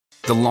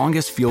The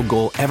longest field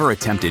goal ever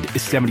attempted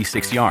is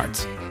 76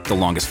 yards. The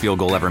longest field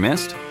goal ever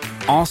missed?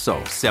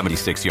 Also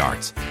 76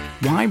 yards.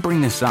 Why bring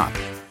this up?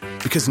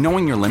 Because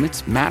knowing your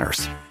limits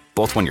matters,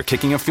 both when you're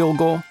kicking a field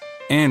goal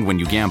and when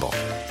you gamble.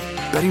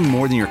 Betting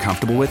more than you're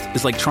comfortable with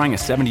is like trying a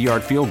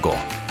 70-yard field goal.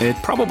 It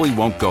probably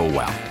won't go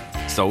well.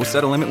 So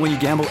set a limit when you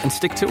gamble and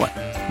stick to it.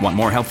 Want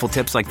more helpful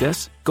tips like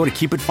this? Go to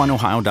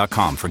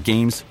keepitfunohio.com for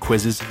games,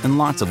 quizzes, and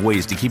lots of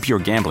ways to keep your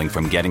gambling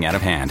from getting out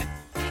of hand.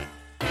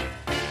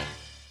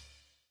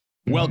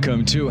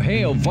 Welcome to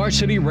Hail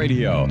Varsity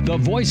Radio, the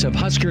voice of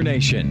Husker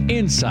Nation.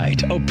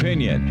 Insight,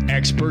 opinion,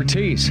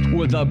 expertise,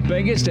 with the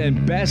biggest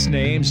and best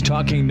names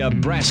talking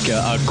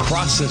Nebraska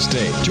across the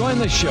state. Join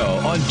the show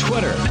on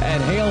Twitter at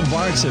Hail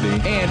Varsity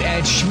and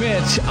at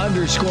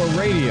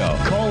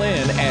Schmitz_radio. Call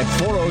in at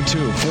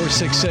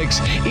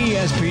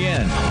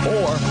 402-466-ESPN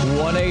or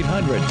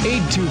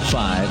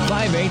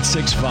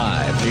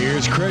 1-800-825-5865.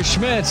 Here's Chris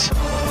Schmitz.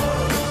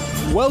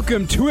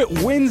 Welcome to it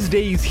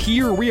Wednesdays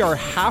here. We are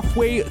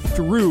halfway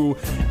through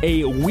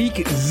a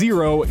Week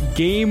 0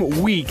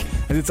 game week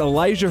as it's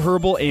Elijah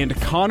Herbal and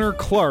Connor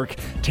Clark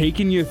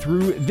taking you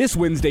through this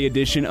Wednesday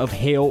edition of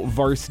Hail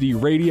Varsity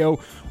Radio.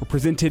 We're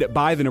presented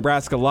by the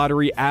Nebraska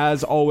Lottery.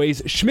 As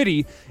always,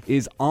 Schmitty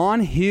is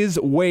on his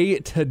way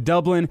to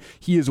Dublin.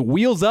 He is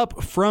wheels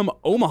up from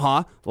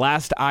Omaha,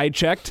 last I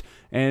checked,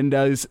 and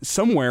is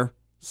somewhere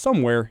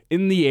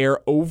in the air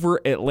over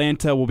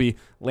Atlanta. Will be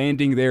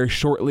landing there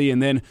shortly,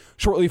 and then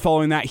shortly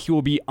following that, he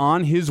will be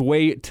on his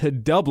way to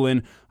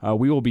Dublin.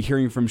 We will be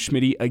hearing from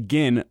Schmitty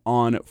again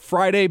on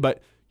Friday,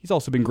 but he's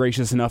also been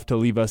gracious enough to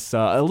leave us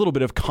a little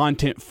bit of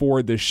content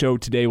for the show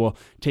today. We'll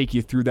take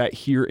you through that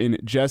here in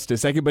just a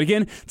second. But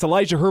again, it's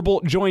Elijah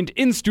Herbal, joined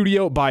in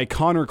studio by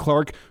Connor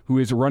Clark, who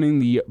is running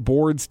the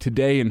boards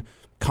today. And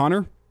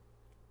Connor,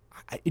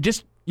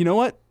 you know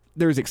what?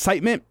 There's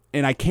excitement,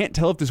 and I can't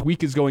tell if this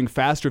week is going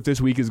fast or if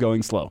this week is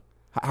going slow.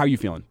 How are you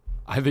feeling?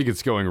 I think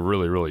it's going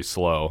really, really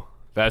slow.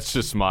 That's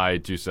just my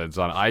 2 cents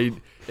on it.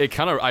 It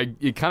kind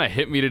of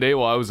hit me today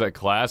while I was at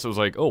class. I was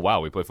like, oh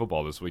wow, we play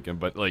football this weekend,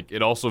 but like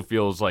it also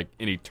feels like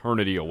an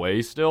eternity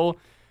away still.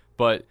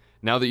 But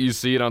now that you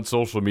see it on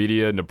social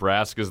media,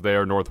 Nebraska's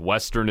there,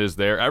 Northwestern is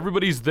there,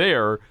 everybody's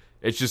there.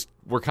 It's just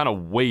we're kind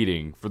of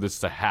waiting for this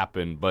to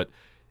happen, but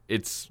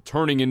it's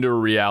turning into a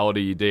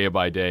reality day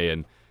by day,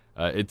 and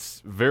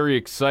it's very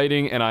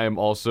exciting, and I am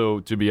also,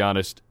 to be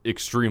honest,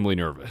 extremely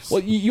nervous.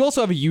 Well, you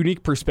also have a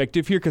unique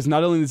perspective here because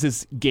not only is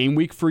this game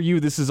week for you,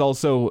 this is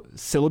also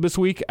syllabus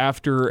week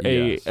after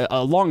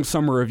a long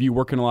summer of you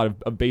working a lot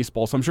of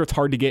baseball. So I'm sure it's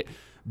hard to get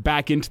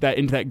back into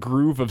that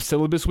groove of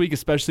syllabus week,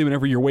 especially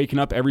whenever you're waking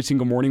up every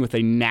single morning with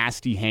a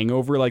nasty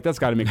hangover. Like, that's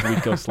got to make the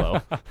week go slow.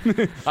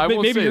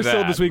 Maybe your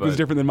syllabus week was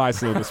different than my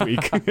syllabus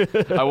week.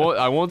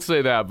 I won't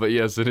say that, but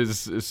yes, it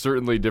is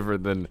certainly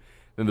different than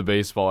the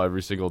baseball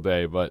every single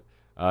day. But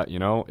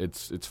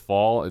it's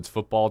fall, it's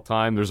football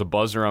time. There's a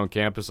buzz around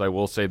campus. I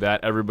will say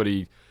that.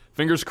 Everybody,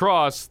 fingers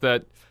crossed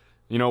that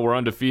we're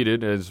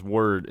undefeated as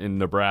we're in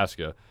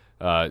Nebraska,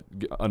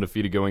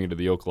 undefeated going into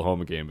the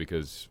Oklahoma game,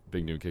 because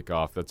big noon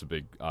kickoff. That's a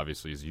big,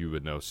 obviously, as you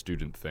would know,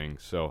 student thing.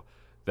 So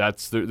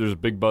there's a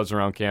big buzz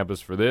around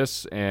campus for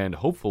this, and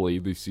hopefully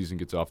the season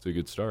gets off to a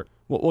good start.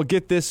 Well, we'll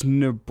get this.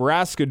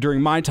 Nebraska,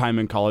 during my time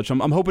in college,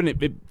 I'm hoping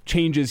it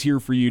changes here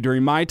for you.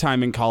 During my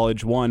time in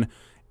college, won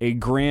a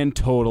grand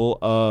total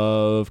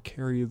of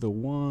 18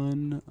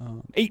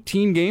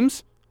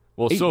 games.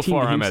 Well, so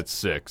far games. I'm at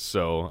 6,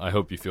 so I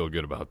hope you feel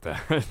good about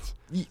that.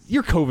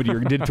 Your COVID year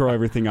did throw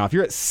everything off.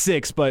 You're at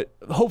 6, but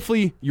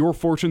hopefully your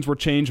fortunes were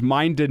changed.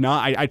 Mine did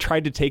not. I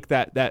tried to take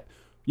that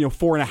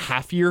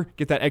 4.5 year,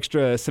 get that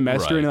extra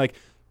semester, right. And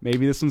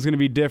maybe this one's going to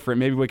be different.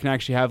 Maybe we can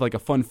actually have a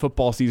fun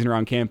football season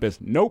around campus.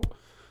 Nope.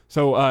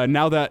 So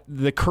now that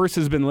the curse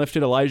has been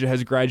lifted, Elijah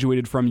has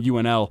graduated from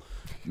UNL.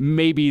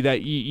 Maybe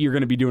that you're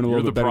going to be doing a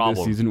little bit better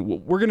this season.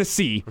 We're going to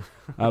see,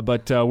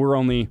 but we're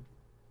only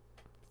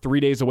 3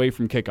 days away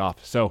from kickoff.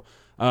 So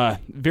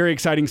very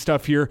exciting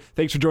stuff here.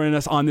 Thanks for joining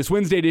us on this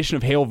Wednesday edition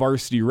of Hail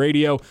Varsity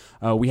Radio.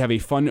 We have a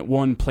fun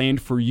one planned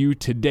for you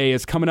today.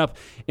 It's coming up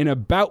in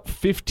about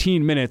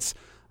 15 minutes.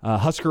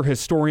 Husker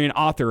historian,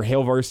 author,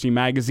 Hail Varsity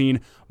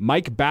Magazine,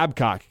 Mike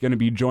Babcock, going to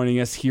be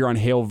joining us here on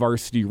Hail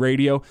Varsity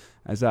Radio.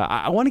 As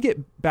I want to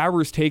get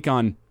Babber's take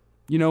on,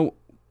 the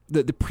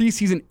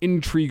preseason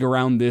intrigue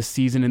around this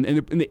season and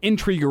the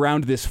intrigue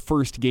around this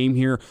first game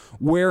here,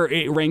 where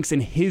it ranks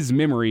in his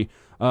memory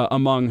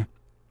among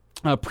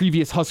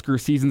previous Husker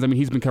seasons. I mean,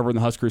 he's been covering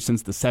the Huskers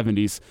since the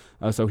 70s,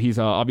 so he's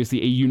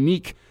obviously a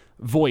unique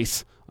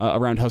voice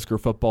around Husker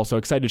football. So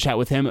excited to chat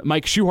with him.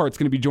 Mike Schuhart's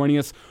going to be joining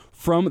us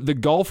from the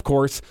golf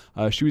course.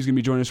 Shuey's going to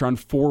be joining us around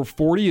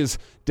 4:40. As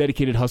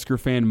dedicated Husker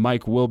fan,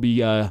 Mike will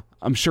be,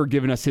 I'm sure,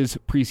 giving us his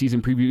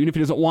preseason preview. Even if he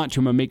doesn't want to,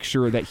 I'm going to make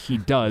sure that he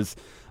does.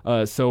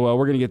 So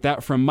we're going to get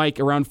that from Mike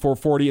around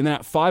 4:40. And then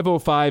at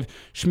 5:05,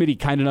 Schmitty,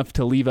 kind enough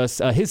to leave us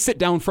his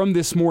sit-down from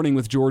this morning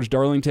with George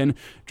Darlington.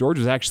 George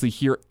was actually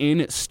here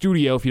in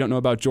studio. If you don't know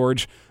about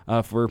George,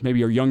 for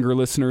maybe our younger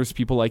listeners,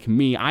 people like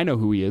me, I know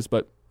who he is,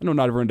 but I know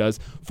not everyone does,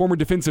 former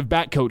defensive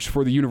back coach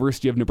for the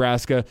University of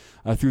Nebraska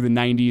through the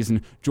 90s.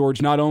 And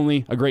George, not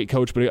only a great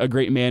coach, but a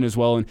great man as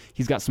well. And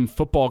he's got some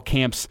football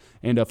camps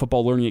and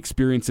football learning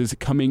experiences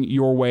coming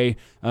your way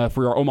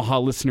for our Omaha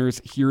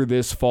listeners here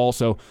this fall.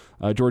 So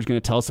George is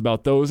going to tell us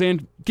about those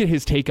and get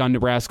his take on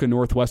Nebraska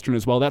Northwestern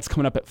as well. That's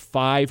coming up at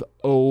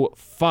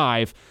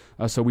 5:05.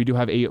 So we do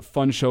have a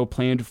fun show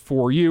planned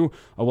for you.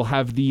 We'll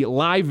have the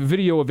live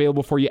video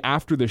available for you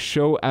after the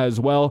show as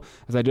well.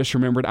 As I just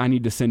remembered, I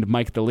need to send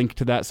Mike the link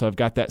to that, so I've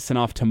got that sent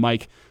off to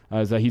Mike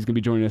as he's going to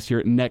be joining us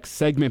here next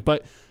segment.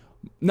 But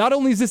not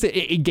only is this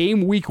a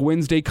game week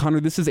Wednesday,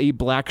 Connor, this is a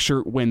Black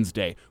Shirt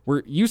Wednesday.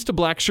 We're used to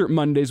Black Shirt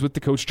Mondays with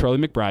the coach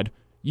Charlie McBride.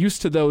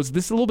 Used to those.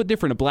 This is a little bit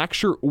different, a Black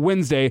Shirt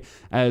Wednesday,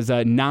 as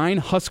 9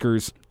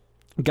 Huskers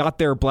got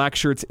their black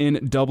shirts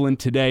in Dublin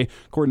today.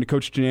 According to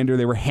Coach Chinander,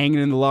 they were hanging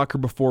in the locker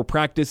before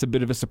practice. A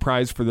bit of a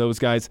surprise for those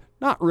guys.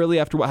 Not really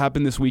after what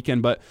happened this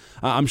weekend, but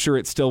I'm sure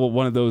it's still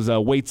one of those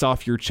weights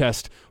off your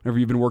chest whenever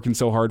you've been working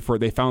so hard for it.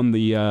 They found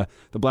the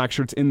black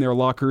shirts in their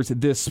lockers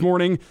this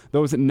morning.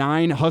 Those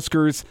 9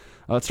 Huskers.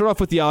 Let's start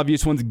off with the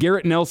obvious ones.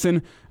 Garrett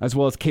Nelson, as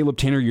well as Caleb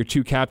Tanner, your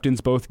 2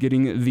 captains, both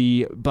getting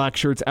the black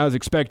shirts as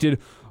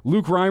expected.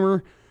 Luke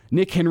Reimer,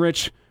 Nick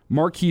Henrich,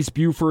 Marquise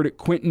Buford,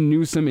 Quentin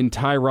Newsom, and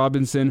Ty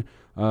Robinson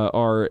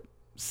are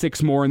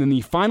 6 more. And then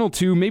the final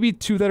 2, maybe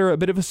 2 that are a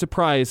bit of a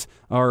surprise,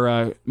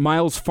 are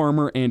Miles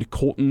Farmer and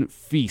Colton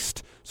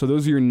Feast. So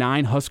those are your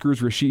 9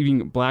 Huskers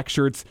receiving black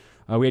shirts.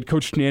 We had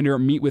Coach Chinander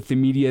meet with the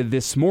media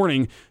this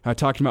morning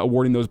talking about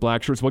awarding those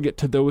black shirts. We'll get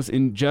to those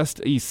in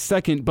just a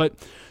second. But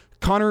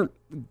Connor,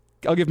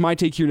 I'll give my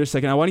take here in a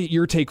second. I want to get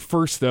your take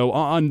first, though,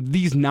 on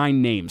these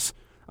 9 names.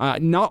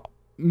 Not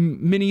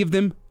many of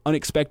them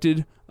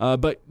unexpected,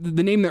 but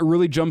the name that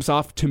really jumps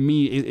off to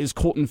me is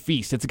Colton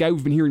Feast. It's a guy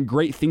we've been hearing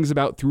great things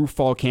about through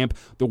fall camp,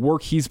 the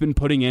work he's been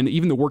putting in,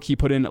 even the work he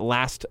put in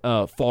last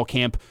fall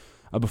camp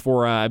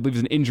before I believe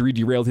an injury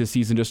derailed his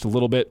season just a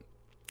little bit.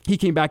 He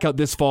came back out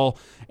this fall,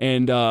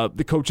 and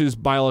the coaches,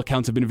 by all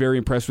accounts, have been very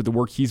impressed with the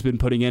work he's been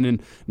putting in,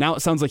 and now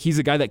it sounds like he's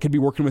a guy that could be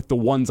working with the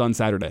ones on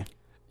Saturday.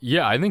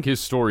 Yeah, I think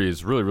his story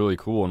is really, really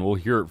cool, and we'll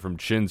hear it from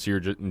Chins here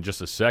in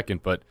just a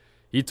second, but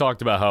he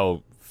talked about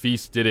how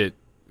Feast did it,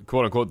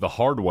 quote-unquote, the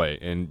hard way,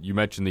 and you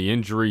mentioned the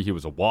injury. He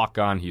was a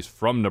walk-on. He's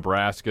from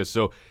Nebraska,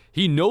 so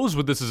he knows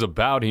what this is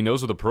about. He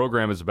knows what the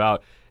program is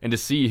about, and to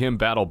see him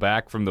battle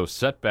back from those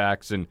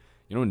setbacks and,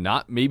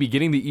 not maybe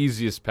getting the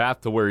easiest path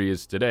to where he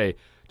is today,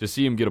 to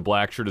see him get a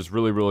black shirt is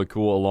really, really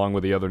cool, along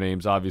with the other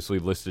names obviously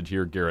listed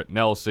here: Garrett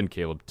Nelson,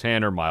 Caleb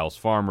Tanner, Miles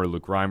Farmer,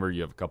 Luke Reimer.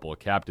 You have a couple of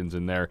captains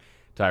in there,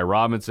 Ty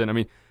Robinson. I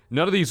mean,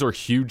 none of these are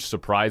huge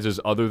surprises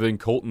other than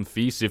Colton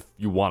Feast, if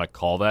you want to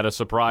call that a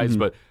surprise,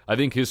 but I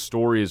think his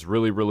story is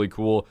really, really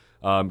cool.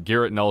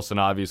 Garrett Nelson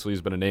obviously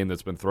has been a name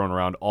that's been thrown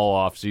around all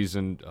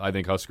offseason. I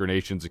think Husker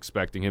Nation's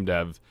expecting him to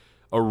have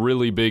a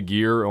really big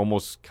year,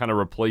 almost kind of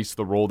replace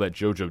the role that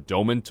JoJo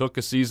Domann took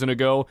a season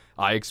ago.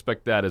 I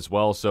expect that as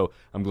well, so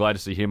I'm glad to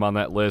see him on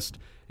that list.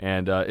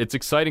 And it's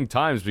exciting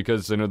times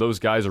because those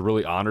guys are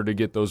really honored to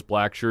get those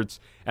black shirts.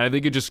 And I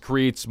think it just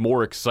creates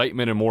more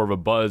excitement and more of a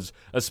buzz,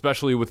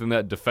 especially within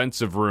that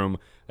defensive room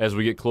as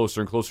we get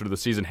closer and closer to the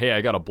season. Hey,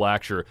 I got a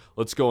black shirt.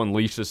 Let's go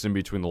unleash this in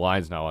between the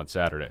lines now on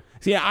Saturday.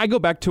 So yeah, I go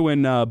back to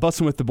when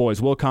Bussin' with the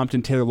Boys, Will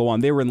Compton, Taylor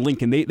Lewan, they were in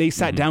Lincoln. They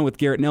sat down with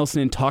Garrett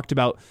Nelson and talked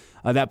about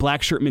that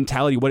black shirt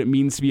mentality, what it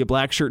means to be a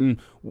black shirt. And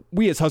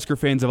we as Husker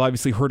fans have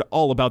obviously heard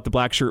all about the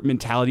black shirt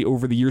mentality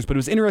over the years, but it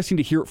was interesting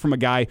to hear it from a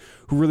guy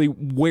who really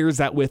wears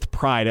that with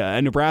pride,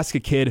 a Nebraska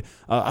kid,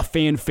 a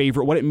fan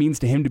favorite, what it means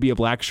to him to be a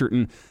black shirt,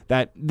 and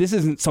that this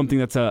isn't something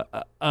that's a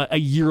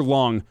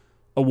year-long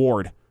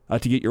award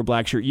to get your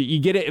black shirt. You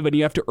get it, but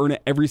you have to earn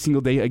it every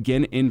single day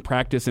again in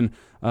practice. And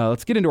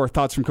let's get into our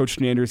thoughts from Coach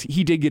Chinander.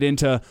 He did get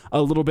into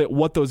a little bit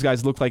what those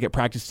guys look like at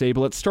practice today,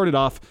 but let's start it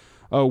off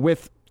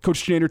with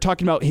Coach Chinander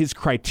talking about his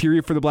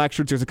criteria for the black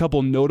shirts. There's a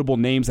couple notable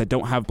names that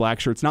don't have black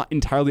shirts, not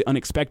entirely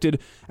unexpected.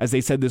 As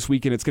they said this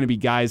weekend, it's going to be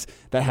guys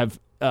that have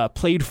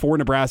played for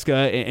Nebraska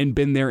and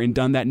been there and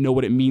done that, know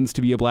what it means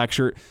to be a black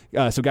shirt.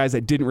 So guys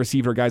that didn't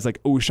receive are guys like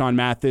O'Shawn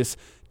Mathis,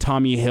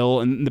 Tommy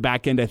Hill, and in the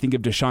back end, I think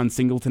of Deshaun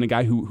Singleton, a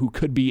guy who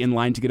could be in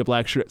line to get a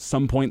black shirt at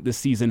some point this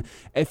season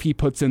if he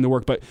puts in the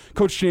work. But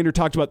Coach Chinander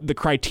talked about the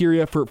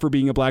criteria for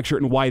being a black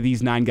shirt and why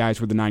these 9 guys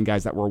were the 9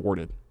 guys that were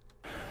awarded.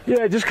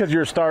 Yeah, just because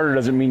you're a starter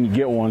doesn't mean you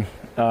get one.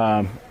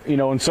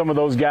 And some of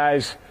those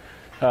guys,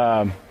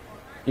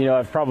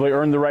 have probably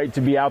earned the right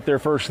to be out there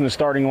first in the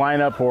starting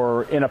lineup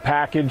or in a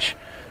package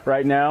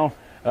right now.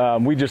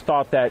 We just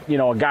thought that,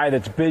 a guy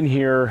that's been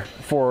here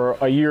for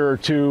a year or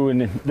two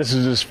and this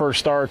is his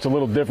first start, it's a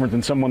little different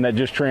than someone that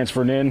just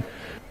transferred in.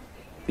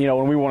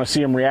 When we want to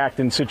see him react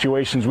in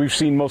situations, we've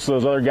seen most of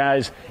those other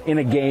guys in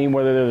a game,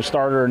 whether they're the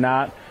starter or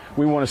not.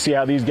 We want to see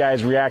how these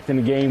guys react in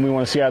the game. We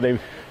want to see how they,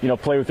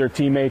 play with their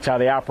teammates, how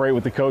they operate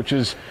with the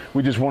coaches.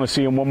 We just want to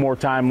see them one more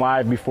time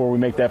live before we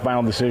make that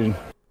final decision.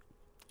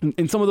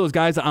 And some of those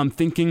guys I'm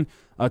thinking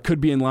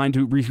could be in line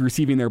to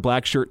receiving their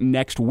black shirt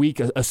next week,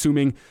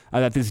 assuming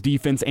that this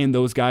defense and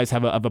those guys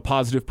have a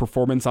positive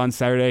performance on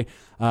Saturday.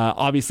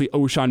 Obviously,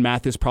 O'Shawn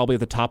Mathis probably at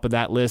the top of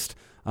that list.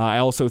 I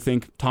also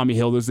think Tommy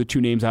Hill, those are the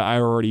two names I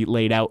already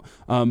laid out.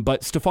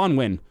 But Stephon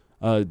Wynn,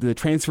 the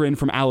transfer in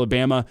from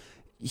Alabama,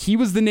 he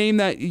was the name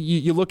that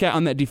you look at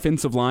on that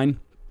defensive line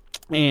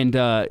and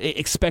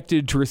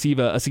expected to receive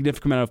a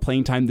significant amount of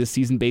playing time this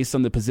season based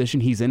on the position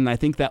he's in. And I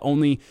think that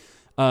only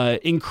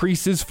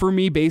increases for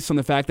me based on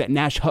the fact that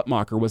Nash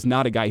Hutmacher was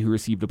not a guy who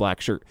received a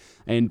black shirt.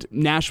 And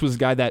Nash was a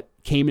guy that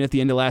came in at the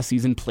end of last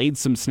season, played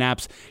some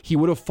snaps. He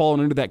would have fallen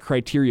under that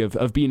criteria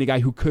of being a guy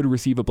who could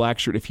receive a black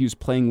shirt if he was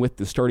playing with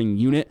the starting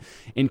unit.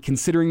 And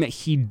considering that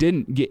he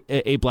didn't get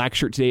a black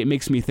shirt today, it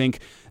makes me think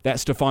that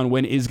Stephon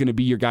Wynn is going to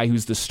be your guy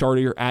who's the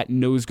starter at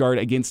nose guard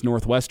against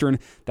Northwestern.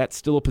 That's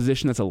still a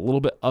position that's a little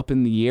bit up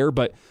in the air,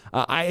 but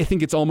I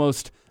think it's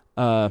almost,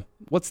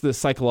 what's the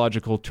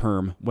psychological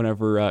term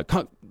whenever,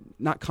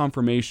 not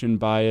confirmation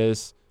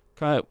bias,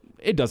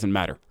 it doesn't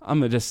matter. I'm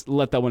going to just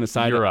let that one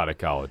aside. You're out of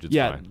college. It's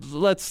fine.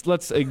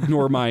 Let's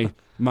ignore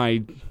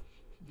my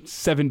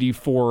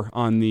 74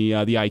 on the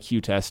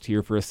IQ test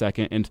here for a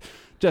second and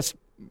just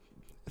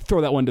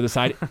throw that one to the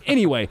side.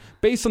 Anyway,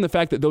 based on the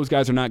fact that those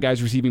guys are not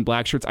guys receiving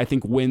black shirts, I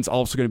think Wynn's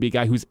also going to be a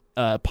guy who's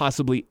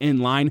possibly in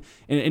line.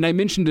 And I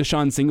mentioned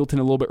Deshaun Singleton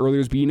a little bit earlier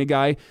as being a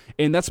guy,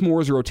 and that's more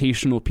as a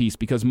rotational piece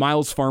because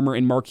Miles Farmer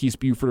and Marquise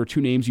Buford are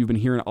two names you've been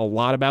hearing a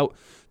lot about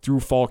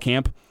through fall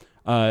camp.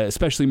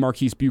 Especially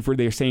Marquise Buford.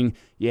 They're saying,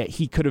 yeah,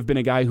 he could have been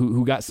a guy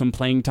who got some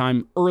playing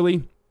time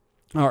early,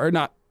 or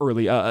not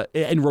early,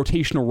 in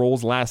rotational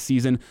roles last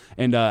season,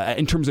 and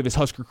in terms of his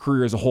Husker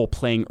career as a whole,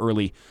 playing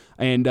early.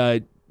 And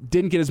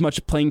didn't get as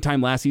much playing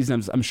time last season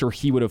as I'm sure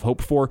he would have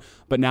hoped for,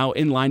 but now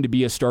in line to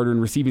be a starter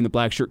and receiving the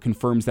black shirt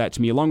confirms that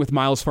to me, along with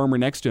Miles Farmer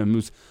next to him,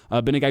 who's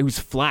been a guy who's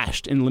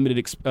flashed in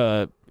limited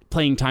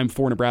playing time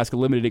for Nebraska,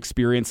 limited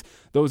experience.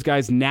 Those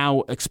guys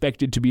now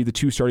expected to be the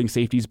two starting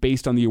safeties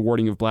based on the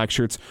awarding of black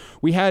shirts.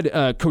 We had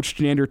Coach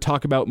Chinander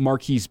talk about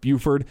Marquise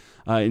Buford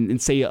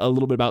and say a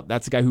little bit about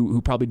that's a guy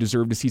who probably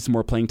deserved to see some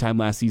more playing time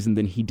last season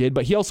than he did.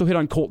 But he also hit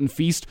on Colton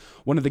Feast,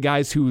 one of the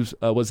guys who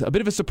was a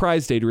bit of a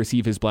surprise day to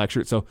receive his black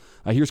shirt. So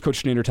here's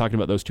Coach Chinander talking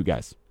about those two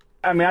guys.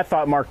 I mean, I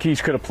thought Marquise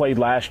could have played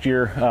last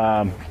year.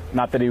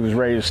 Not that he was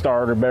ready to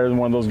start or better than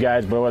one of those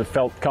guys, but I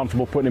felt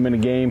comfortable putting him in the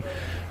game.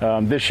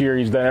 This year,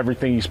 he's done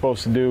everything he's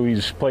supposed to do.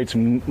 He's played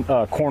some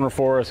corner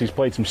for us. He's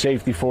played some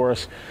safety for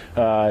us.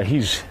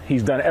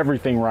 He's done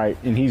everything right,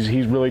 and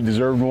he's really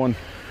deserved one.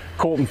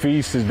 Colton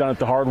Feast has done it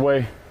the hard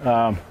way.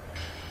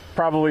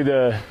 Probably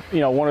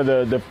one of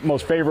the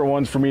most favorite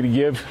ones for me to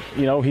give.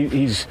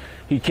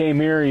 He came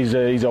here. He's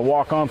a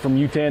walk-on from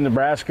UTAN,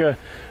 Nebraska.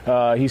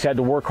 He's had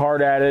to work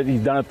hard at it.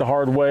 He's done it the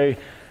hard way,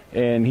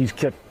 and he's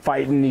kept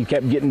fighting. He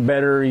kept getting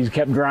better. He's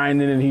kept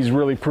grinding, and he's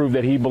really proved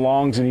that he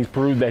belongs. And he's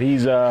proved that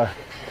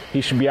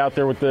he should be out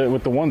there with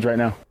the ones right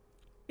now.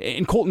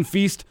 And Colton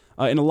Feast,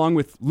 and along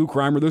with Luke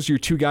Reimer, those are your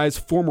two guys,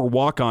 former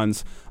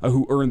walk-ons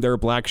who earned their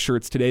black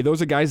shirts today.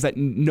 Those are guys that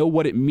know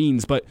what it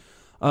means, but.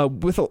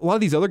 With a lot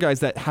of these other guys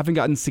that haven't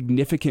gotten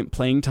significant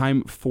playing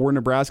time for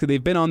Nebraska,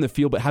 they've been on the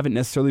field but haven't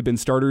necessarily been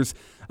starters.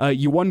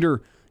 You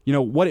wonder,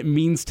 what it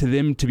means to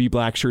them to be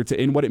black shirts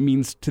and what it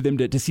means to them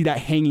to see that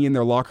hanging in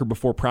their locker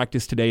before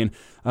practice today. And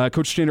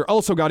Coach Chinander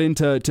also got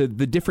into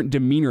the different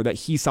demeanor that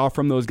he saw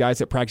from those guys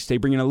at practice today,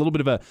 bringing a little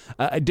bit of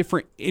a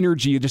different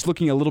energy, just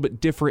looking a little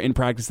bit different in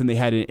practice than they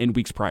had in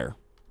weeks prior.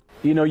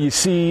 You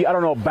see, I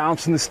don't know,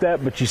 bounce in the step,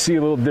 but you see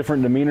a little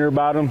different demeanor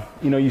about him.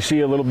 You see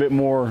a little bit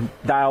more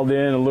dialed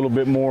in, a little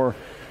bit more,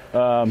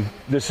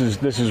 this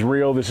is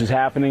real, this is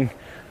happening.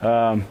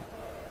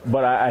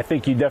 But I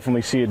think you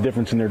definitely see a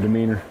difference in their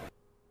demeanor.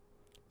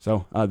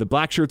 So the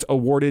black shirts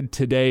awarded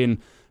today. And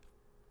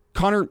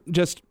Connor,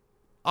 just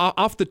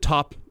off the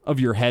top of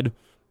your head,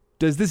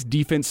 does this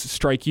defense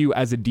strike you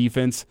as a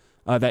defense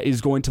that is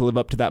going to live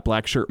up to that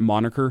black shirt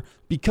moniker?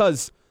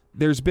 Because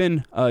there's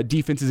been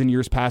defenses in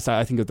years past,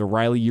 I think of the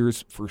Riley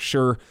years for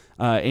sure,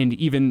 and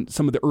even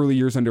some of the early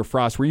years under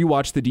Frost, where you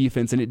watch the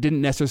defense and it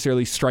didn't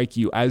necessarily strike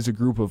you as a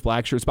group of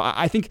black shirts. But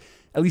I think,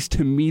 at least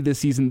to me this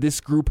season, this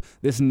group,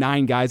 this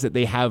 9 guys that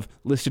they have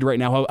listed right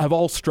now, have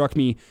all struck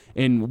me,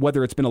 in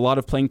whether it's been a lot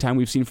of playing time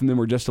we've seen from them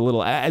or just a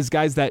little, as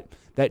guys that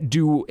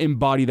do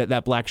embody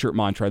that black shirt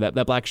mantra,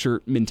 that black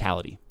shirt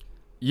mentality.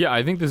 Yeah,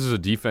 I think this is a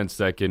defense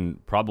that can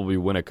probably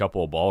win a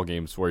couple of ball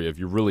games for you if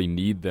you really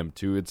need them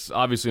to. It's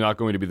obviously not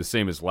going to be the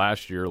same as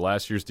last year.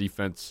 Last year's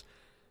defense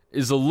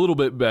is a little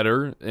bit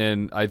better,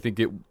 and I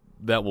think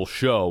that will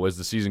show as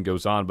the season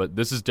goes on. But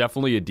this is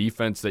definitely a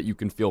defense that you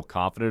can feel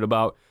confident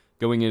about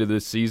going into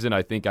this season.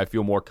 I think I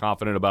feel more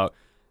confident about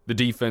the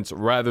defense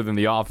rather than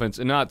the offense.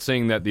 And not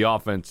saying that the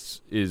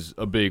offense is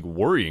a big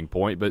worrying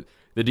point, but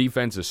the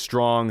defense is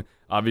strong.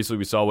 Obviously,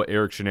 we saw what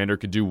Erik Chinander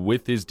could do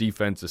with his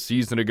defense a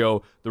season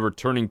ago. The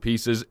returning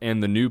pieces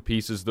and the new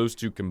pieces, those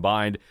two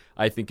combined,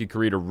 I think could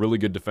create a really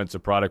good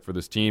defensive product for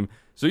this team.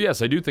 So,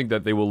 yes, I do think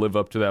that they will live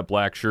up to that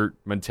black shirt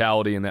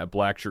mentality and that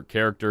black shirt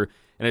character.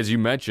 And as you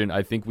mentioned,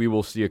 I think we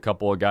will see a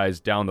couple of guys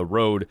down the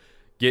road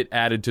get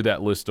added to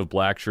that list of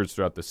black shirts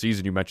throughout the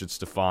season. You mentioned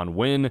Stephon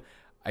Wynn.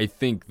 I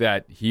think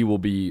that he will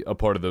be a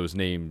part of those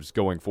names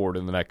going forward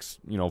in the next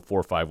 4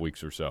 or 5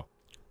 weeks or so.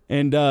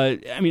 And,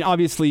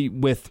 obviously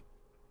with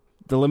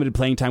the limited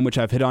playing time, which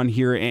I've hit on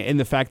here, and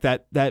the fact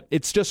that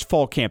it's just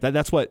fall camp.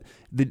 That's what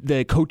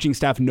the coaching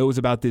staff knows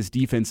about this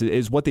defense,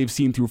 is what they've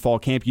seen through fall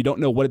camp. You don't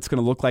know what it's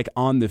going to look like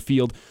on the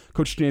field.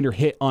 Coach Chinander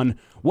hit on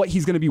what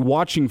he's going to be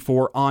watching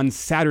for on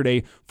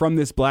Saturday from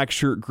this black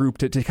shirt group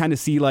to kind of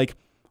see, like,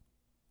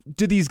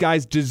 do these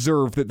guys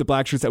deserve the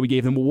black shirts that we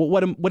gave them?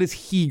 What is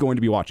he going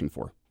to be watching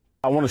for?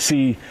 I want to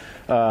see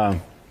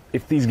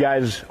if these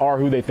guys are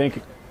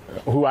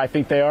who I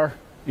think they are,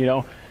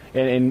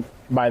 and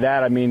by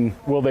that I mean,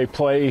 will they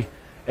play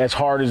as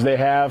hard as they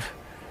have?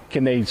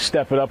 Can they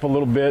step it up a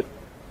little bit?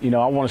 I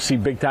want to see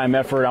big time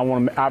effort. I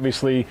want to,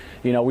 obviously,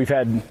 we've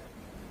had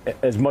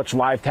as much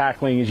live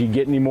tackling as you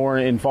get anymore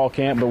in fall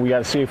camp, but we got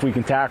to see if we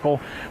can tackle.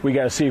 We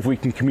got to see if we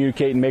can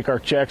communicate and make our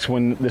checks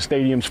when the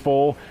stadium's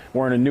full.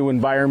 We're in a new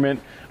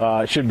environment.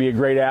 It should be a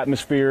great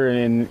atmosphere,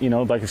 and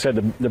like I said,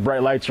 the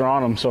bright lights are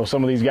on them. So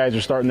some of these guys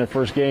are starting their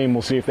first game.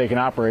 We'll see if they can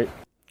operate.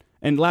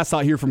 And last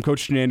thought here from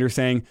Coach Chinander,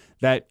 saying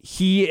that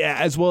he,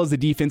 as well as the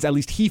defense, at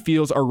least he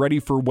feels, are ready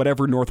for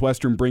whatever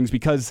Northwestern brings,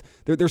 because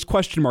there's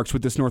question marks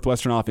with this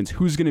Northwestern offense.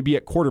 Who's going to be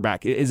at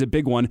quarterback is a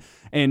big one.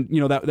 And,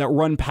 that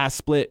run-pass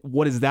split,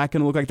 what is that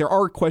going to look like? There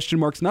are question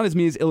marks, not as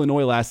many as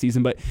Illinois last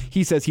season, but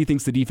he says he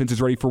thinks the defense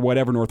is ready for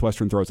whatever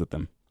Northwestern throws at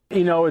them.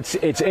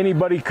 It's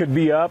anybody could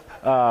be up.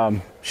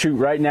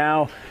 Right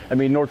now,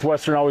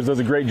 Northwestern always does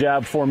a great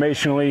job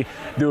formationally,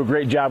 do a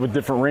great job with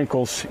different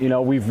wrinkles.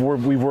 We've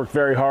worked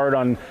very hard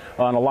on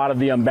a lot of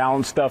the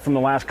unbalanced stuff from the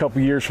last couple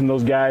of years from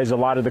those guys, a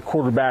lot of the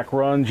quarterback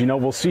runs.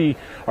 We'll see,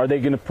 are they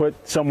going to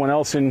put someone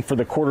else in for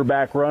the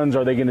quarterback runs?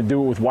 Are they going to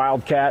do it with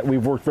Wildcat?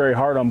 We've worked very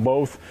hard on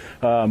both,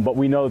 but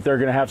we know that they're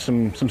going to have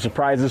some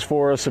surprises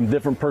for us, some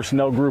different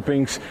personnel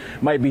groupings.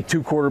 Might be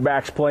 2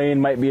 quarterbacks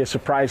playing, might be a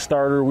surprise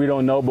starter. We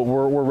don't know, but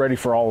we're ready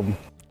for all of them.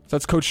 So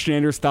that's Coach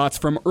Chinander's thoughts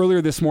from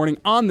earlier this morning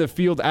on the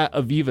field at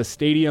Aviva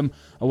Stadium.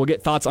 We'll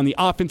get thoughts on the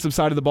offensive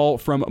side of the ball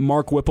from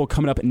Mark Whipple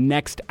coming up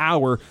next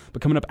hour.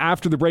 But coming up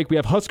after the break, we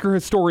have Husker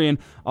historian,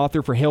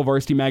 author for Hail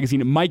Varsity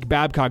Magazine, Mike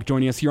Babcock,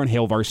 joining us here on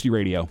Hail Varsity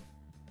Radio.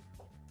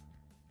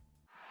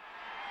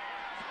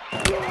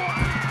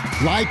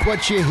 Like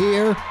what you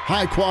hear?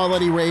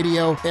 High-quality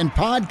radio and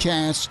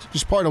podcast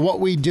is part of what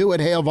we do at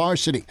Hail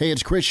Varsity. Hey,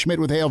 it's Chris Schmidt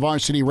with Hail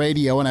Varsity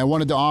Radio, and I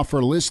wanted to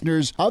offer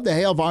listeners of the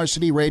Hail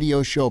Varsity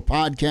Radio Show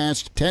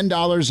podcast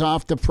 $10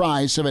 off the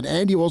price of an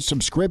annual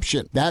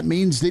subscription. That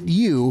means that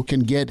you can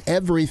get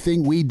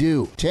everything we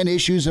do. 10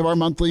 issues of our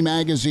monthly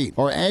magazine,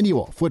 our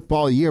annual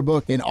football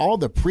yearbook, and all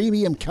the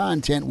premium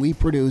content we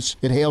produce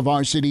at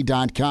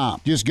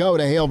HailVarsity.com. Just go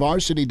to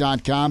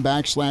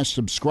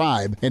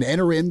HailVarsity.com/subscribe and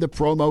enter in the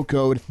promo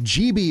code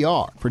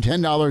GBR for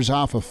 $10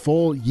 off a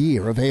full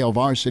year of Hail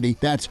Varsity.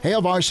 That's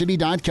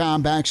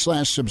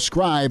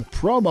HailVarsity.com/subscribe,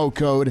 promo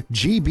code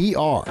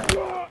GBR.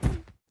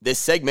 This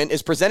segment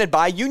is presented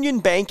by Union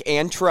Bank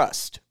and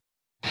Trust.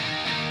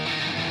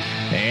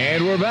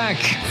 And we're back.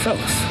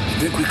 Fellas,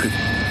 think we could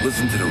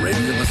listen to the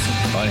radio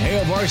on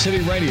Hail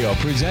Varsity Radio,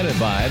 presented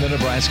by the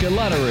Nebraska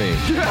Lottery.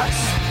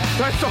 Yes!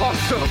 That's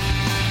awesome!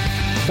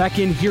 Back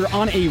in here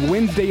on a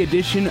Wednesday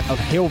edition of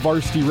Hail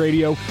Varsity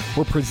Radio.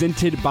 We're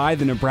presented by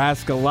the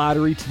Nebraska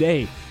Lottery.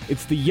 Today,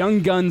 it's the Young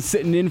Guns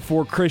sitting in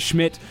for Chris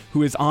Schmidt,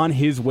 who is on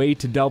his way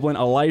to Dublin.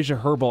 Elijah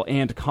Herbal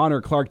and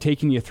Connor Clark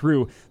taking you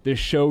through this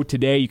show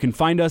today. You can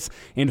find us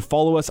and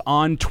follow us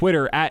on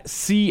Twitter at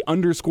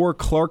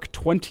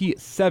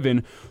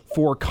C_Clark27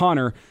 for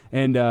Connor.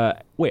 And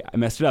wait, I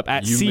messed it up.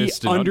 At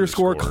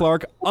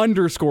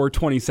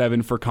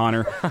C_Clark_27 for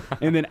Connor.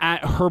 And then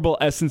at Herbal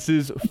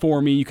Essences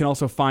for me. You can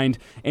also find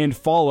and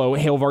follow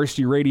Hail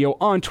Varsity Radio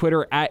on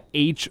Twitter at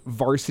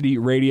HVarsity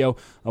Radio.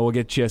 We'll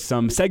get you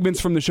some segments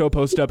from the show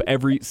posted up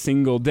every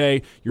single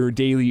day. Your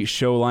daily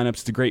show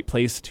lineups is a great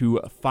place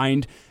to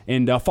find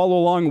and follow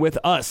along with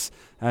us,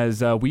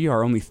 as we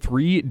are only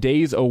 3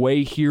 days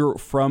away here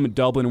from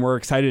Dublin. We're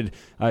excited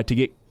to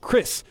get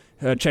Chris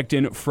checked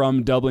in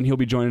from Dublin. He'll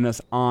be joining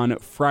us on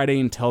Friday.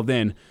 Until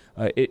then,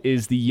 it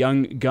is the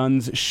Young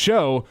Guns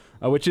show,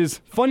 which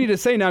is funny to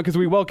say now because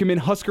we welcome in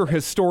Husker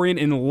historian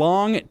and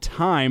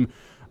long-time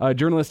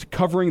journalist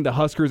covering the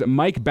Huskers,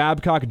 Mike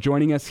Babcock,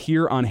 joining us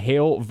here on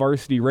Hail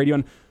Varsity Radio.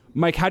 And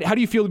Mike, how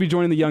do you feel to be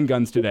joining the Young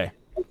Guns today?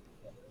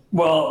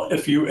 Well,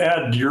 if you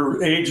add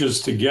your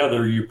ages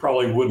together, you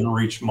probably wouldn't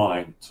reach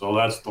mine. So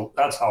that's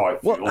how I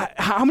feel. Well,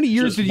 how many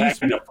years did you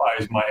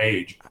magnifies my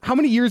age? How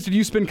many years did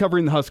you spend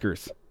covering the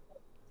Huskers?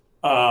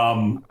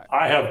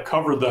 I have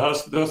covered the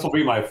Huskers. This will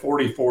be my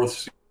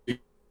 44th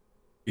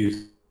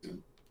season.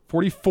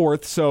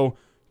 44th, so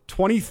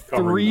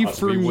 23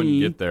 for me. Wouldn't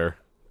get there.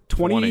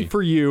 20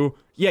 for you.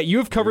 Yeah, you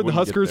have covered the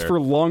Huskers for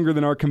longer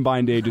than our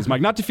combined ages,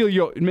 Mike. Not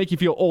to make you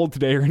feel old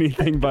today or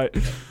anything, but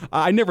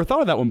I never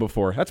thought of that one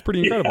before. That's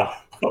pretty incredible.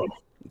 Yeah.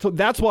 So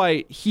that's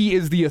why he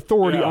is the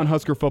authority on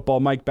Husker football,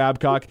 Mike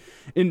Babcock.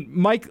 And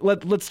Mike,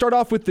 let's start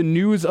off with the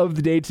news of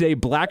the day today.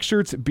 Black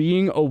shirts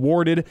being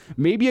awarded.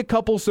 Maybe a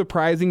couple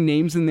surprising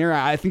names in there.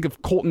 I think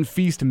of Colton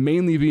Feast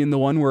mainly being the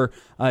one where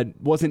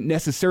wasn't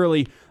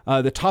necessarily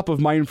the top of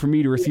mind for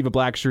me to receive a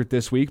black shirt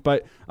this week,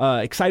 but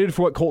excited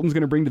for what Colton's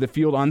going to bring to the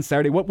field on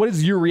Saturday. What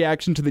is your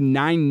reaction to the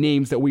 9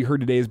 names that we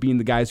heard today as being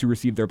the guys who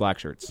received their black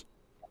shirts?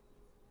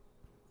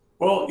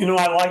 Well,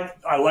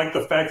 I like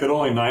the fact that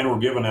only 9 were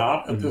given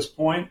out at this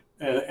point,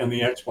 and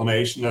the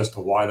explanation as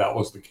to why that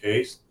was the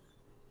case.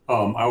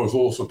 I was a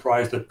little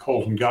surprised that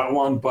Colton got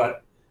one,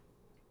 but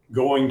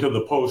going to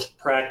the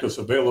post-practice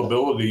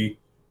availability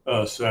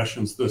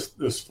sessions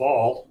this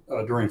fall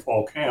during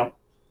fall camp,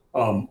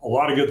 a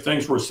lot of good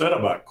things were said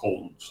about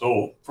Colton.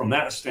 So from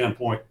that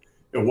standpoint,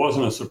 it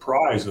wasn't a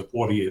surprise of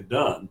what he had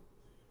done.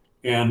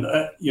 And,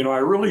 I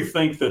really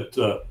think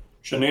that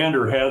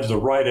Chinander has the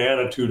right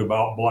attitude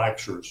about black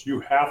shirts.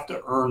 You have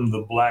to earn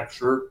the black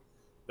shirt.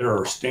 There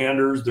are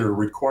standards, there are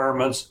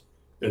requirements.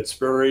 It's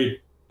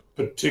very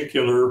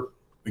particular,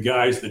 the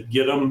guys that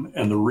get them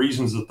and the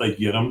reasons that they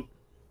get them.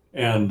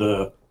 And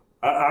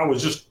I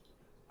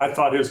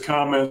thought his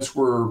comments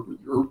were,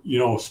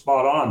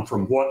 spot on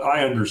from what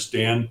I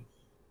understand,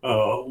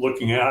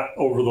 looking at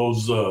over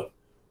those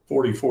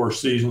 44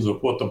 seasons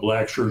of what the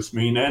black shirts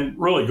mean, and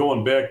really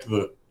going back to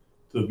the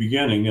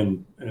beginning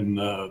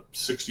in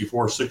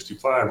 64,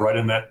 65, right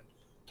in that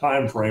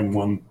time frame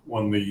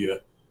when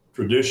the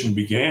tradition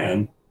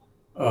began,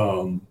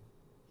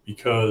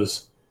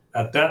 because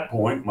at that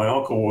point my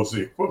uncle was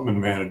the equipment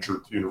manager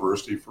at the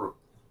university for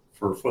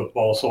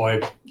football, so I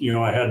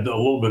had a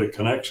little bit of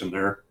connection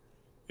there,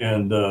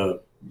 and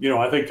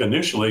I think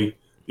initially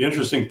the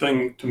interesting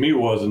thing to me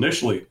was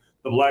initially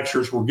the black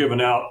shirts were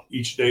given out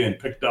each day and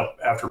picked up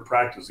after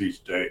practice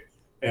each day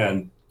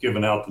and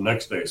given out the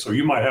next day. So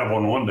you might have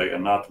one day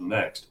and not the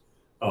next,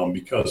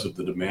 because of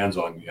the demands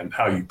on you and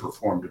how you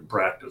performed in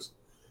practice.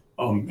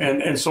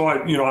 And so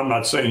I'm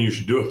not saying you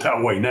should do it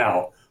that way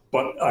now,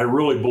 but I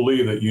really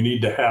believe that you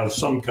need to have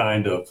some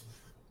kind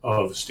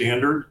of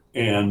standard.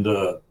 And,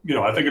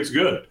 I think it's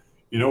good.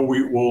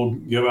 We will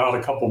give out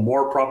a couple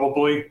more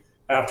probably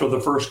after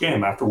the first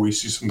game, after we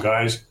see some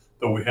guys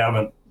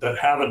that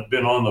haven't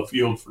been on the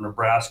field for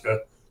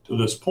Nebraska to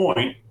this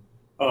point,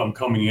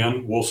 coming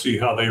in. We'll see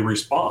how they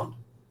respond.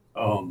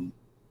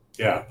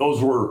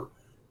 Those were,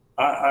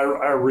 I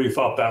really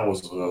thought that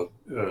was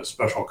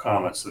special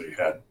comments that he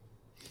had.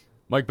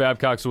 Mike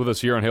Babcock's with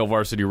us here on Hail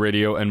Varsity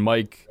Radio. And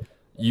Mike,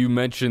 you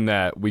mentioned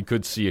that we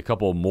could see a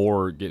couple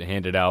more get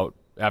handed out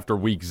after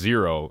week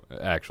 0,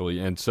 actually.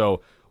 And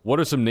so what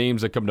are some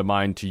names that come to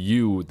mind to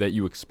you that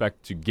you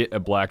expect to get a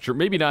black shirt?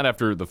 Maybe not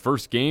after the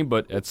first game,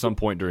 but at some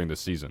point during the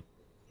season.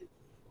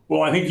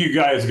 Well, I think you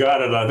guys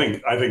got it. I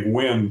think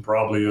Wynn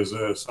probably is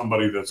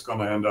somebody that's going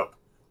to end up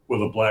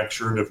with a black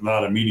shirt, if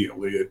not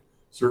immediately,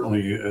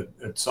 certainly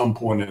at some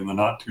point in the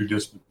not too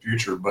distant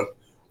future. But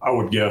I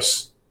would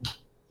guess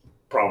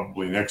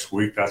probably next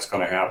week that's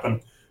going to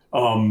happen.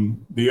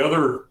 The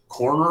other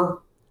corner,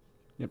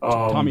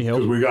 Tommy Hill,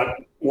 because we got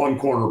one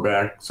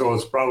cornerback, so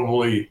it's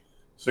probably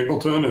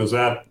Singleton. Is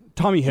that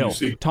Tommy Hill?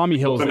 Tommy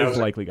Hill is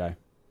the likely guy.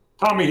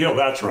 Tommy Hill,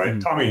 that's right.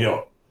 Tommy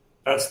Hill,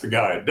 that's the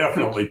guy.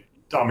 Definitely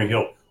Tommy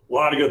Hill. A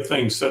lot of good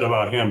things said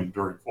about him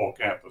during fall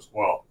camp as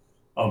well.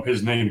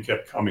 His name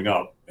kept coming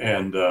up,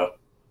 and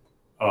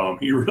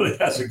he really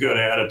has a good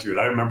attitude.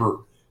 I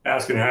remember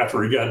asking him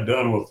after he got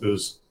done with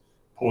his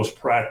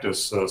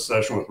post-practice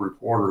session with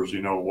reporters,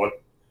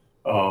 what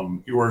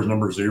he wears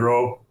number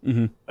 0,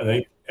 I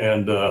think.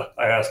 And I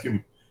asked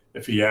him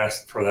if he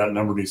asked for that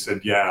number, and he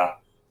said, yeah.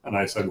 And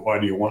I said, why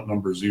do you want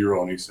number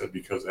 0? And he said,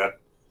 because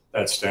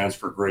that stands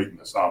for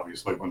greatness,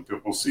 obviously, when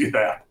people see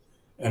that.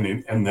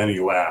 And then he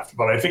laughed.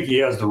 But I think he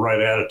has the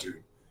right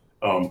attitude.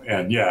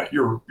 And yeah,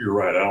 you're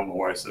right. I don't know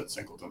why I said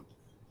Singleton.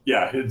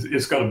 Yeah,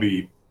 it's going to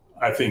be,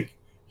 I think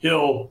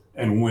Hill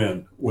and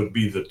Wynn would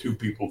be the 2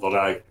 people that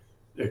I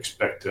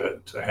expect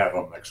to have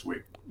them next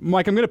week.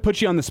 Mike, I'm going to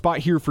put you on the spot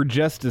here for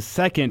just a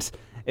second.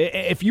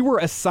 If you were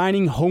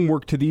assigning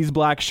homework to these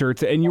black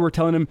shirts and you were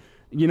telling them,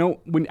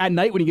 at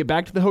night when you get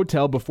back to the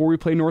hotel before we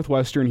play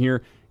Northwestern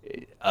here,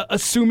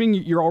 assuming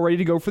you're all ready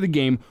to go for the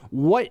game,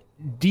 what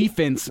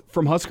defense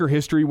from Husker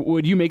history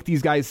would you make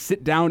these guys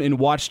sit down and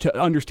watch to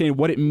understand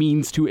what it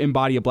means to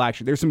embody a black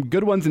shirt? There's some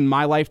good ones in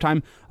my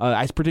lifetime.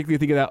 I particularly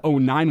think of that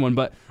 09 one,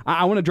 but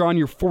I want to draw on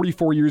your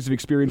 44 years of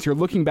experience here.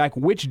 Looking back,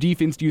 which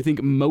defense do you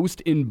think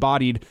most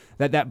embodied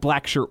that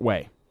black shirt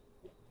way?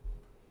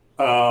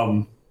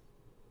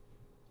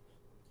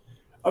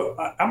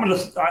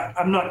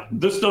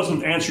 This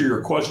doesn't answer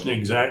your question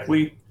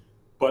exactly,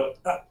 but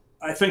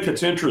I think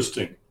it's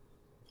interesting.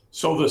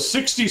 So the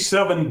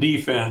 67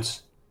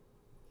 defense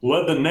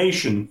led the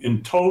nation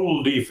in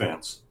total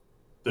defense.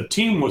 The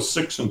team was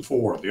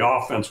 6-4. The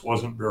offense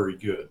wasn't very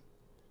good.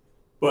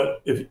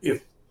 But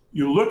if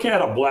you look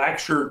at a black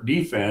shirt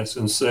defense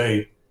and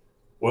say,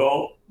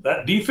 well,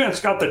 that defense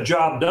got the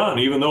job done,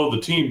 even though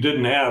the team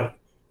didn't have,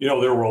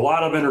 there were a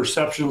lot of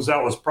interceptions.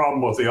 That was a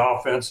problem with the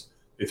offense.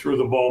 They threw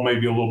the ball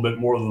maybe a little bit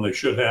more than they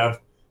should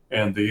have,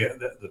 and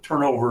the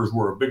turnovers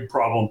were a big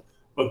problem.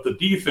 But the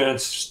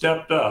defense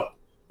stepped up,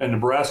 and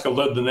Nebraska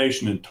led the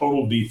nation in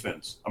total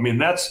defense. I mean,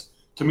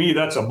 to me,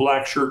 that's a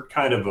black shirt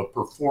kind of a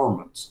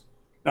performance.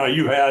 Now,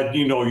 you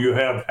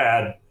have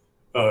had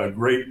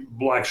great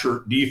black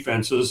shirt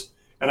defenses,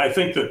 and I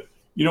think that,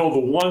 the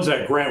ones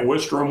that Grant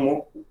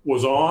Wistrom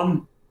was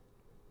on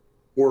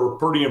were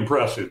pretty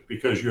impressive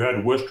because you had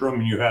Wistrom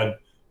and you had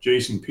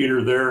Jason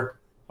Peter there.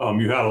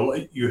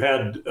 You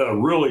had a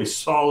really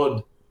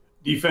solid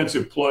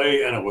defensive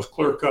play, and it was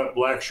clear-cut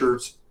black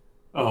shirts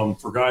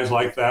for guys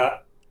like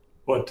that.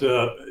 But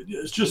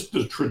it's just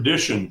the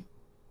tradition.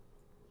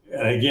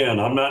 And again,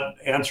 I'm not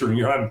answering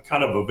you. I'm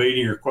kind of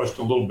evading your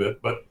question a little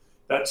bit. But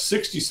that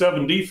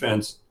 67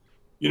 defense,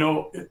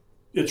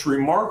 it's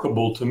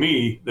remarkable to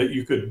me that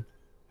you could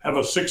have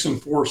a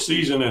 6-4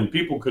 season and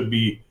people could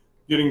be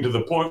getting to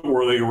the point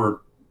where they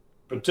were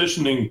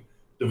petitioning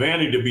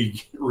Devaney to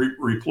be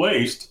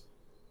replaced.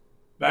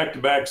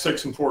 Back-to-back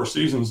 6-4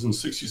 seasons in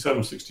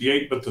 67,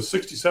 68, but the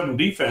 67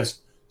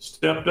 defense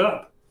stepped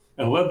up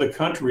and led the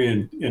country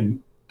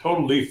in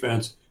total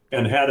defense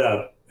and had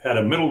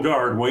a middle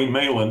guard, Wayne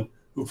Malin,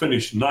 who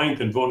finished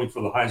 9th in voting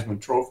for the Heisman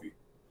Trophy.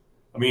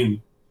 I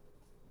mean,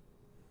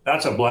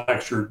 that's a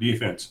black shirt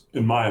defense,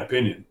 in my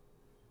opinion.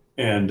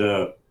 And,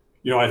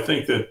 I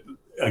think that,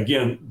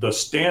 again, the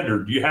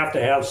standard, you have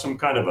to have some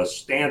kind of a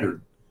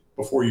standard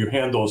before you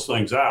hand those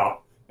things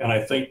out. And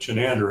I think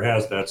Chinander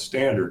has that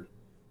standard.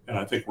 And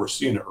I think we're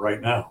seeing it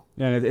right now.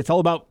 Yeah, it's all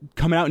about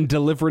coming out and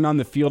delivering on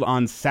the field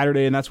on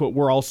Saturday, and that's what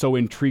we're also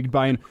intrigued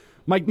by. And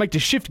Mike, to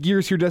shift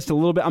gears here just a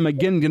little bit, I'm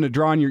again going to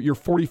draw on your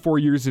 44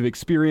 years of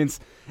experience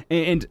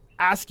and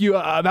ask you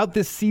about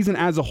this season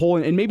as a whole,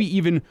 and maybe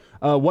even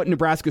what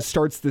Nebraska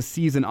starts the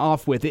season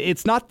off with.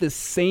 It's not the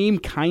same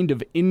kind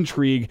of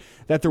intrigue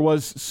that there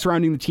was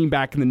surrounding the team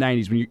back in the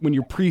 90s when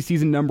you're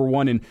preseason number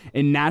one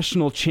and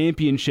national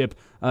championship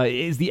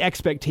is the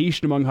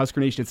expectation among Husker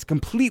Nation. It's a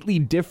completely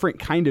different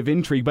kind of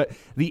intrigue, but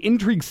the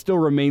intrigue still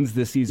remains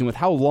this season with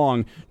how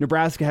long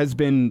Nebraska has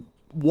been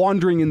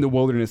wandering in the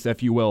wilderness,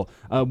 if you will,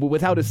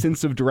 without a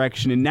sense of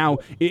direction. And now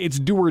it's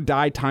do or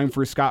die time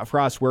for Scott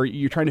Frost, where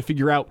you're trying to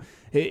figure out,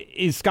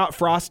 is Scott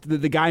Frost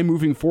the guy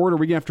moving forward, or are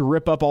we going to have to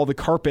rip up all the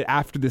carpet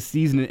after the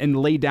season and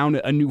lay down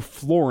a new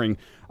flooring?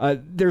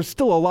 There's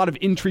still a lot of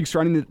intrigue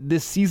surrounding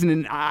this season,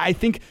 and I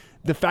think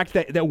the fact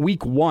that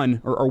week one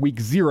or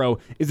week 0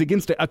 is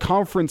against a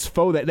conference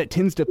foe that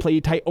tends to play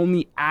tight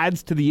only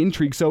adds to the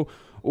intrigue. So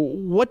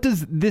what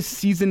does this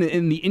season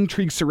and the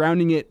intrigue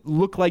surrounding it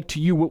look like to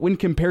you when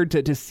compared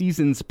to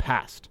seasons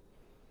past?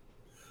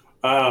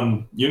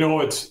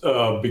 It's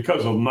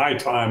because of my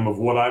time of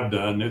what I've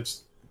done,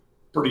 it's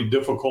pretty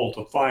difficult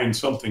to find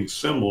something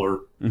similar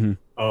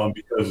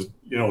because,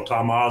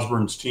 Tom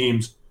Osborne's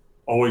teams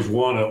always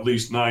won at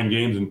least 9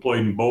 games and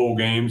played in bowl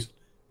games.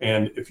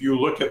 And if you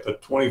look at the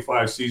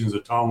 25 seasons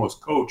that Tom was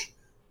coach,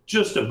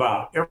 just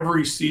about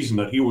every season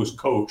that he was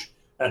coach,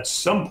 at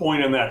some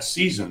point in that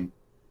season,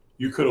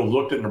 you could have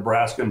looked at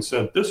Nebraska and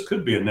said, this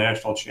could be a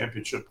national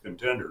championship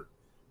contender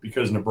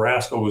because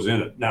Nebraska was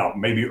in it. Now,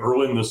 maybe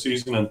early in the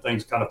season and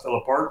things kind of fell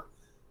apart.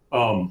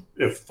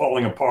 If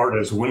falling apart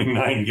as winning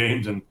 9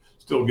 games and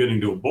still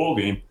getting to a bowl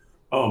game.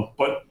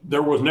 But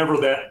there was never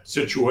that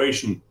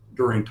situation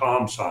during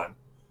Tom's time.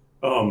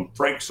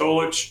 Frank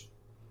Solich,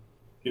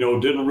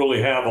 didn't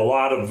really have a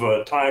lot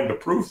of time to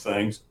prove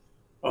things.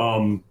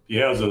 He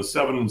has a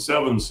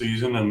 7-7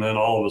 season, and then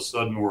all of a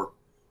sudden we're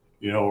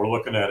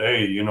looking at,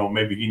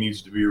 maybe he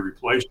needs to be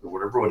replaced or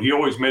whatever. But he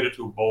always made it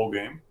to a bowl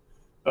game.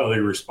 They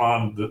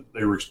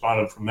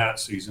responded from that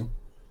season.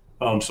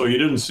 So you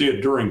didn't see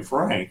it during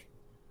Frank.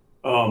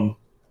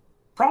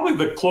 Probably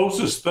the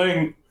closest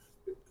thing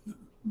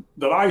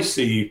that I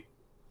see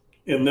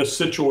in this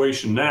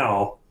situation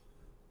now,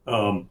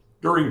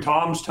 during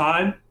Tom's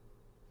time,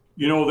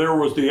 there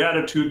was the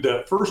attitude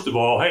that, first of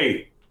all,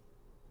 hey,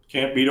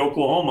 can't beat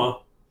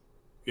Oklahoma.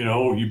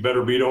 You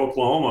better beat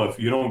Oklahoma. If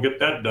you don't get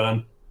that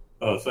done,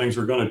 things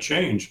are going to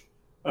change.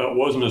 It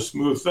wasn't a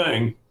smooth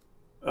thing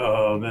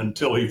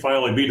until he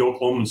finally beat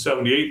Oklahoma in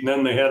 78, and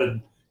then they had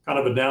a kind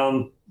of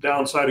a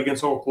downside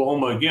against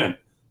Oklahoma again.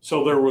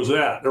 So there was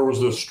that. There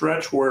was a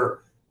stretch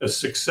where, as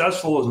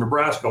successful as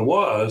Nebraska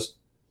was,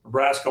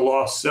 Nebraska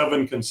lost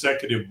 7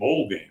 consecutive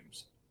bowl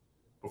games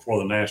before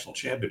the national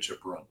championship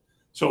run.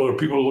 So there are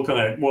people looking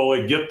at, well,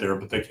 they get there,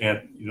 but they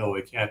can't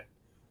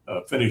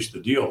finish the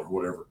deal or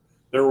whatever.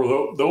 There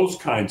were those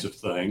kinds of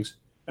things,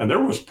 and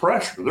there was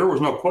pressure. There was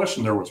no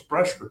question there was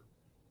pressure.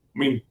 I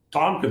mean,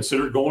 Tom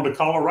considered going to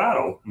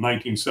Colorado in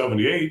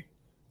 1978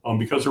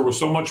 because there was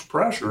so much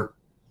pressure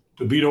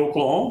to beat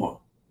Oklahoma.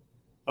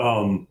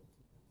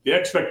 The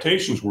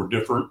expectations were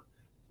different,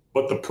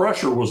 but the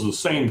pressure was the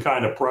same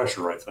kind of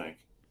pressure, I think,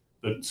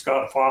 that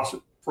Scott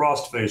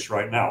Frost faced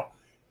right now.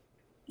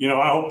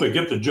 I hope they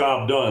get the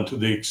job done to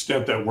the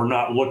extent that we're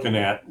not looking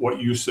at what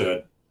you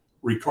said,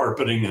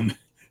 recarpeting and,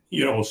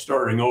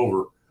 starting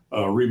over,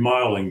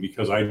 remodeling,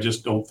 because I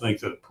just don't think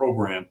that a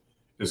program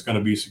is going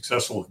to be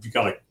successful if you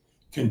got to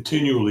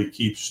continually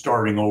keep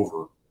starting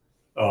over.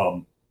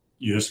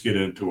 you just get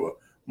into a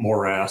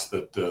morass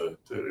that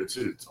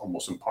it's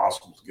almost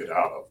impossible to get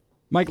out of.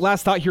 Mike,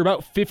 last thought here,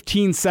 about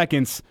 15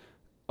 seconds.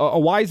 A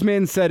wise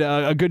man said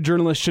a good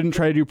journalist shouldn't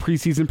try to do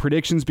preseason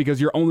predictions because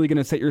you're only going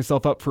to set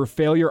yourself up for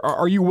failure.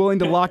 Are you willing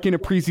to lock in a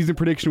preseason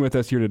prediction with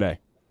us here today?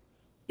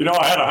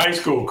 I had a high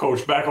school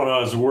coach back when I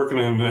was working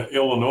in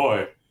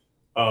Illinois,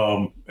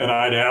 and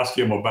I'd ask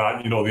him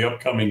about, the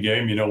upcoming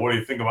game. What do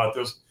you think about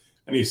this?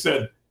 And he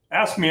said,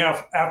 ask me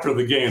after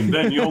the game,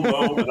 then you'll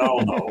know and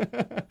I'll know.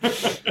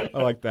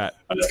 I like that.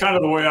 That's kind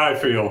of the way I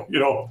feel.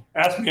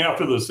 Ask me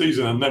after the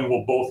season and then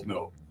we'll both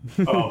know.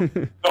 No,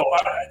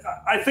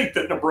 I think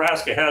that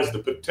Nebraska has the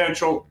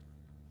potential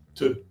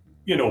to,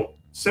 7-5,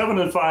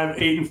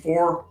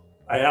 8-4.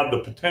 I have the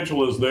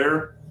potential is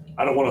there.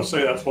 I don't want to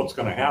say that's what's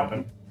going to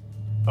happen.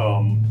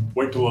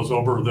 Wait till it's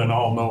over, then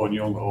I'll know and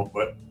you'll know.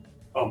 But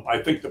I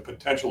think the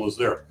potential is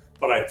there.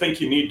 But I think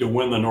you need to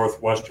win the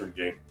Northwestern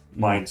game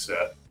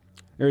mindset.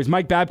 There's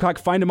Mike Babcock.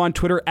 Find him on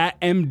Twitter at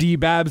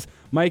MDBabs.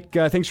 Mike,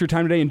 thanks for your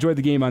time today. Enjoy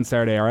the game on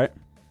Saturday, all right?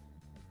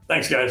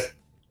 Thanks, guys.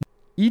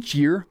 Each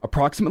year,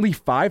 approximately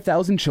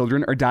 5,000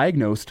 children are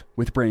diagnosed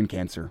with brain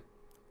cancer.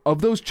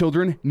 Of those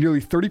children,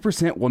 nearly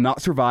 30% will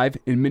not survive,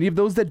 and many of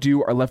those that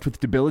do are left with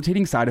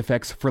debilitating side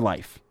effects for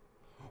life.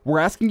 We're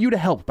asking you to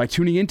help by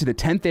tuning in to the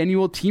 10th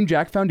annual Team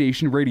Jack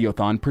Foundation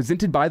Radiothon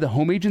presented by the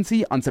Home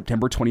Agency on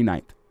September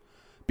 29th.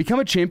 Become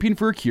a champion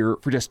for a cure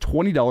for just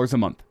 $20 a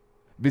month.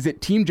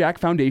 Visit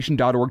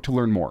teamjackfoundation.org to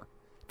learn more.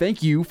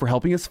 Thank you for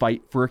helping us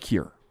fight for a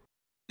cure.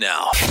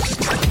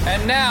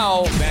 And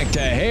now, back to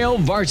Hail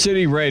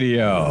Varsity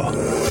Radio.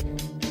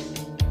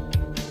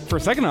 For a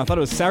second, I thought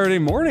it was Saturday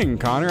morning,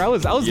 Connor. I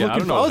was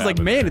like,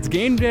 man, it's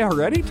game day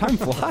already? Time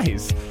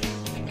flies.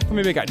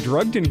 Maybe I got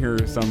drugged in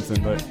here or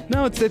something, but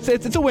no,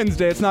 it's a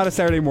Wednesday. It's not a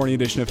Saturday morning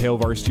edition of Hail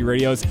Varsity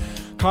Radio's.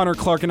 Connor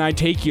Clark and I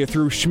take you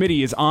through.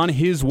 Schmitty is on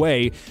his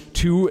way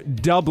to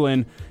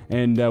Dublin,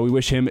 and we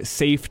wish him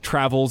safe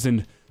travels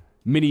and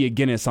many a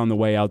Guinness on the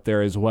way out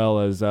there, as well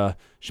as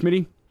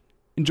Schmitty.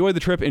 Enjoy the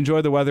trip.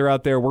 Enjoy the weather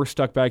out there. We're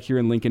stuck back here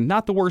in Lincoln.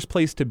 Not the worst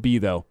place to be,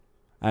 though,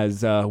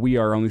 as we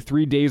are only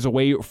 3 days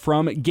away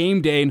from game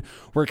day. And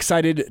we're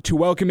excited to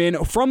welcome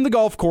in from the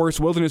golf course,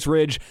 Wilderness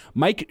Ridge,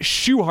 Mike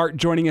Schuchart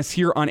joining us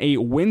here on a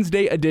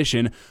Wednesday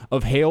edition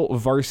of Hail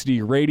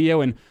Varsity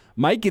Radio. And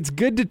Mike, it's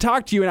good to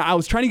talk to you. And I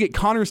was trying to get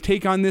Connor's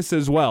take on this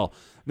as well.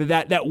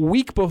 That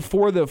week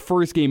before the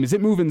first game, is it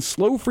moving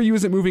slow for you?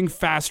 Is it moving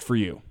fast for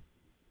you?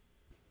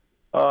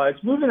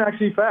 It's moving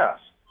actually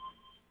fast.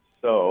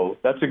 So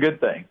that's a good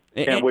thing.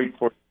 Can't wait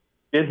for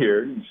get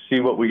here and see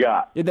what we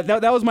got. Yeah,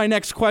 that was my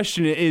next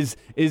question.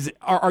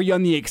 Are you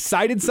on the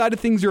excited side of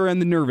things or on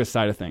the nervous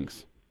side of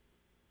things?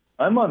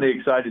 I'm on the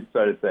excited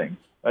side of things.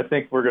 I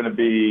think we're going to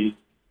be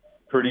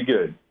pretty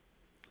good.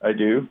 I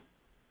do,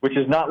 which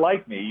is not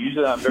like me.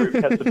 Usually I'm very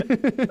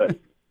pessimistic, but I'm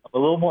a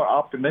little more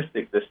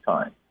optimistic this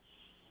time.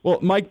 Well,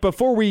 Mike,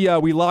 before we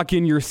lock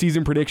in your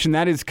season prediction,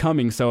 that is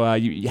coming. So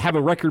you have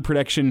a record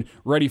prediction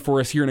ready for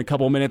us here in a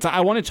couple of minutes.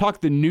 I want to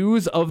talk the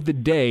news of the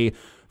day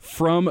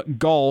from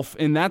golf,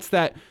 and that's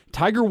that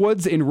Tiger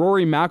Woods and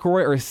Rory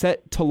McIlroy are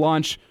set to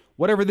launch,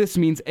 whatever this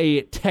means,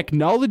 a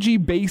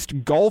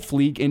technology-based golf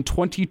league in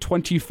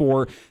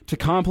 2024 to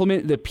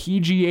complement the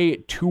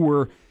PGA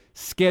Tour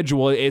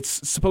schedule.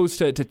 It's supposed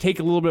to take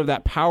a little bit of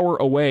that power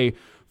away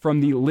from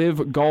the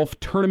Live Golf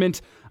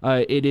Tournament.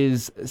 It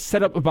is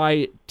set up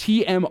by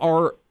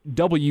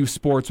TMRW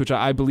Sports, which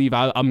I believe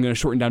I'm going to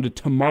shorten down to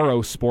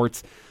Tomorrow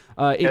Sports.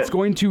 It's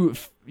going to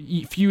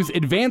fuse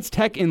advanced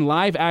tech and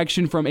live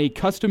action from a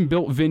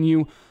custom-built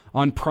venue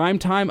on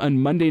primetime on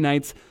Monday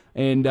nights,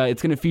 and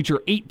it's going to feature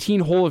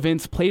 18-hole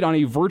events played on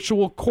a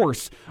virtual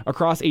course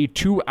across a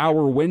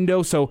 2-hour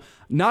window. So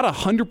not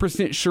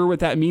 100% sure what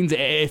that means.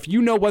 If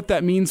you know what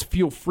that means,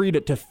 feel free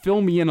to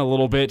fill me in a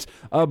little bit.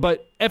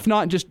 But if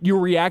not, just your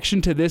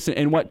reaction to this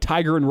and what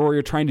Tiger and Rory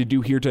are trying to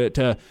do here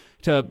to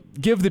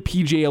give the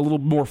PGA a little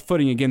more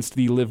footing against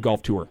the Live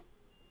Golf Tour.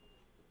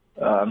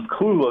 I'm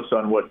clueless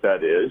on what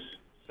that is.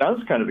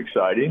 Sounds kind of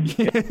exciting.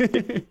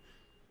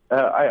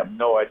 I have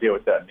no idea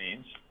what that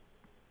means.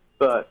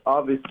 But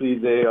obviously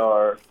they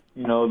are,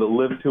 the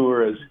Live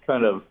Tour has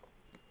kind of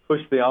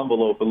pushed the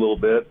envelope a little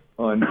bit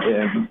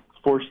and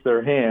forced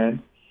their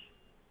hand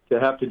to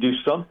have to do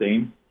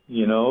something,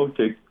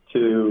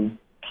 to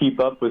keep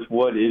up with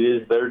what it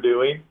is they're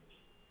doing.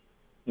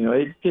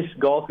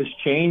 Golf has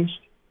changed.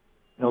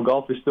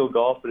 Golf is still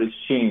golf, but it's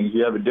changed.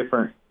 You have a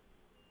different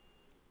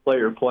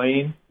player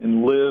playing,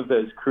 and Live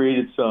has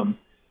created some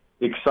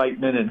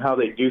excitement in how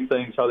they do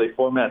things, how they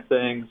format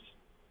things,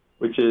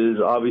 which is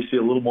obviously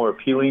a little more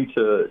appealing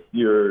to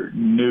your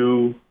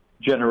new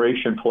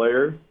generation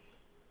player.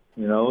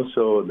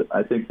 So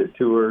I think the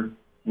tour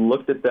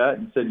looked at that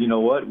and said, you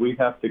know what, we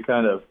have to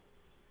kind of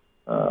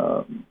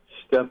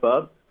step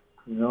up,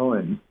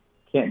 and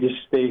can't just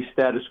stay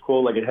status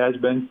quo like it has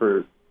been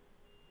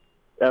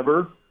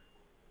forever.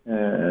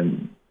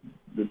 And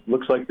it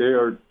looks like they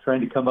are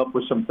trying to come up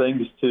with some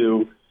things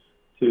to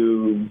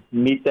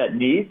meet that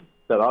need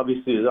that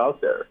obviously is out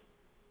there.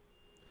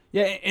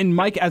 Yeah, and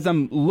Mike, as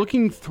I'm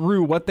looking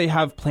through what they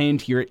have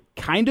planned here, it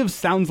kind of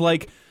sounds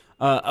like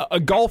a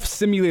golf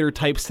simulator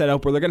type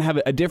setup where they're going to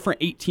have a different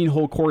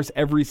 18-hole course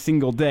every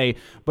single day,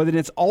 but then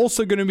it's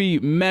also going to be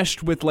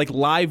meshed with like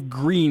live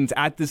greens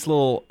at this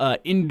little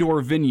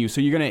indoor venue. So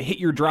you're going to hit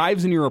your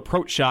drives and your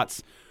approach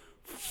shots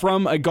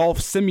from a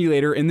golf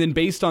simulator, and then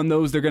based on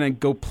those, they're going to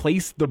go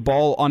place the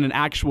ball on an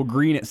actual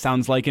green, it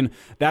sounds like, and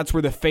that's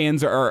where the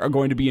fans are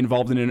going to be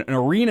involved in an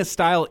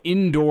arena-style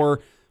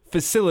indoor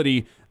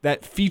facility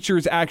that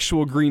features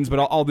actual greens, but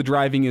all the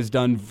driving is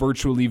done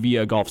virtually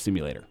via a golf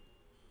simulator.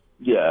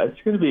 Yeah, it's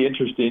going to be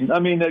interesting. I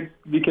mean,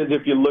 because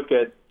if you look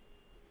at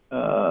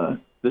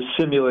the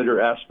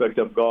simulator aspect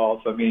of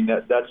golf, I mean,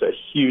 that's a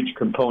huge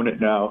component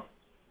now.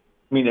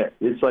 I mean,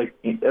 it's like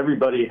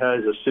everybody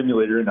has a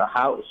simulator in a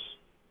house,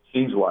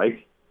 seems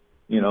like,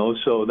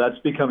 so that's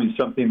becoming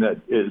something that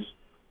is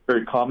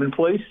very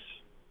commonplace.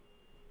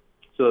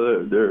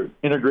 So they're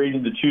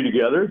integrating the two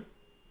together.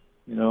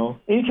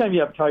 Anytime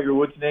you have Tiger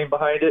Woods' name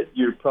behind it,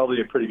 you're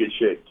probably in pretty good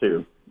shape,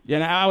 too. Yeah,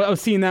 and I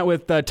was seeing that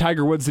with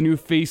Tiger Woods, the new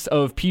face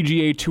of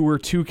PGA Tour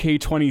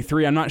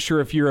 2K23. I'm not sure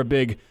if you're a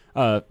big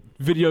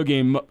video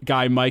game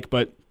guy, Mike,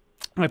 but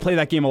I play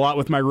that game a lot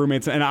with my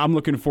roommates, and I'm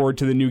looking forward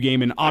to the new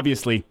game. And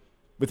obviously,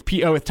 with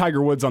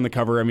Tiger Woods on the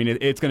cover, I mean,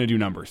 it's going to do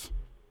numbers.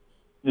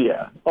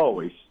 Yeah,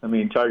 always. I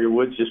mean, Tiger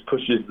Woods just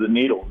pushes the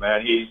needle,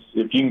 man.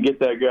 If you can get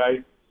that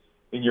guy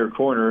in your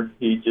corner,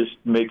 he just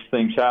makes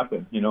things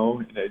happen.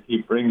 He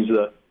brings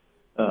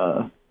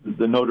the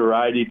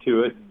notoriety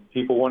to it.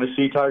 People want to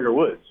see Tiger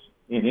Woods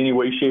in any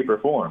way, shape, or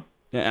form.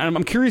 Yeah, and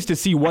I'm curious to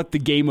see what the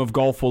game of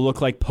golf will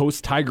look like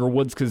post-Tiger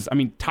Woods, because, I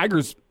mean,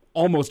 Tiger's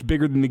almost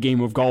bigger than the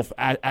game of golf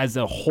as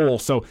a whole,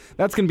 so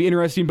that's going to be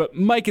interesting. But,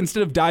 Mike,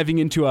 instead of diving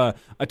into a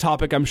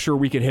topic I'm sure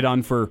we could hit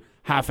on for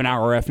half an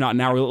hour, if not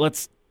an hour,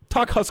 let's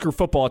talk Husker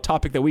football, a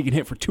topic that we can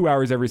hit for 2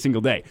 hours every single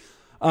day.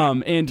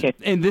 And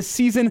this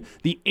season,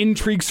 the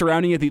intrigue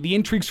surrounding it, the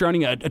intrigue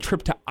surrounding a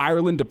trip to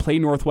Ireland to play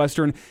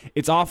Northwestern,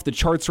 it's off the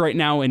charts right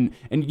now. And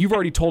you've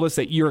already told us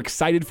that you're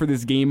excited for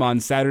this game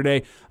on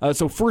Saturday.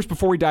 So first,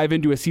 before we dive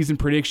into a season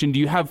prediction, do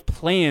you have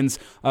plans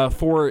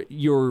for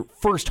your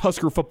first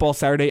Husker football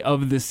Saturday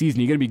of the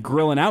season? Are you going to be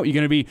grilling out? Are you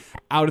going to be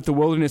out at the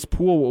Wilderness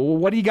Pool?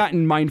 What do you got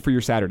in mind for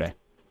your Saturday?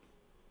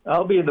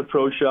 I'll be in the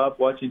pro shop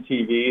watching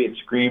TV and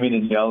screaming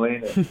and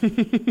yelling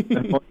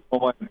and all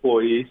my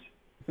employees.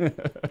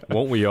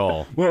 Won't we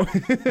all?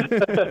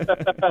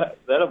 That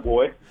a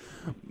boy.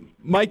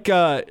 Mike,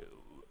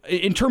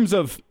 in terms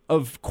of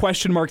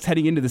question marks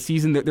heading into the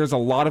season, there's a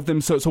lot of them.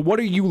 So what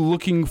are you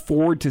looking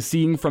forward to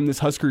seeing from this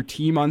Husker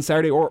team on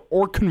Saturday?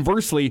 Or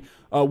conversely,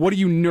 what are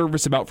you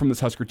nervous about from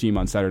this Husker team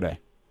on Saturday?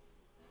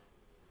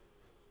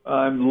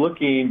 I'm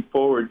looking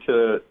forward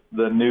to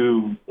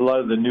a lot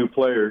of the new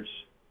players,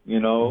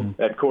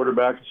 at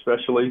quarterback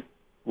especially.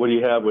 What do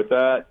you have with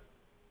that?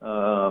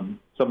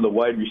 Some of the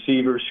wide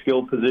receiver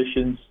skill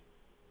positions,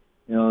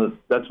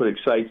 that's what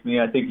excites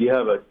me. I think you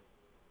have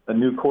a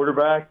new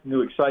quarterback,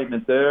 new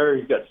excitement there.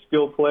 You've got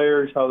skill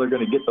players, how they're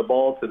going to get the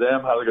ball to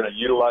them, how they're going to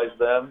utilize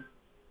them.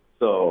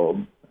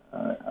 So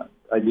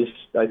I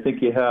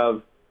think you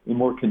have a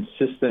more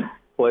consistent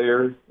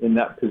player in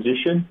that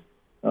position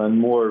and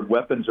more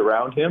weapons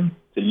around him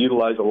to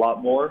utilize a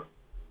lot more.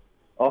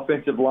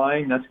 Offensive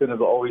line, that's going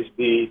to always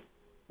be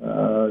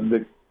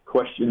the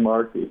question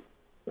mark.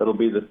 That'll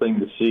be the thing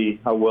to see.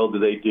 How well do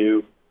they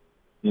do?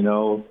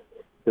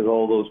 Because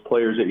all those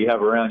players that you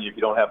have around you, if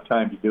you don't have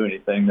time to do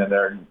anything, then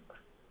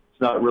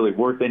it's not really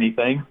worth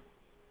anything.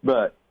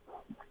 But,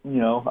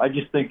 I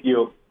just think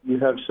you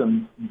have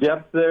some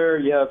depth there.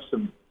 You have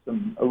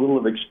a little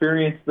of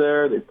experience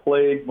there. They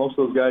played. Most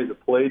of those guys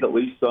have played, at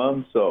least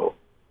some. So,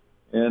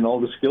 and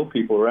all the skill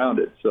people around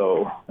it.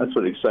 So that's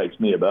what excites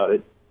me about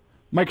it.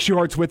 Mike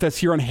Schuhart's with us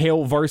here on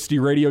Hail Varsity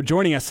Radio,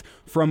 joining us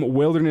from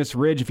Wilderness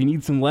Ridge. If you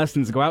need some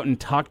lessons, go out and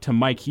talk to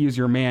Mike. He is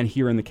your man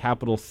here in the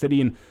capital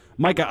city. And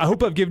Mike, I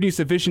hope I've given you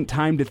sufficient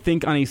time to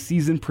think on a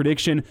season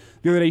prediction.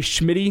 The other day,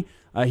 Schmitty,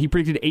 he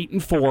predicted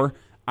 8-4.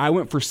 I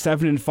went for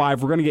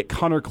 7-5. We're going to get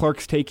Connor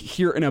Clark's take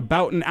here in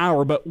about an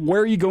hour. But where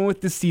are you going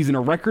with this season?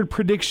 A record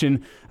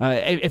prediction,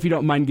 if you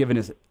don't mind giving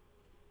us it.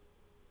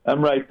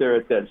 I'm right there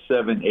at that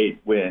 7-8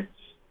 wins.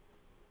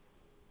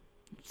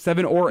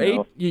 7 or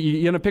 8?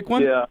 You gonna pick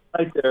one? Yeah,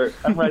 right there.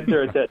 I'm right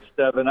there at that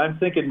 7. I'm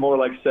thinking more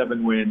like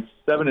 7 wins,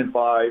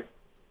 7-5.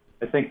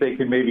 I think they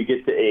can maybe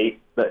get to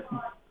 8, but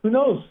who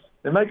knows?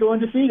 They might go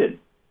undefeated.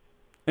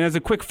 And as a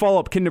quick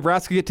follow-up, can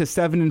Nebraska get to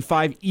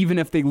 7-5 even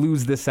if they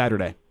lose this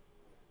Saturday?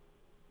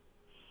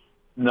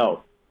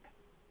 No.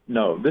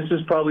 This is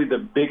probably the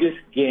biggest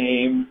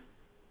game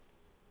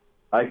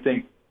I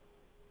think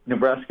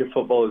Nebraska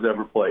football has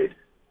ever played.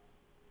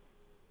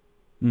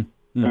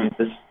 Mm-hmm. I mean,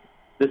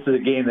 this is a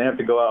game they have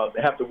to go out.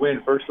 They have to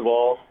win, first of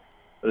all,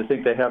 but I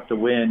think they have to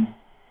win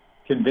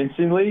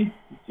convincingly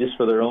just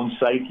for their own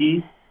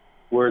psyche,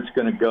 where it's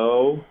going to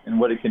go and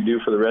what it can do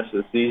for the rest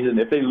of the season.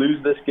 If they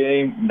lose this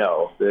game,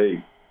 no,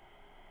 they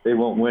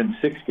won't win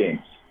 6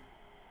 games.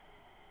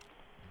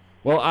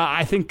 Well,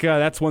 I think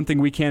that's one thing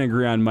we can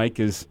agree on, Mike,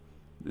 is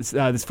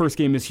This first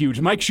game is huge.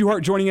 Mike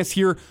Schuhart joining us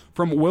here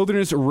from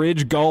Wilderness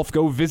Ridge Golf.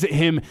 Go visit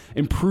him,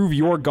 improve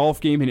your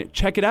golf game, and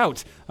check it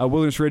out.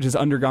 Wilderness Ridge has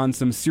undergone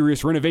some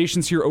serious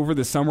renovations here over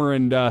the summer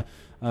and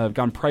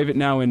gone private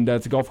now, and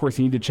it's a golf course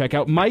you need to check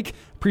out. Mike,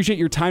 appreciate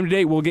your time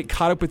today. We'll get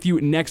caught up with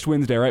you next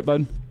Wednesday, right,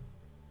 bud?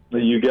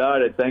 You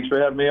got it. Thanks for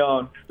having me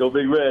on. Go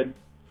Big Red.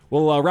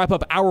 We'll wrap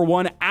up Hour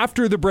 1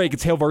 after the break.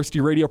 It's Hail Varsity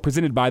Radio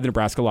presented by the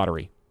Nebraska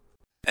Lottery.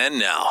 And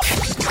now,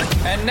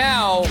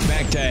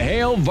 back to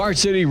Hail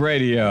Varsity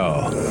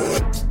Radio.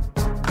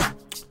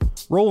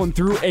 Rolling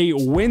through a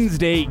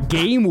Wednesday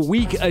game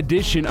week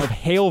edition of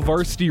Hail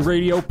Varsity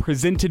Radio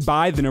presented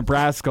by the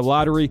Nebraska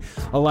Lottery.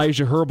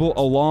 Elijah Herbal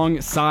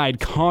alongside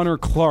Connor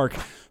Clark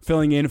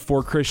filling in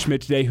for Chris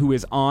Schmidt today, who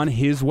is on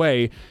his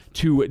way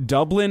to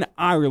Dublin,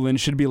 Ireland.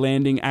 Should be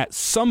landing at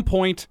some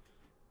point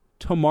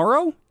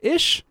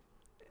tomorrow-ish.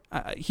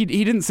 He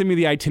didn't send me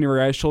the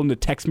itinerary. I told him to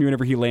text me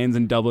whenever he lands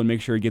in Dublin,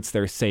 make sure he gets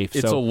there safe.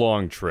 It's a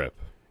long trip.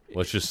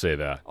 Let's just say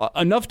that.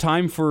 Enough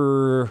time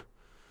for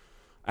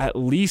at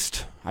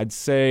least, I'd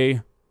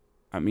say,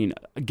 a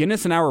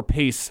Guinness an hour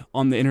pace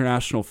on the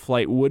international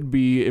flight would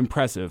be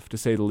impressive, to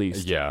say the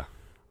least. Yeah.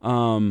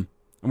 And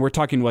we're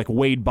talking like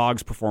Wade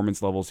Boggs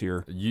performance levels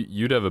here.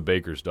 You'd have a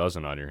baker's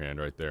dozen on your hand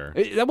right there.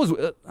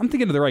 I'm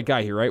thinking of the right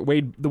guy here, right?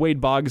 The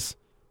Wade Boggs.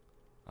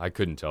 I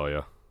couldn't tell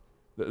you.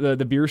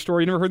 The beer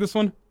story. You never heard this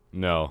one?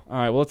 No. All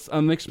right, well,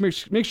 let's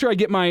make sure I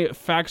get my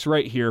facts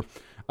right here.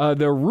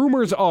 The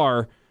rumors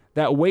are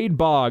that Wade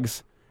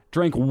Boggs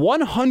drank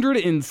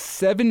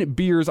 107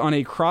 beers on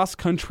a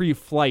cross-country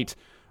flight.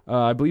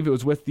 I believe it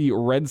was with the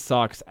Red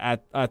Sox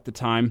at the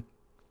time.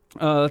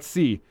 Let's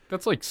see.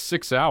 That's like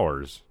 6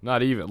 hours.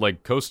 Not even.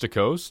 Like coast to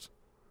coast?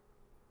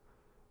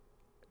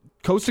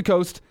 Coast to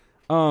coast.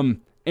 And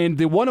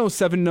the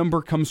 107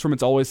 number comes from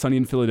It's Always Sunny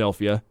in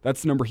Philadelphia.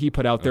 That's the number he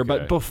put out there. Okay.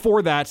 But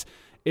before that,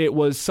 it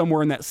was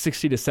somewhere in that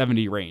 60 to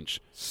 70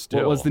 range. Still.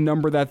 What was the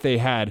number that they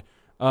had?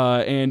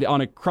 And on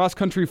a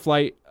cross-country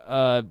flight,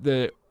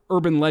 the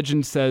urban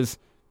legend says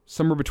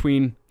somewhere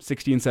between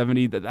 60 and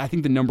 70. I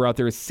think the number out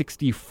there is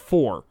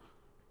 64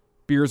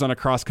 beers on a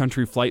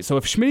cross-country flight. So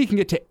if Schmidt can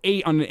get to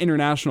 8 on an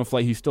international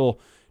flight, he still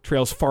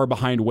trails far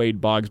behind Wade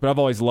Boggs. But I've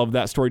always loved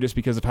that story just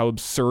because of how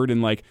absurd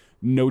and like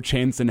no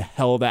chance in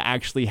hell that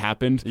actually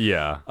happened.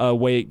 Yeah.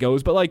 Way it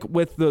goes. But like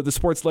with the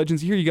sports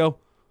legends, here you go.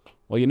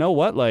 Well, you know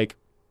what? Like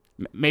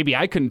maybe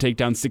I couldn't take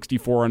down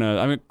 64 on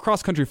a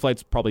cross-country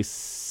flight's probably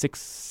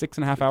six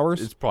and a half hours.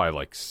 It's probably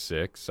like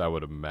 6, I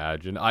would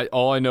imagine.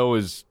 All I know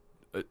is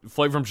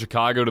flight from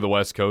Chicago to the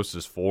West Coast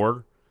is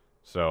 4.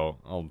 So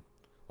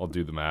I'll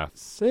do the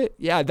math.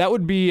 Yeah, that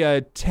would be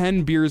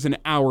 10 beers an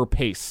hour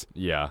pace.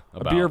 Yeah,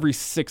 a beer every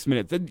 6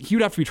 minutes.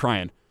 You'd have to be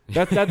trying.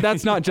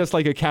 That's not just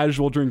like a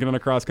casual drinking on a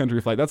cross-country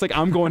flight. That's like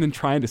I'm going and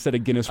trying to set a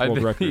Guinness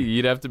World Record.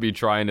 You'd have to be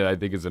trying to, I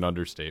think, is an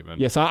understatement.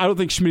 Yes, I don't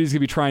think Schmitty's going to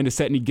be trying to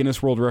set any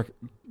Guinness World Record.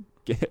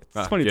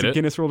 It's funny, it's a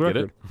Guinness World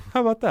Record.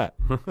 How about that?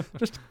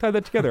 Just tie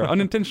that together.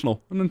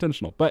 Unintentional.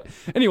 But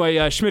anyway,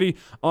 Schmitty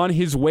on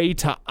his way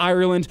to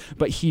Ireland,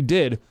 but he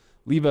did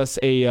leave us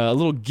a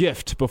little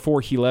gift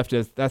before he left.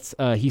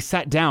 He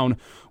sat down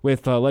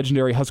with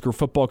legendary Husker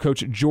football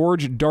coach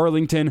George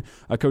Darlington,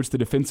 coached the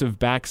defensive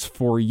backs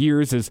for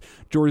years, as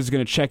George is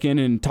going to check in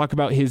and talk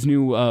about his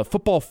new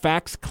football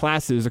facts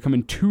classes. They're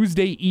coming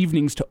Tuesday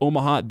evenings to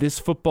Omaha this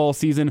football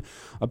season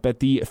up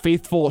at the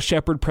Faithful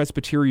Shepherd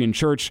Presbyterian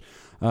Church.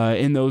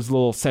 In those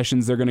little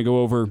sessions, they're going to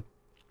go over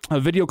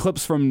video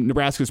clips from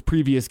Nebraska's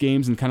previous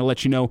games and kind of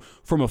let you know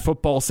from a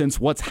football sense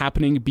what's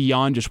happening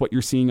beyond just what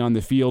you're seeing on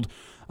the field.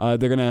 They're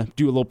going to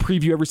do a little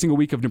preview every single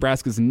week of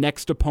Nebraska's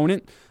next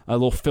opponent, a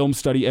little film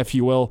study, if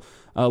you will.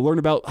 Learn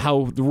about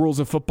how the rules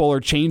of football are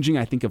changing.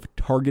 I think of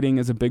targeting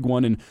as a big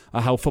one, and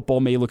how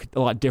football may look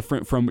a lot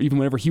different from even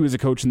whenever he was a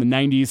coach in the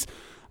 90s.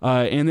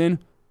 And then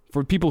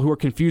for people who are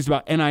confused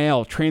about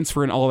NIL,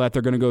 transfer, and all that,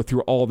 they're going to go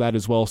through all of that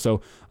as well. So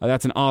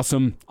that's an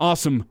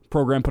awesome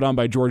program put on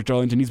by George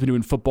Darlington. He's been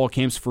doing football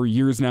camps for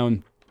years now,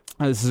 and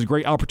this is a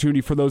great opportunity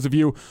for those of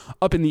you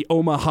up in the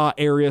Omaha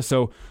area.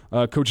 So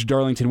Coach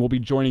Darlington will be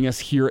joining us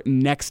here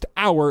next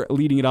hour,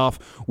 leading it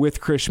off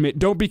with Chris Schmidt.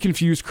 Don't be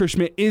confused. Chris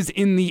Schmidt is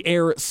in the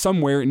air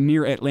somewhere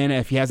near Atlanta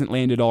if he hasn't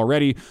landed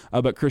already.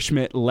 But Chris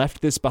Schmidt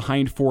left this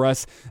behind for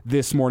us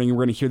this morning.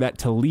 We're going to hear that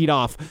to lead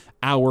off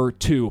Hour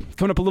 2.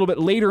 Coming up a little bit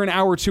later in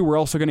Hour 2, we're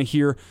also going to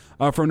hear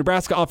from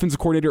Nebraska offensive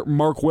coordinator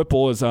Mark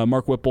Whipple, as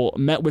Mark Whipple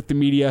met with the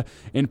media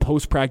in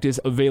post-practice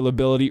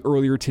availability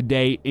earlier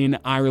today in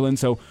Ireland.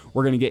 So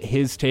we're going to get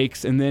his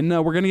takes, and then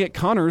we're going to get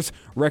Connor's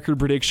record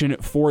prediction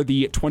for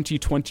the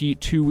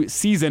 2022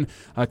 season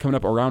coming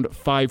up around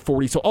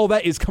 5:40. So all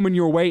that is coming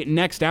your way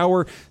next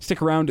hour.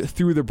 Stick around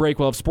through the break.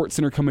 We'll have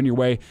SportsCenter coming your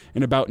way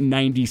in about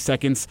 90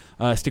 seconds.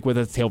 Stick with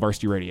us, Hail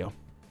Varsity Radio.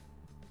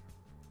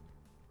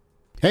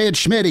 Hey,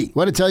 it's Schmitty.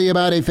 Want to tell you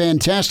about a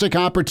fantastic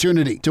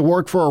opportunity to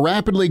work for a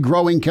rapidly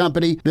growing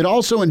company that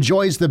also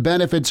enjoys the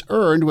benefits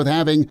earned with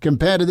having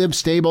competitive,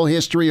 stable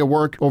history of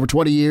work over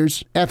 20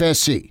 years.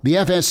 FSC. The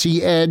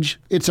FSC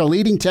Edge. It's a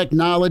leading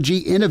technology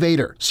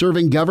innovator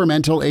serving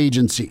governmental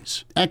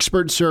agencies.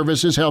 Expert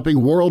services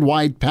helping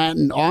worldwide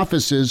patent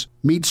offices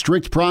meet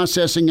strict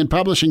processing and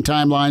publishing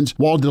timelines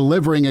while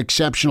delivering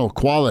exceptional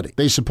quality.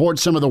 They support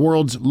some of the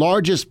world's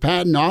largest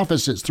patent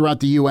offices throughout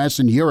the U.S.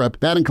 and Europe.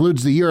 That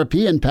includes the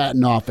European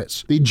Patent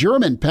Office, the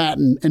German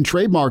Patent and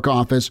Trademark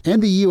Office,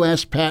 and the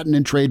U.S. Patent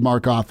and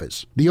Trademark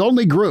Office. The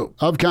only group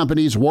of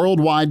companies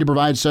worldwide to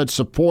provide such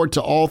support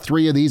to all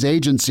three of these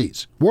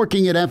agencies.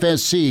 Working at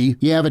FSC,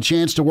 you have a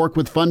chance to work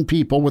with fun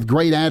people with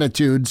great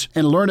attitudes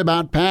and learn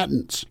about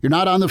patents. You're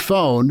not on the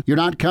phone, you're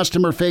not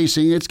customer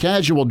facing, it's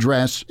casual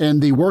dress,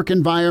 and the work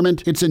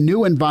environment, it's a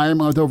new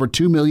environment with over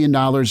 $2 million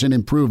in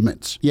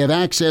improvements. You have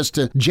access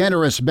to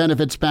generous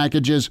benefits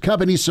packages,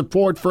 company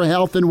support for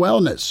health and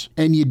wellness,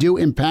 and you do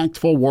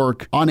impactful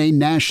work on a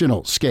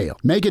national scale.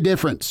 Make a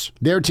difference.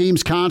 Their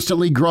team's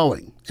constantly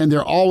growing, and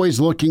they're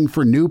always looking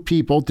for new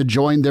people to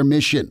join their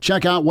mission.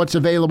 Check out what's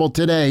available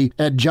today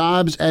at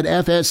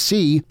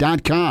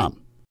jobs@fsc.com.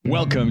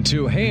 Welcome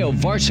to Hail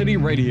Varsity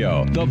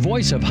Radio, the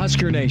voice of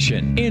Husker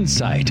Nation.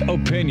 Insight,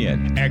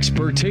 opinion,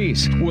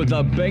 expertise, with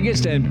the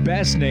biggest and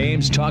best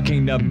names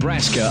talking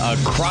Nebraska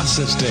across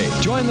the state.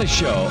 Join the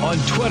show on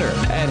Twitter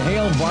at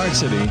Hail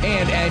Varsity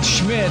and at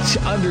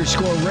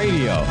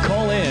Schmitz_radio.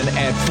 Call in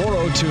at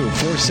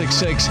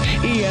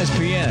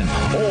 402-466-ESPN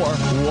or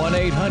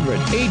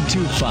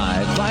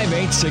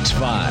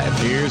 1-800-825-5865.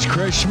 Here's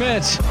Chris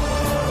Schmitz.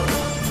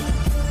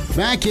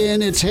 Back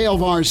in, it's Hail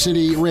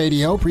Varsity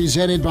Radio,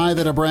 presented by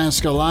the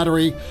Nebraska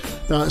Lottery,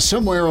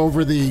 somewhere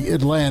over the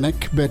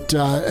Atlantic, but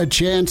a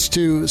chance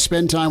to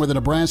spend time with a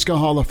Nebraska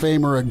Hall of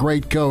Famer, a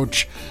great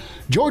coach.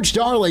 George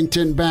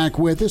Darlington back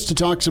with us to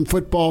talk some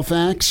football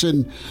facts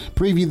and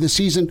preview the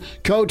season.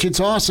 Coach,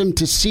 it's awesome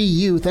to see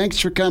you. Thanks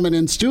for coming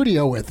in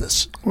studio with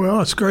us.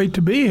 Well, it's great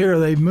to be here.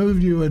 They've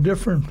moved you a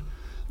different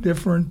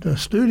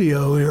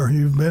studio here.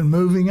 You've been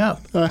moving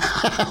up.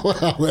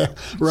 Well,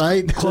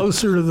 right.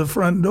 Closer to the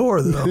front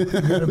door, though. You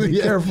got to be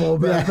careful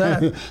about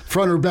that.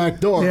 Front or back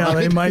door. Yeah, right?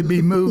 They might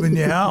be moving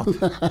you out.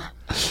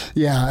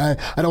 Yeah,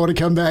 I don't want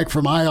to come back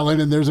from Ireland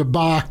and there's a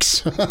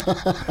box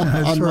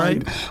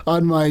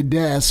on my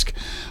desk.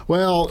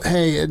 Well,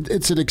 hey,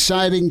 it's an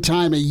exciting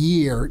time of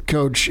year,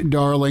 Coach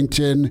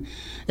Darlington.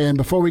 And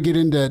before we get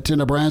into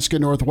Nebraska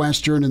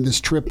Northwestern and this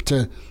trip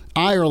to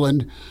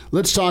Ireland,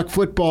 let's talk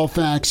football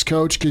facts,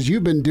 Coach, because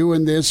you've been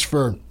doing this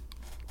for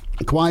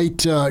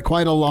quite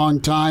a long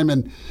time,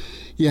 and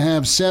you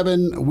have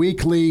 7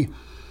 weekly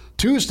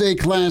Tuesday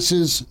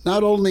classes,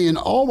 not only in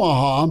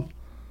Omaha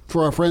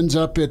for our friends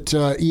up at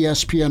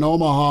ESPN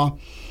Omaha,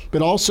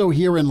 but also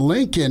here in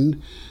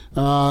Lincoln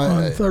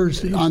on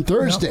Thursdays.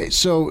 Yep.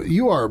 So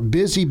you are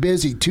busy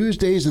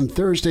Tuesdays and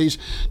Thursdays.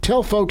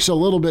 Tell folks a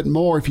little bit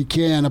more, if you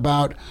can,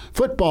 about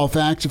Football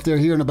Facts if they're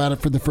hearing about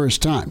it for the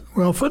first time.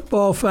 Well,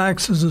 Football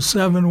Facts is a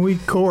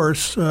 7-week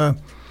course,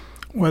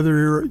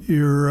 whether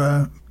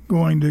you're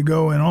going to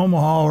go in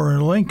Omaha or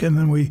in Lincoln,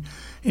 and we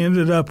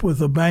ended up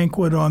with a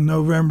banquet on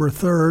November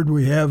 3rd.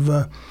 We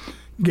have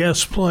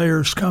guest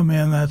players come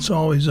in. That's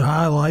always a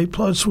highlight.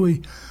 Plus,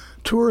 we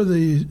tour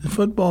the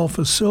football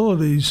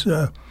facilities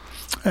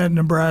at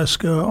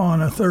Nebraska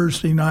on a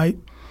Thursday night.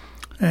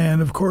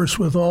 And, of course,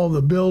 with all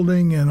the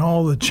building and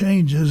all the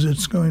changes,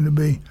 it's going to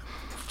be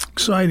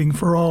exciting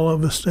for all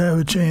of us to have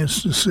a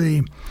chance to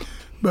see.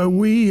 But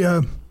we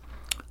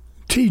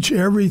teach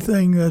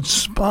everything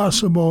that's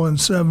possible in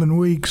 7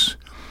 weeks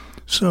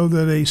so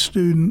that a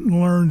student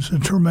learns a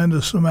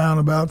tremendous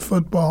amount about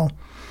football.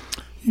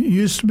 It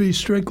used to be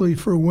strictly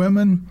for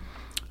women.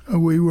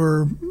 We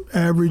were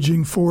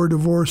averaging 4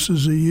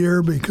 divorces a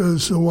year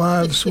because the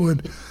wives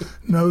would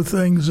know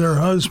things their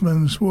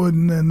husbands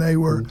wouldn't, and they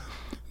were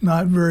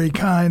not very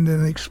kind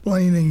in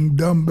explaining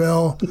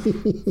dumbbell.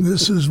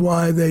 This is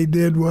why they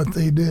did what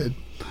they did.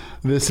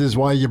 This is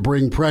why you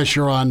bring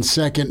pressure on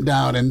second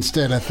down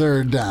instead of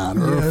third down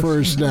or Yes.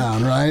 first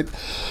down, right?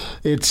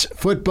 It's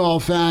Football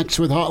Facts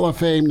with Hall of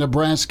Fame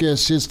Nebraska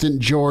assistant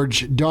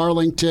George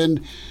Darlington.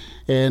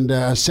 And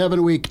a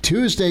 7-week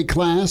Tuesday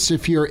class,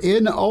 if you're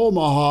in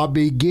Omaha,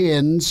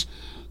 begins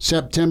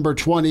September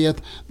 20th.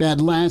 That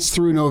lasts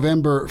through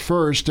November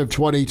 1st of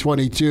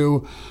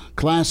 2022.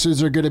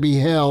 Classes are going to be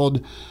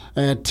held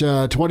at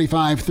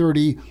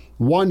 2530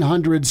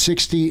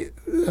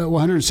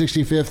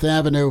 165th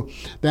Avenue.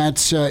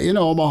 That's in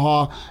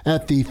Omaha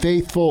at the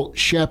Faithful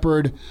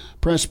Shepherd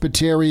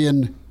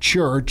Presbyterian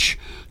Church.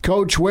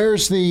 Coach,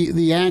 where's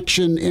the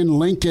action in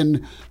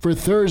Lincoln for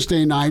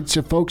Thursday nights?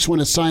 If folks want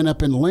to sign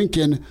up in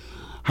Lincoln,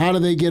 how do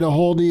they get a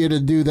hold of you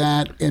to do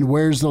that? And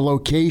where's the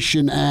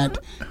location at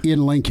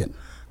in Lincoln?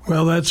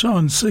 Well, that's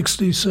on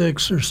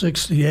 66 or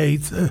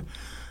 68th, the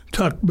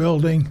Tuck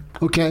Building.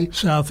 Okay.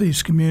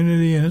 Southeast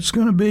Community. And it's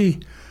going to be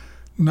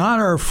not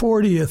our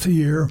 40th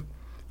year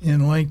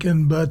in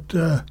Lincoln, but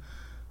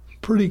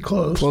pretty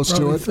close. Close to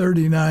Probably it.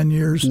 39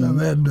 years I've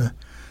had the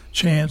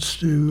chance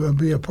to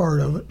be a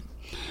part of it.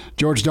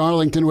 George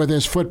Darlington with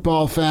his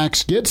football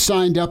facts. Get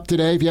signed up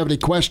today. If you have any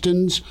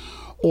questions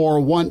or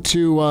want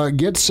to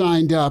get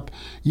signed up,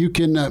 you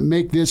can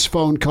make this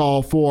phone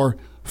call for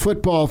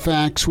Football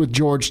Facts with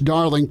George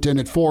Darlington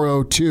at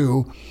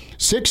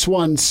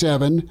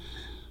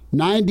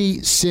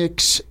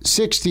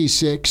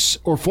 402-617-9666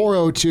 or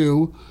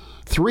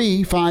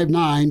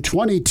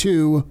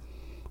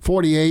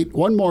 402-359-2248.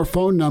 One more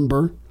phone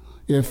number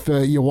if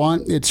you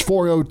want. It's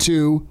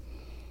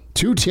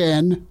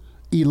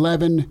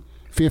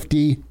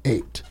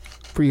 402-210-1158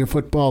 for your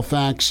football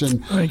facts.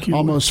 And thank you.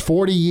 Almost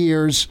 40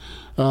 years.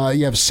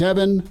 You have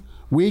 7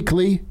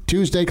 weekly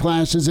Tuesday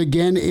classes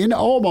again in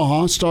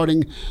Omaha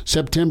starting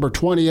September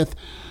 20th.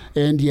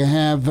 And you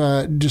have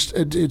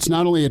it's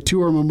not only a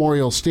tour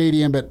Memorial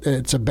Stadium, but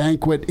it's a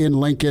banquet in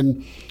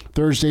Lincoln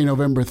Thursday,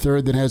 November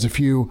 3rd that has a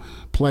few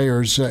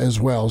players as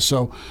well.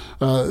 So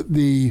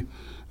the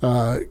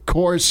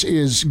course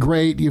is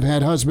great. You've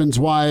had husbands,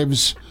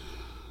 wives,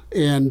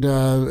 and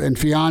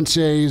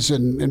fiancés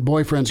and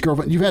boyfriends,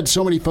 girlfriends. You've had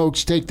so many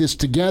folks take this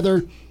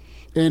together,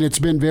 and it's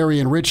been very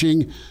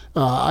enriching.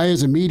 I,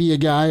 as a media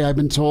guy, I've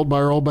been told by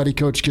our old buddy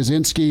Coach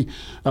Kaczynski,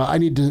 I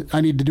need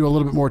to do a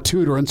little bit more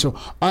tutoring, so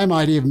I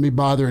might even be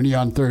bothering you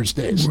on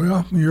Thursdays.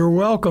 Well, you're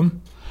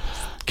welcome.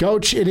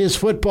 Coach, it is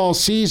football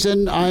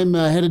season. I'm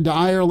headed to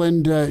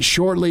Ireland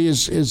shortly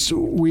as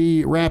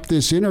we wrap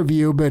this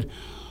interview, but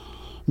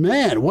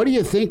man, what do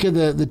you think of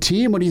the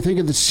team? What do you think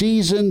of the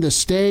season, the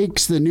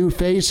stakes, the new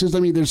faces? I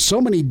mean, there's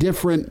so many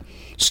different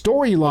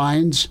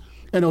storylines,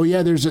 and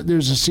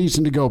there's a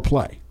season to go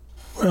play.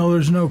 Well,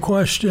 there's no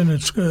question.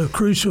 It's a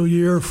crucial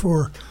year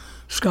for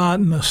Scott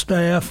and the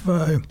staff.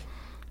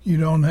 You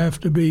don't have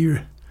to be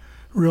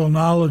real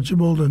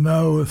knowledgeable to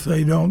know if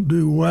they don't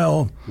do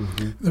well.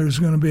 Mm-hmm. There's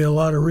going to be a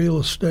lot of real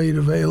estate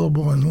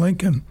available in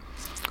Lincoln.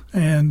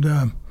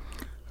 And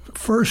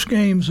first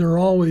games are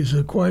always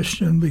a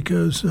question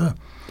because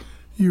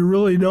you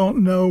really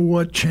don't know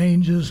what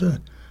changes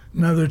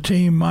another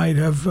team might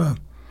have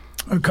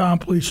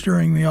accomplished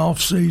during the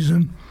off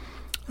season.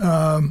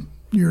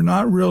 You're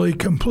not really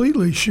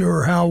completely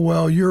sure how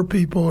well your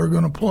people are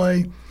going to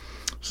play.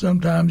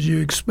 Sometimes you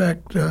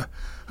expect a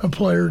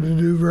player to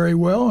do very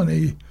well and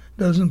he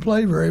doesn't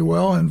play very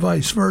well, and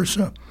vice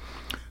versa.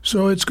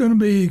 So it's going to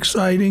be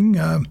exciting.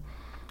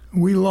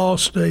 We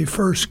lost a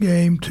first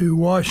game to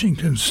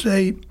Washington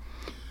State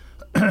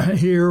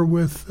here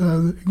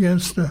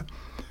against a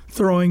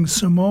throwing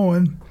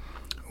Samoan.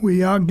 We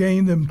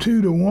outgained them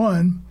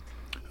 2-1,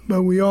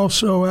 but we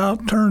also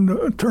turned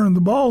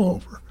the ball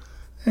over.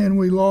 And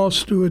we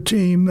lost to a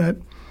team that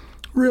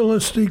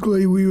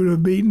realistically we would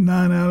have beaten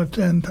 9 out of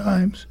 10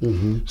 times.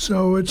 Mm-hmm.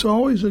 So it's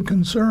always a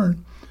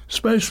concern,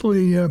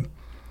 especially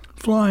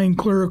flying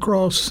clear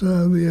across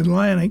the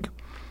Atlantic.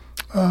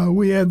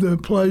 We had the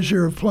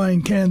pleasure of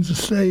playing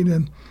Kansas State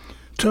in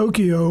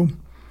Tokyo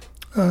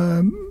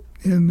in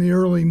the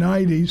early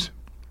 90s.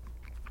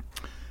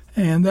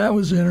 And that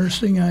was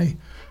interesting. I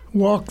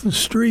walked the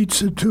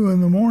streets at 2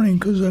 in the morning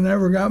because I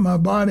never got my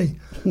body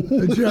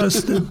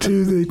adjusted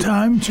to the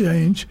time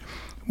change.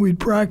 We'd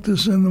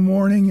practice in the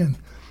morning and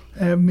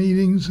have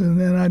meetings, and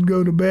then I'd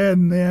go to bed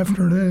in the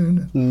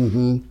afternoon.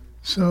 Mm-hmm.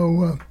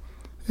 So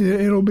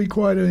it'll be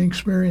quite an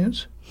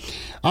experience.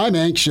 I'm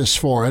anxious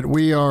for it.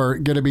 We are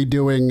going to be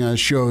doing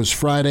shows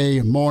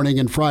Friday morning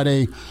and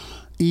Friday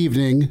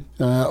evening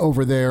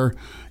over there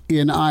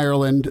in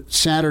Ireland.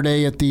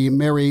 Saturday at the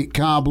Mary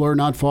Cobbler,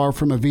 not far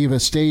from Aviva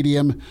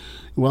Stadium.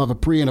 We'll have a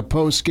pre and a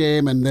post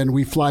game, and then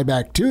we fly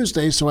back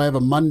Tuesday, so I have a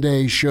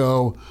Monday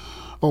show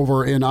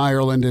over in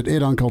Ireland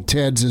at Uncle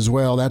Ted's as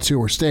well. That's who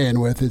we're staying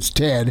with. It's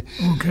Ted.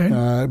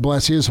 Okay.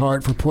 Bless his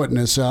heart for putting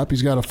us up.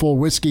 He's got a full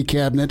whiskey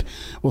cabinet.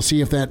 We'll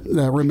see if that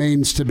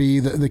remains to be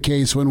the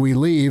case when we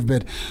leave.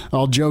 But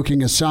all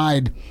joking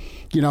aside,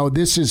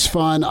 this is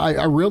fun.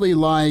 I really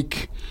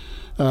like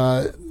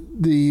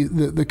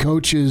the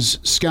coaches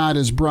Scott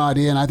has brought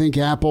in. I think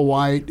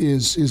Applewhite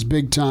is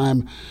big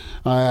time.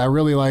 I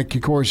really like,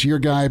 of course, your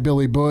guy,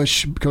 Billy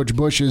Bush. Coach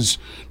Bush is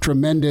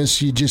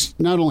tremendous. You just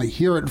not only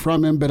hear it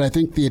from him, but I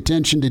think the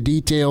attention to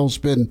detail's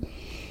been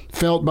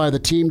felt by the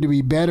team to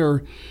be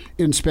better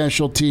in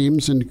special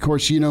teams. And, of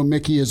course,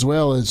 Mickey as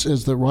well as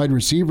the wide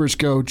receivers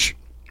coach.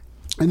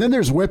 And then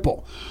there's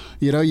Whipple.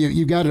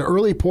 You've got an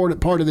early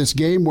part of this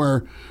game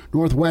where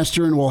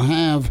Northwestern will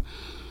have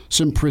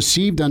some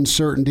perceived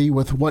uncertainty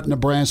with what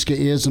Nebraska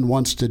is and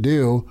wants to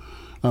do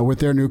with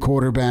their new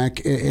quarterback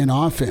in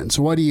offense.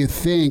 What do you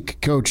think,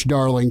 Coach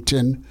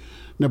Darlington,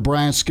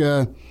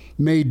 Nebraska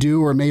may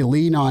do or may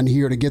lean on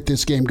here to get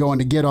this game going,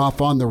 to get off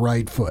on the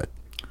right foot?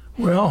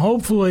 Well,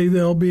 hopefully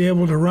they'll be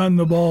able to run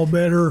the ball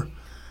better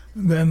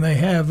than they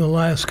have the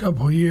last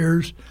couple of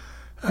years.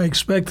 I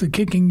expect the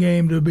kicking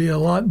game to be a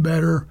lot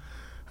better.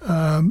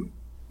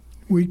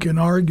 We can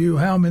argue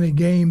how many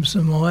games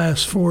in the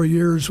last 4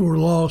 years were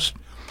lost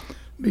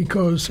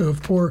because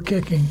of poor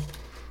kicking.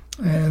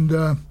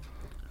 And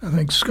I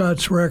think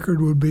Scott's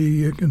record would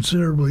be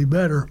considerably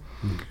better.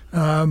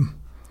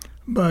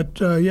 But,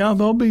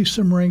 there'll be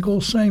some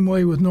wrinkles. Same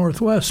way with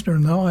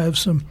Northwestern. They'll have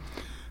some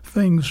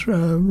things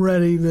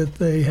ready that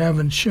they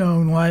haven't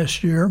shown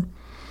last year.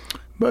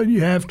 But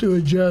you have to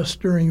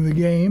adjust during the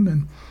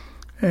game.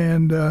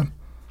 And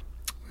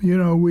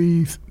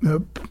we,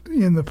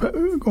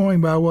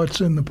 going by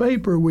what's in the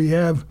paper, we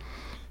have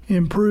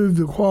improved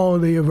the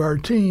quality of our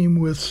team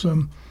with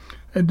some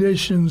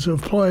additions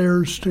of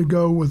players to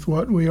go with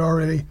what we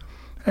already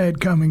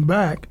had coming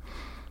back.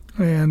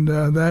 And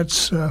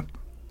that's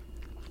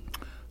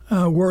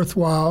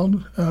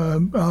worthwhile.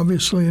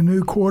 Obviously a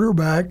new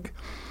quarterback,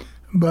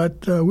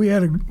 but we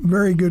had a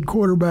very good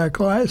quarterback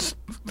last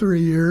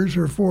 3 years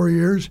or 4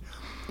 years,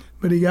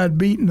 but he got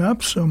beaten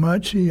up so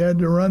much he had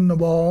to run the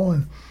ball,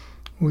 and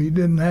we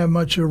didn't have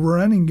much of a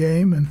running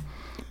game,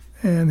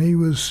 and he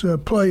was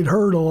played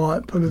hurt a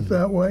lot, put it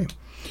that way.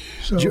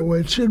 So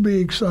it should be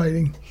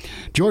exciting.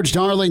 George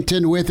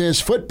Darlington with us.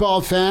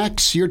 Football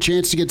Facts, your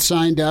chance to get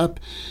signed up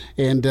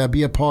and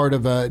be a part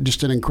of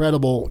just an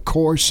incredible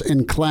course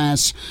and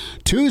class.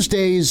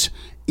 Tuesdays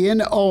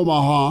in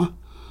Omaha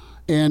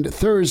and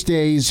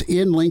Thursdays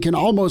in Lincoln.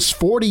 Almost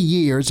 40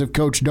 years of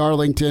Coach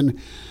Darlington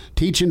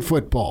teaching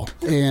football,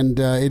 and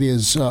it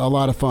is a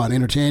lot of fun,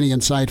 entertaining,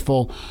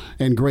 insightful,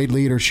 and great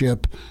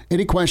leadership.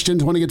 Any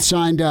questions, want to get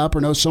signed up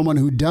or know someone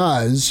who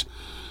does,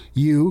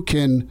 you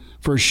can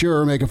for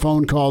sure make a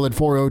phone call at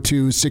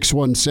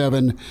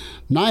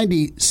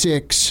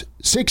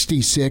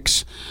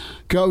 402-617-9666.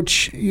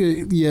 Coach,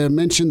 you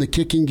mentioned the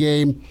kicking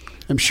game.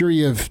 I'm sure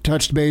you've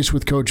touched base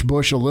with Coach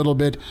Bush a little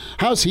bit.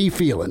 How's he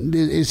feeling?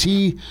 Is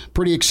he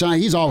pretty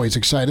excited? He's always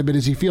excited, but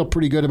does he feel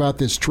pretty good about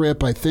this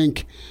trip? I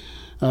think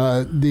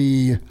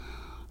the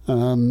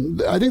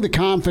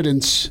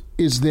confidence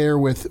is there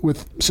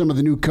with some of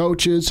the new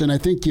coaches, and I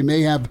think you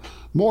may have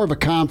more of a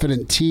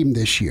confident team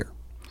this year.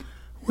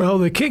 Well,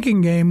 the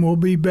kicking game will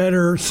be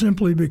better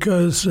simply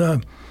because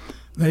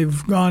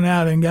they've gone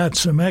out and got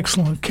some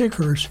excellent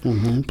kickers,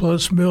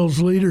 plus Bill's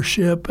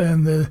leadership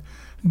and the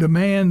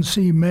demands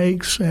he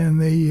makes and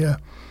the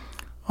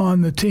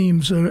on the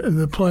teams,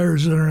 the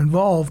players that are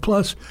involved.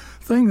 Plus,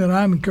 the thing that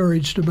I'm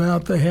encouraged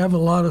about, they have a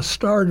lot of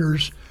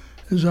starters,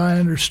 as I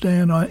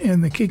understand,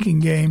 in the kicking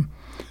game,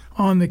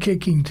 on the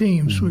kicking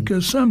teams.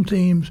 Because some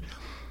teams,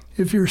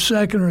 if you're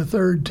second or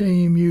third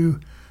team, you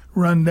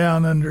run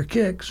down under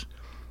kicks.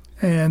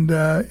 And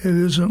it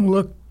isn't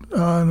looked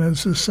on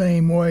as the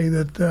same way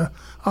that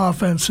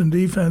offense and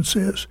defense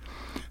is.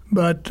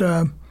 But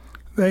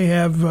they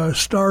have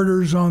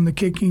starters on the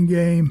kicking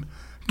game,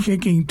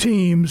 kicking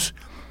teams.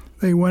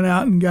 They went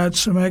out and got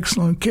some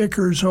excellent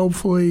kickers.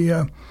 Hopefully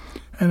an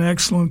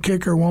excellent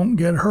kicker won't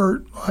get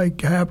hurt like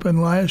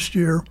happened last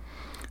year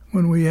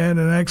when we had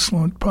an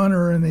excellent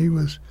punter and he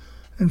was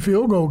a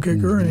field goal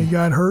kicker and he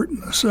got hurt in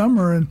the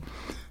summer and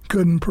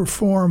couldn't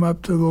perform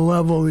up to the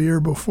level the year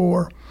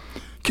before.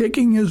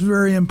 Kicking is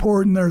very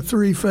important. There are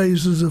three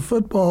phases of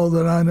football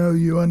that I know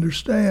you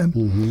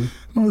understand.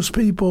 Most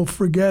people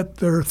forget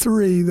there are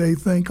three. They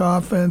think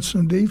offense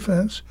and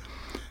defense.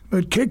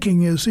 But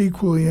kicking is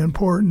equally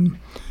important,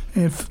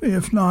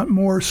 if not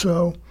more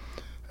so.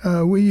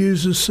 We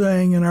use a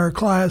saying in our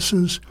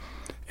classes,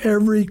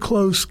 every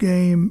close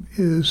game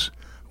is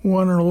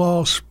won or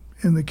lost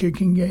in the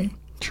kicking game.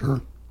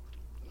 Sure.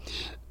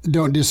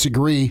 Don't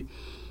disagree.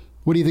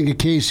 What do you think of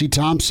Casey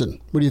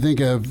Thompson? What do you think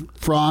of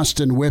Frost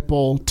and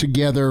Whipple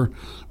together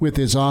with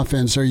his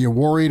offense? Are you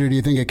worried, or do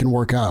you think it can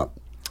work out?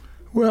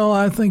 Well,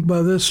 I think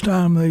by this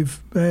time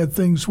they've had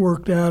things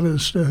worked out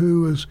as to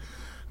who is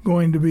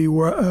going to be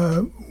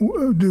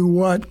do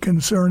what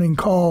concerning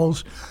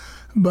calls.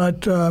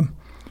 But,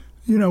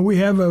 we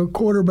have a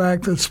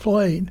quarterback that's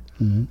played.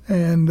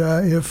 And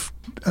if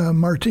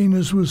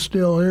Martinez was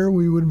still here,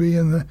 we would be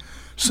in the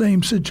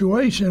same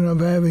situation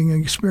of having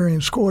an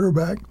experienced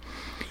quarterback.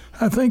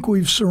 I think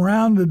we've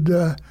surrounded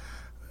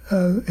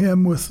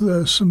him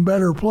with some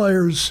better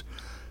players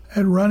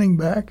at running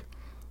back.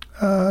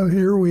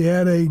 Here we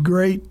had a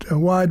great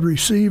wide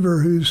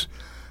receiver who's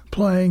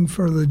playing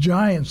for the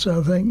Giants,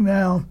 I think,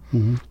 now,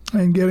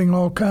 and getting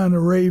all kind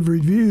of rave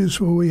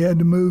reviews. Well, we had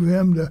to move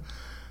him to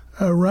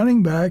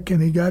running back,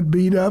 and he got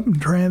beat up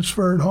and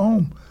transferred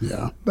home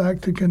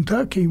back to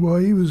Kentucky. Well,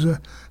 he was an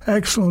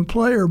excellent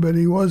player, but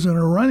he wasn't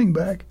a running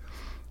back.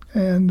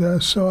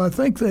 And so I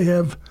think they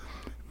have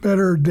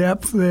better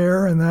depth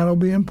there, and that'll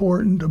be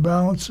important to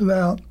balance it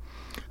out.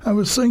 I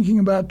was thinking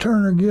about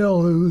Turner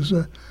Gill, who was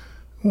a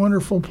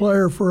wonderful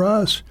player for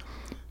us.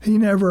 He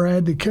never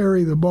had to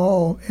carry the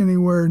ball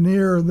anywhere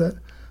near that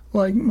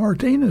like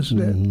Martinez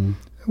did.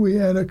 We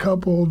had a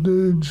couple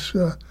dudes,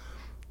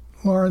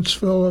 Lawrence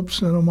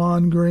Phillips and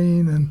Amon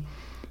Green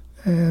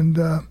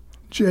and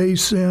Jay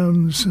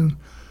Sims and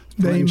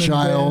Damon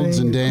Childs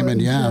and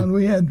Damon, And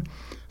we had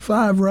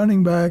 5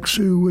 running backs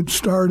who would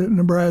start at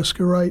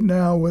Nebraska right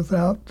now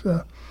without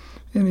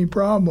any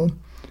problem.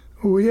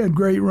 Well, we had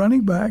great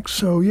running backs.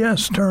 So,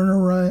 yes,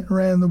 Turner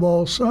ran the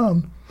ball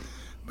some,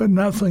 but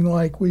nothing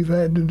like we've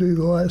had to do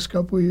the last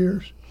couple of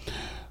years.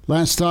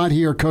 Last thought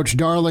here, Coach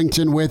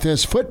Darlington with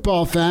us.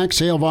 Football Facts,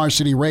 Hail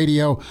Varsity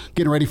Radio,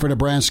 getting ready for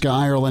Nebraska,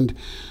 Ireland.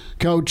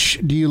 Coach,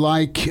 do you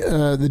like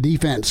the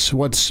defense?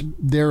 What's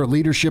their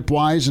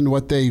leadership-wise and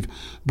what they've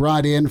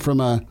brought in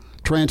from a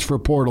transfer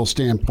portal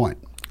standpoint?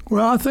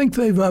 Well, I think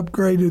they've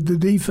upgraded the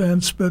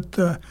defense, but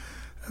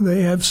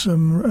they have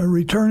some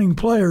returning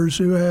players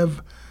who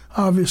have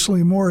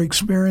obviously more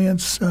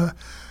experience. They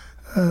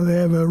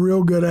have a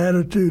real good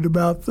attitude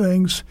about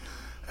things.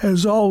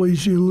 As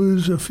always, you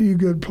lose a few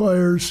good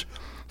players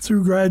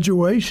through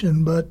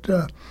graduation, but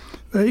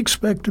they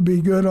expect to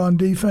be good on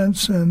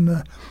defense,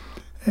 and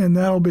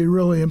that'll be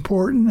really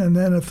important. And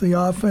then if the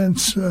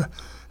offense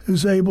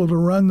is able to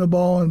run the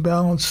ball and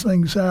balance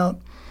things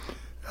out,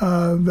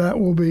 that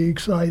will be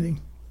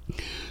exciting.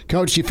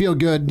 Coach, you feel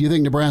good? Do you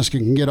think Nebraska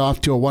can get off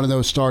to one of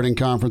those starting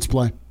conference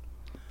play?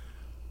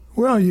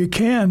 Well, you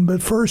can,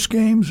 but first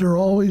games are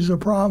always a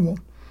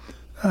problem.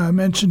 I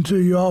mentioned to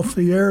you off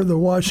the air the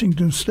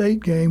Washington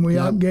State game. We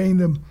outgained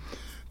them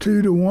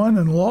 2-1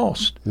 and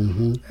lost.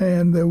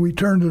 And we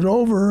turned it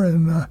over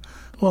and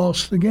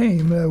lost the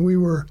game. We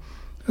were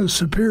a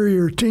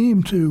superior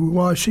team to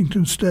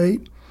Washington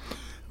State,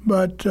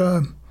 but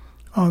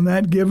on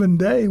that given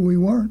day, we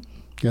weren't.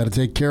 Got to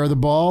take care of the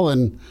ball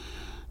and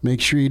make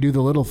sure you do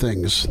the little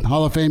things.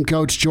 Hall of Fame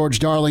coach George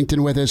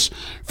Darlington with us.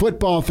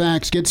 Football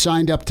Facts. Get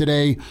signed up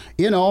today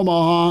in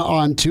Omaha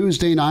on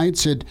Tuesday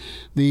nights at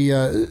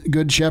the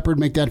Good Shepherd,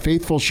 make that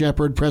Faithful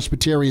Shepherd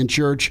Presbyterian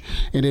Church,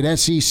 and at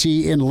SEC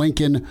in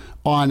Lincoln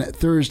on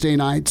Thursday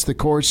nights. The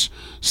course,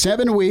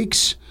 7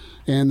 weeks,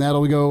 and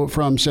that'll go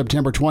from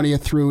September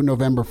 20th through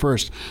November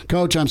 1st.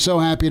 Coach, I'm so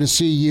happy to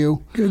see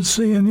you. Good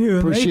seeing you.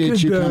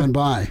 Appreciate you coming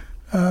by.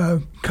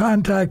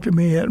 Contacted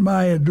me at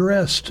my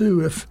address, too,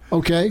 if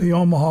the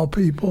Omaha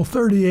people,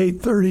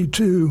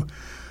 3832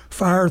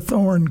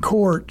 Firethorn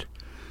Court,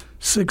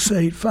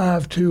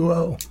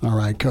 68520. All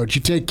right, Coach.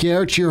 You take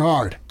care. It's your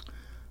heart.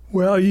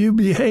 Well, you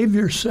behave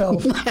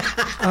yourself.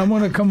 I'm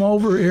going to come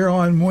over here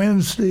on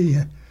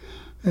Wednesday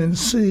and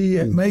see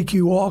it, make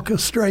you walk a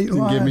straight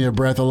line. Give me a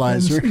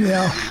breathalyzer.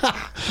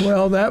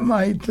 Well, that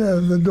might,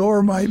 the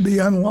door might be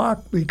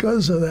unlocked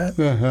because of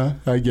that.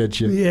 I get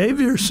you. Behave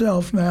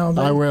yourself now.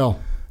 I will.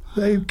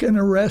 They can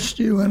arrest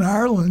you in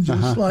Ireland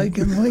just like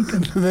in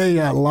Lincoln. They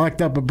got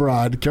locked up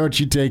abroad. Coach,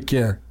 you take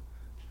care.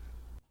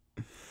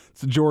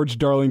 It's George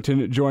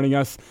Darlington joining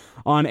us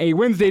on a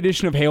Wednesday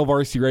edition of Hail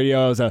Varsity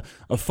Radio. It was a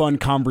fun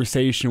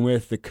conversation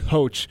with the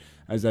coach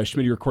as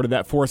Schmitty recorded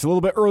that for us a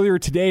little bit earlier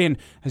today. And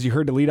as you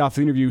heard to lead off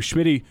the interview,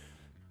 Schmitty,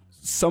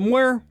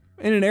 somewhere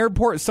in an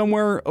airport,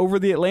 somewhere over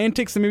the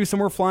Atlantic, so maybe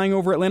somewhere flying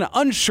over Atlanta.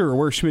 Unsure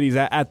where Schmitty's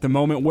at the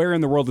moment. Where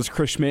in the world is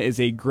Chris Schmidt is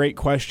a great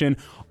question.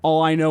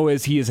 All I know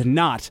is he is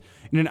not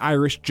in an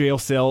Irish jail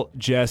cell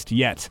just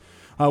yet.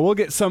 We'll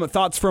get some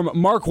thoughts from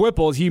Mark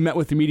Whipple as he met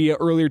with the media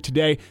earlier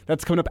today.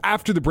 That's coming up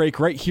after the break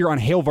right here on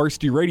Hail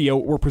Varsity Radio.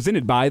 We're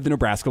presented by the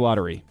Nebraska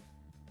Lottery.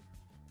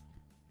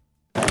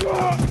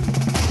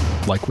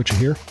 Like what you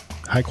hear?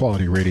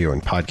 High-quality radio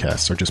and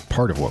podcasts are just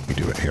part of what we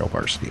do at Hail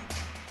Varsity.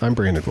 I'm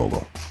Brandon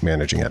Vogel,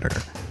 managing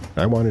editor.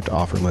 I wanted to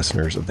offer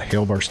listeners of the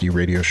Hail Varsity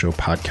Radio Show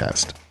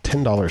podcast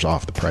 $10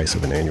 off the price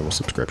of an annual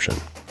subscription.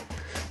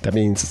 That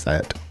means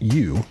that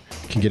you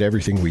can get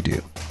everything we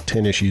do,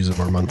 10 issues of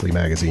our monthly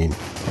magazine,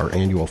 our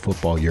annual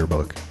football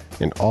yearbook,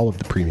 and all of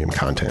the premium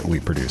content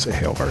we produce at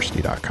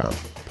hailvarsity.com.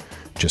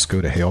 Just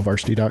go to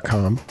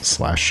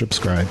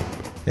hailvarsity.com/subscribe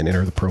and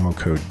enter the promo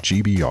code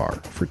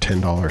GBR for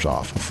 $10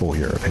 off a full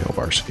year of Hail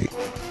Varsity.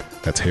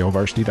 That's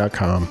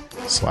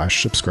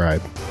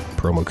hailvarsity.com/subscribe,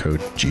 promo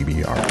code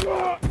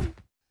GBR.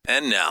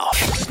 And now,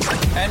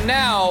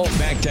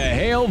 back to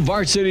Hail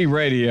Varsity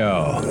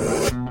Radio.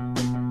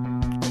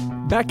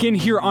 Back in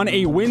here on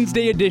a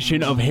Wednesday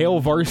edition of Hail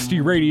Varsity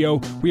Radio.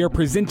 We are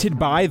presented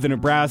by the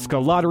Nebraska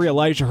Lottery.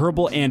 Elijah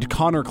Herbal and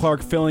Connor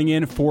Clark filling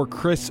in for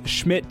Chris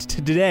Schmidt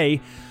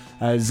today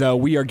as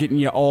we are getting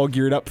you all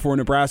geared up for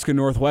Nebraska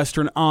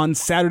Northwestern on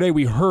Saturday.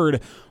 We heard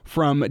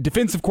from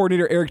defensive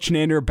coordinator Eric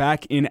Chinander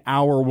back in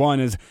hour one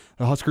as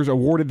the Huskers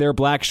awarded their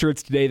black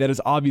shirts today. That is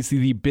obviously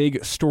the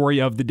big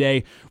story of the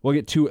day. We'll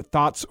get to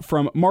thoughts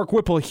from Mark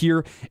Whipple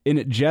here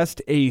in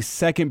just a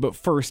second, but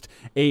first,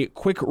 a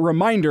quick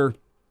reminder.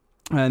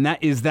 And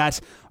that is that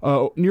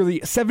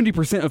nearly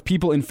 70% of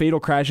people in fatal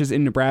crashes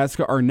in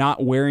Nebraska are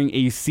not wearing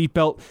a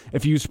seatbelt.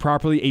 If used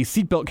properly, a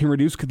seatbelt can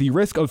reduce the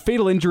risk of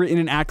fatal injury in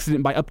an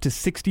accident by up to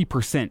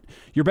 60%.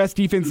 Your best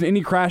defense in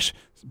any crash,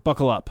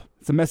 buckle up.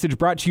 It's a message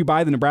brought to you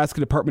by the Nebraska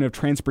Department of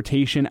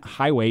Transportation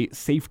Highway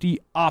Safety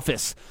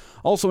Office.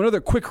 Also,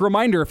 another quick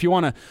reminder, if you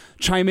want to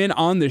chime in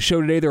on the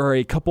show today, there are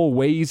a couple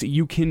ways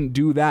you can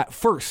do that.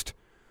 First,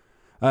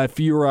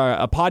 if you're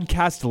a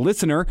podcast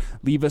listener,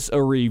 leave us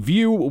a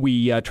review.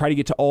 We try to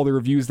get to all the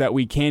reviews that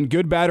we can,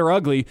 good, bad, or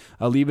ugly.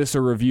 Leave us a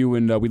review,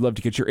 and we'd love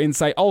to get your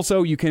insight.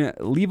 Also, you can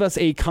leave us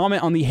a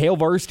comment on the Hail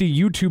Varsity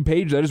YouTube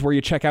page. That is where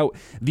you check out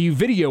the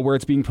video where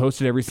it's being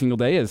posted every single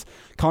day. As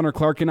Connor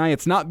Clark and I,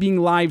 it's not being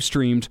live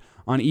streamed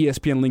on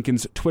ESPN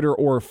Lincoln's Twitter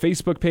or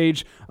Facebook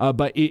page,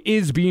 but it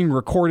is being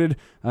recorded,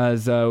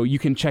 as you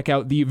can check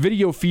out the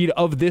video feed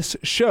of this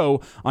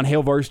show on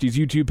Hail Varsity's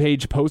YouTube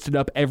page, posted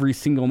up every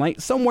single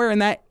night, somewhere in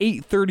that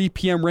 8:30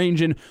 p.m.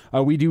 range, and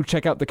we do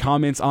check out the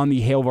comments on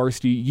the Hail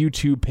Varsity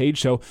YouTube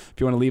page, so if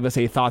you want to leave us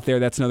a thought there,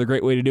 that's another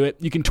great way to do it.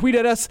 You can tweet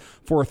at us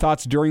for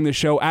thoughts during the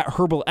show at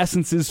Herbal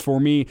Essences for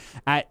me,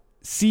 at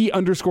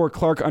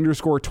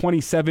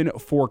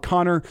C_Clark_27 for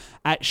Connor,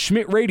 at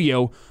Schmidt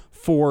Radio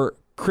for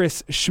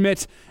Chris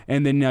Schmidt,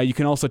 and then you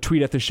can also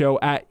tweet at the show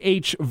at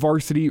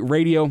HVarsity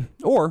Radio,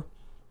 or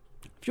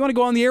if you want to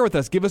go on the air with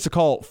us, give us a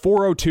call,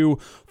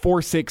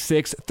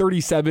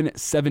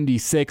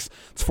 402-466-3776.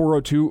 It's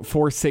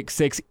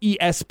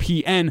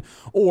 402-466-ESPN,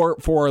 or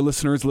for our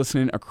listeners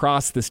listening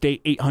across the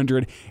state,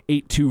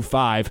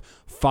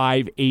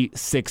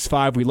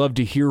 800-825-5865. We love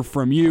to hear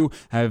from you.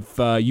 If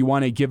you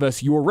want to give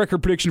us your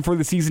record prediction for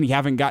the season, you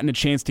haven't gotten a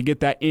chance to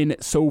get that in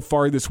so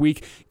far this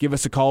week, give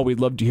us a call.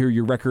 We'd love to hear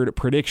your record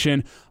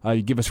prediction.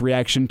 Give us a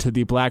reaction to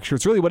the Black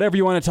Shirts. Really, whatever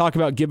you want to talk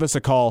about, give us a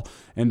call,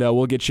 and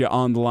we'll get you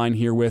on the line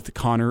here with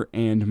Connor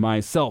and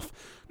myself.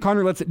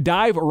 Connor, let's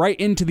dive right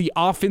into the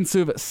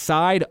offensive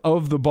side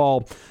of the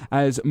ball,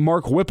 as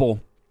Mark Whipple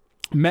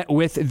met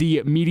with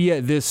the media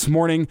this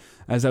morning,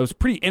 as that was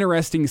pretty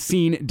interesting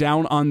scene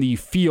down on the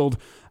field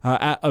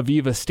at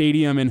Aviva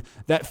Stadium, and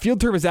that field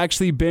turf has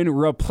actually been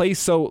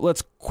replaced. So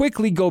let's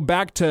quickly go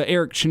back to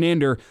Eric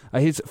Chenander.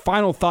 His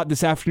final thought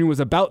this afternoon was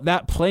about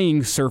that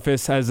playing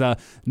surface, as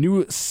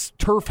new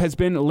turf has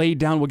been laid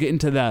down. We'll get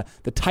into the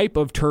type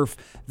of turf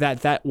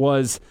that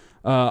was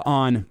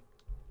on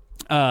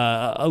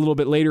a little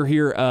bit later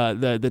here.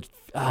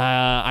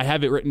 I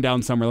have it written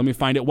down somewhere. Let me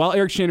find it. While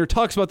Eric Chenander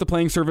talks about the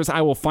playing surface,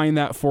 I will find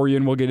that for you,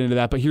 and we'll get into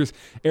that. But here's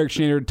Eric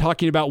Chenander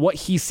talking about what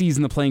he sees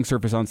in the playing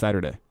surface on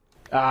Saturday.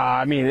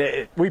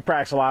 We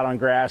practice a lot on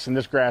grass, and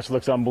this grass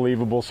looks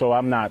unbelievable, so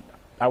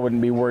I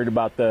wouldn't be worried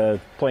about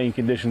the playing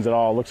conditions at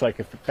all. It looks like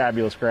a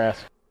fabulous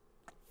grass.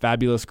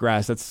 Fabulous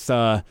grass. That's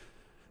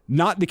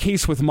not the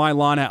case with my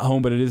lawn at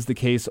home, but it is the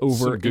case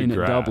over in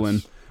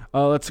Dublin.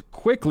 Let's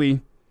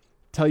quickly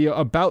tell you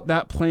about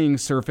that playing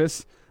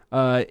surface.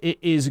 It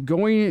is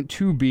going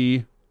to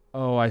be,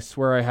 I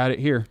swear I had it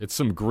here. It's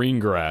some green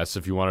grass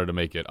if you wanted to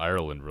make it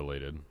Ireland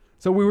related.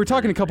 So we were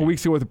talking a couple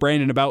weeks ago with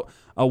Brandon about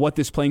what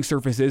this playing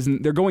surface is,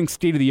 and they're going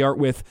state-of-the-art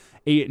with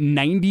a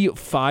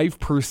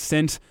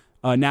 95%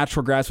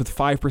 natural grass with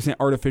 5%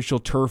 artificial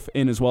turf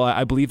in as well.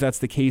 I believe that's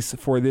the case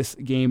for this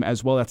game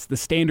as well. That's the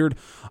standard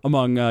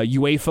among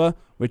UEFA,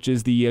 which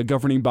is the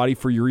governing body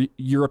for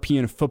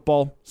European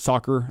football,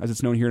 soccer, as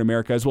it's known here in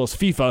America, as well as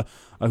FIFA,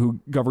 who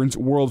governs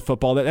world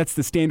football. That's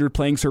the standard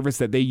playing surface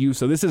that they use.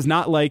 So this is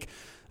not like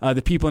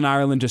the people in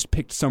Ireland just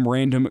picked some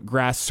random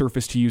grass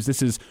surface to use.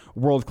 This is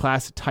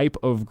world-class type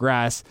of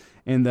grass,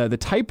 and the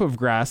type of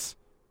grass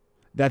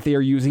that they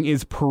are using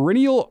is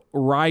perennial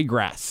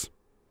ryegrass.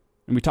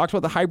 And we talked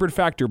about the hybrid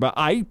factor, but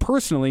I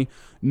personally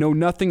know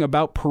nothing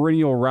about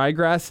perennial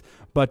ryegrass,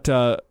 but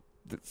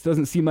this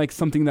doesn't seem like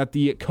something that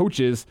the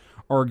coaches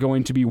are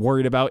going to be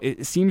worried about.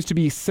 It seems to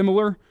be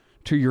similar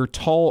to your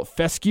tall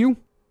fescue,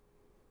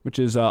 which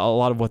is a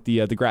lot of what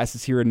the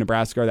grasses here in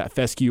Nebraska are, that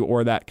fescue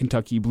or that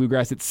Kentucky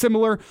bluegrass. It's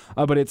similar,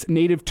 but it's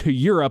native to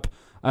Europe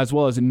as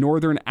well as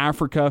northern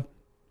Africa,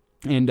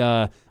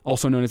 and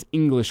also known as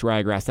English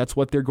ryegrass. That's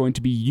what they're going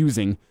to be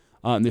using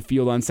in the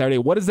field on Saturday.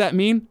 What does that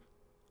mean?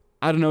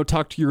 I don't know.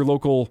 Talk to your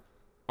local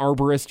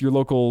arborist, your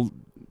local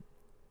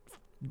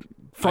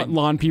front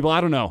lawn people.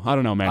 I don't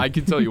know, man. I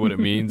can tell you what it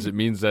means. It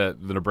means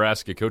that the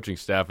Nebraska coaching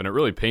staff, and it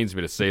really pains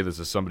me to say this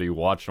as somebody who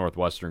watched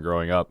Northwestern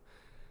growing up,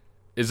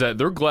 is that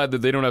they're glad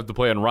that they don't have to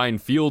play on Ryan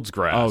Fields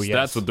grass. Oh, yes.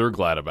 That's what they're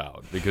glad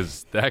about,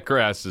 because that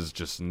grass is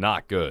just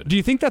not good. Do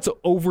you think that's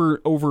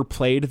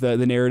overplayed,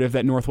 the narrative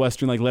that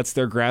Northwestern lets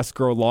their grass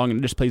grow long and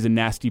it just plays a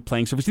nasty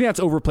playing surface? Do you think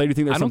that's overplayed? Do you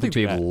think there's something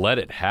to that? I don't think they've let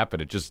it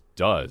happen. It just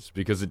does,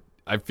 because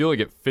I feel like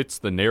it fits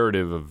the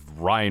narrative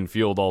of Ryan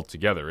Field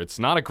altogether. It's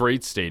not a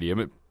great stadium.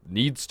 It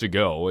needs to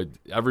go.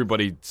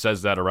 Everybody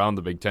says that around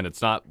the Big Ten.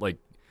 It's not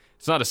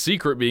a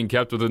secret being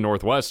kept within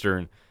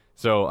Northwestern.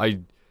 So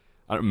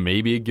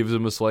maybe it gives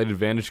them a slight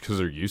advantage because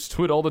they're used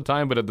to it all the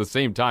time. But at the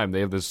same time, they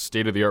have this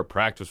state-of-the-art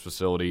practice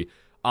facility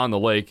on the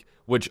lake,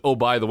 which,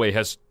 by the way,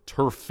 has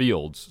turf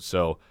fields.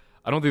 So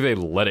I don't think they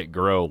let it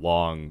grow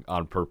long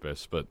on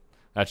purpose, but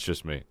that's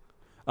just me.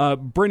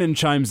 Brennan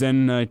chimes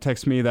in,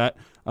 texts me that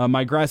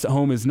my grass at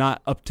home is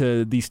not up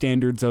to the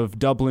standards of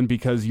Dublin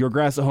because your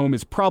grass at home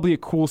is probably a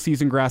cool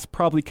season grass,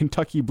 probably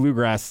Kentucky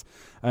bluegrass,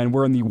 and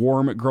we're in the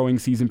warm growing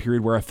season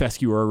period where a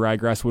fescue or a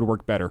ryegrass would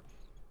work better.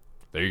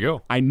 There you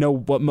go. I know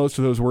what most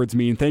of those words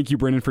mean. Thank you,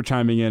 Brennan, for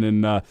chiming in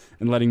and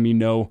letting me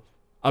know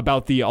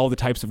about all the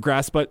types of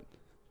grass. But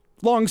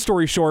long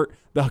story short,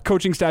 the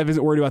coaching staff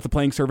isn't worried about the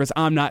playing surface.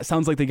 I'm not.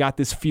 Sounds like they got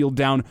this field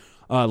down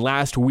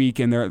last week,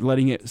 and they're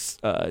letting it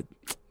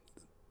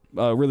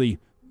really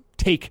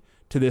take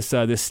to this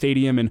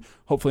stadium, and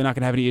hopefully not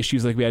going to have any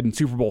issues like we had in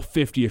Super Bowl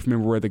 50, if you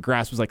remember, where the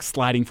grass was like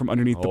sliding from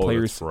underneath the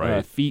players'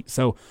 feet.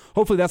 So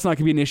hopefully that's not going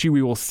to be an issue.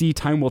 We will see.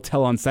 Time will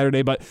tell on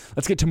Saturday. But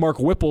let's get to Mark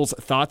Whipple's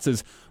thoughts,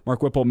 as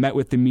Mark Whipple met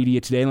with the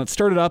media today. And let's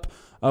start it up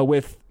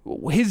with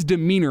his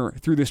demeanor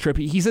through this trip.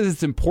 He says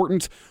it's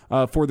important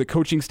for the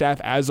coaching staff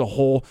as a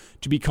whole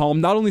to be calm,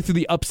 not only through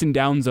the ups and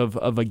downs of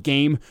a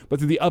game, but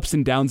through the ups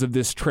and downs of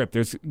this trip.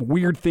 There's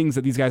weird things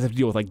that these guys have to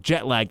deal with, like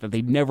jet lag, that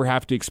they'd never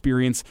have to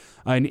experience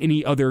in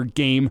any other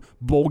game,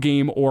 bowl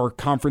game or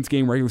conference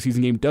game, regular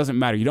season game, doesn't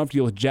matter. You don't have to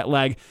deal with jet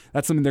lag.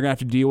 That's something they're going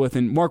to have to deal with.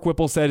 And Mark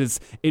Whipple said it's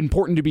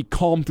important to be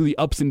calm through the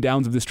ups and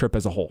downs of this trip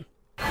as a whole.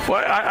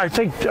 Well, I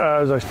think,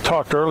 as I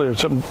talked earlier,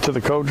 something to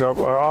the coach,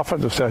 our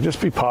offensive staff,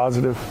 just be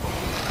positive.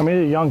 I mean,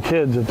 they're young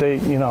kids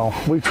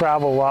that we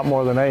travel a lot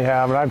more than they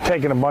have, and I've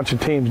taken a bunch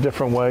of teams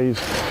different ways.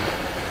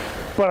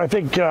 But I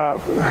think,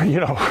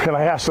 and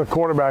I asked the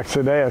quarterbacks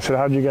today, I said,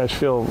 how did you guys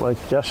feel like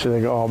yesterday?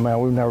 They go, oh, man,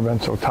 we've never been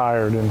so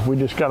tired. And we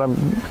just got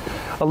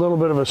a little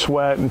bit of a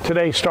sweat. And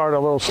today started a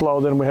little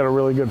slow, then we had a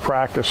really good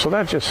practice. So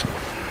that's just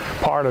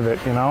part of it,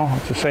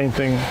 It's the same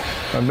thing.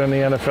 I've been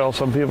in the NFL.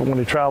 Some people, when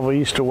they travel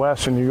east to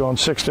west, and you're going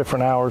 6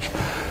 different hours.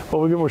 But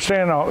we're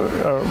staying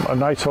at a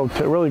nice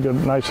hotel, really good,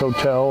 nice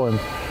hotel. And,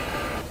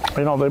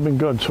 they've been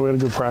good. So we had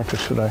a good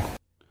practice today.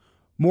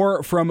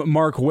 More from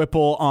Mark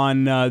Whipple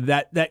on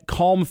that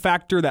calm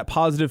factor, that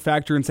positive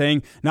factor, and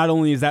saying not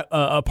only is that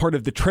a part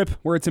of the trip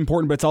where it's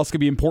important, but it's also going to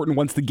be important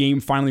once the game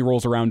finally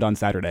rolls around on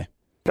Saturday.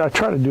 I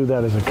try to do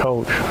that as a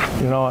coach.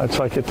 It's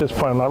like at this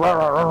point, I'm like,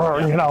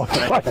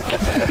 it's like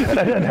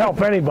that didn't help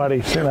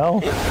anybody,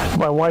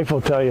 My wife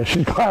will tell you.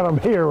 She's glad I'm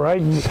here, right,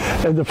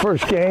 in the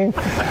first game.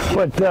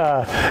 But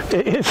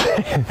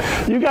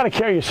you got to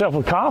carry yourself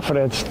with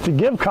confidence to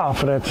give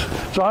confidence.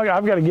 So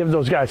I've got to give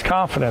those guys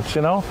confidence,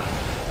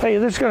 Hey,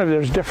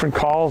 there's different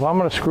calls. I'm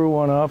going to screw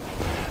one up.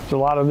 There's a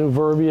lot of new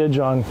verbiage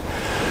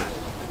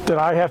that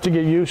I have to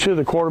get used to.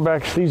 The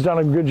quarterback, he's done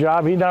a good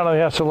job. He not only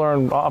has to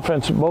learn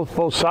offense,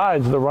 both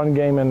sides, the run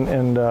game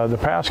and the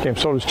pass game.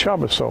 So does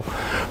Chubba. So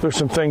there's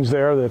some things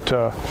there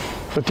that,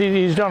 but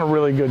he's done a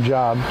really good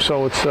job.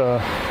 So it's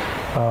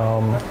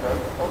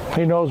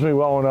he knows me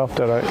well enough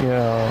that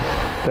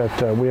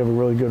that we have a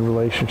really good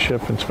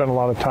relationship and spend a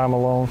lot of time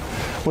alone,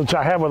 which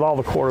I have with all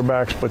the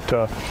quarterbacks. But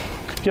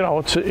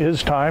it's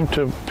his time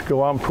to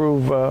go out and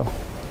prove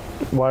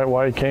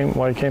why he came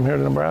here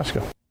to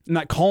Nebraska. And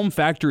that calm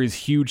factor is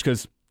huge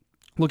because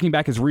looking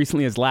back as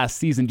recently as last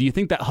season, do you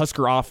think that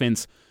Husker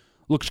offense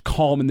looked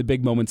calm in the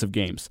big moments of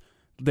games?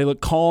 They look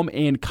calm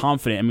and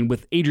confident. I mean,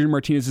 with Adrian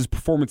Martinez's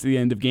performance at the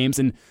end of games,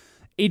 and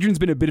Adrian's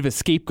been a bit of a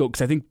scapegoat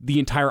because I think the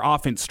entire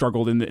offense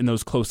struggled in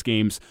those close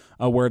games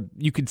where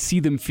you could see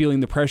them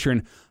feeling the pressure,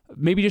 and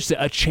maybe just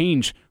a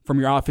change from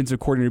your offensive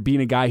coordinator,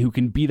 being a guy who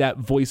can be that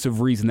voice of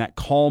reason, that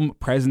calm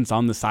presence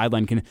on the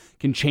sideline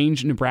can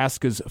change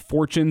Nebraska's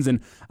fortunes.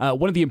 And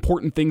one of the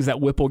important things that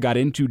Whipple got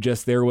into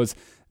just there was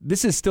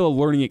this is still a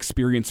learning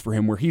experience for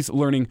him where he's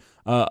learning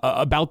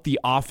about the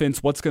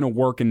offense, what's going to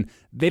work, and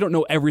they don't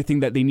know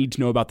everything that they need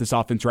to know about this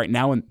offense right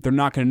now, and they're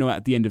not going to know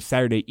at the end of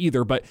Saturday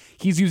either, but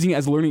he's using it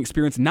as a learning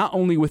experience not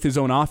only with his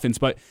own offense,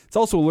 but it's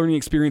also a learning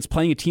experience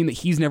playing a team that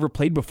he's never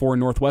played before in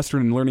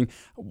Northwestern and learning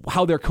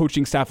how their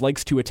coaching staff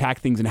likes to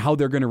attack things and how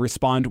they're going to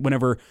respond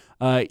whenever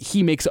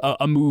he makes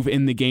a move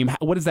in the game.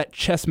 What is that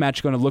chess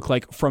match going to look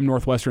like from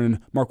Northwestern? And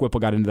Mark Whipple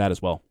got into that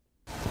as well.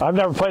 I've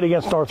never played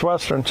against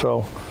Northwestern,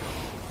 so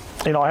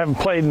I haven't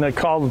played in the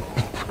called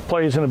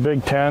plays in the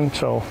Big Ten,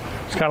 so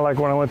it's kind of like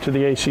when I went to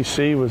the ACC,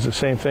 it was the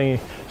same thing.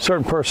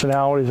 Certain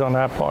personalities on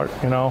that part,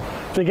 I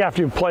think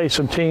after you play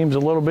some teams a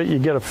little bit, you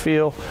get a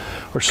feel,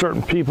 or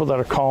certain people that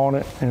are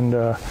calling it,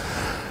 and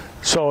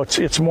so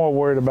it's more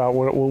worried about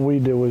what we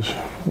do is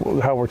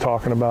how we're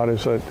talking about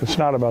is that it's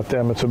not about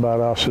them, it's about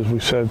us, as we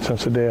said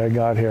since the day I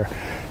got here.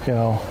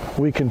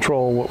 We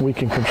control what we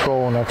can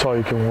control, and that's all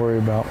you can worry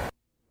about.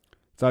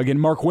 So again,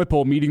 Mark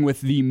Whipple meeting with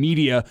the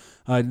media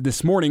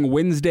this morning,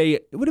 Wednesday.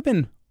 It would have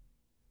been,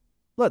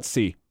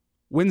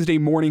 Wednesday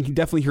morning.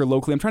 Definitely here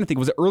locally. I'm trying to think.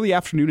 Was it early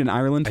afternoon in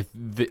Ireland?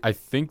 I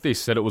think they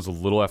said it was a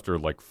little after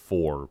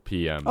 4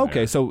 p.m. Okay,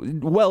 there. so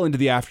well into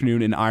the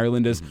afternoon in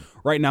Ireland. As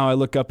right now I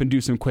look up and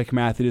do some quick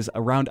math. It is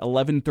around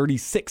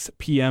 11:36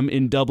 p.m.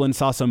 in Dublin.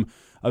 Saw some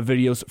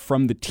videos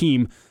from the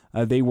team.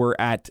 They were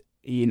at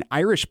an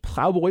Irish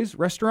Plowboys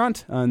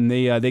restaurant, and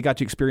they got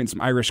to experience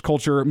some Irish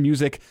culture,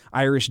 music,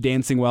 Irish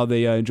dancing while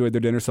they enjoyed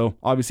their dinner. So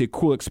obviously a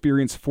cool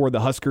experience for the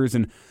Huskers,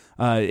 and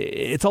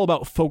it's all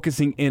about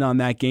focusing in on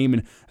that game.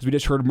 And as we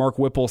just heard Mark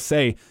Whipple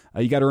say,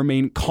 you got to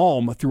remain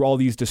calm through all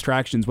these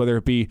distractions, whether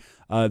it be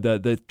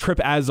the trip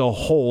as a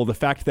whole, the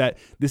fact that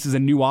this is a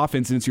new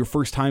offense and it's your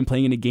first time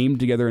playing in a game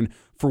together. And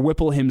for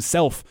Whipple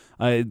himself,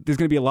 there's going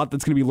to be a lot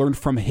that's going to be learned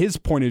from his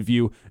point of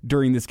view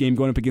during this game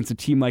going up against a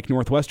team like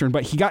Northwestern.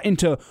 But he got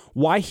into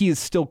why he is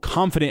still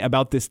confident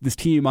about this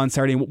team on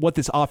Saturday and what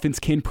this offense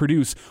can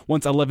produce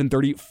once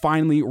 11:30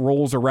 finally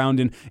rolls around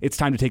and it's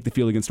time to take the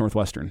field against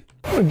Northwestern.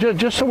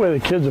 Just the way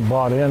the kids have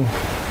bought in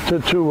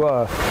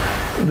to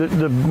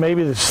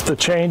maybe the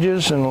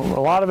changes, and a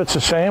lot of it's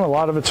the same, a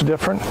lot of it's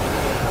different.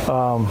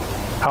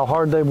 how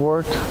hard they've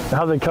worked,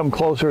 how they come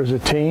closer as a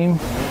team,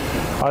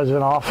 as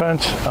an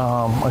offense.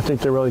 I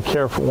think they really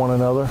care for one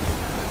another.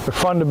 They're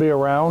fun to be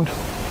around.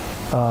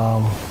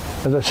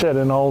 As I said,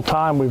 in the whole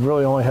time, we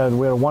had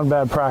one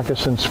bad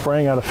practice in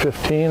spring out of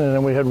 15, and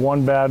then we had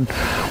one bad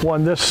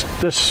one this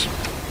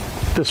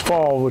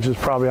fall, which is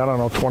probably,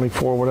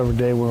 24, whatever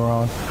day we were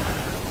on.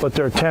 But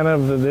they're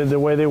attentive, the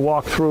way they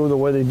walk through, the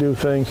way they do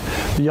things.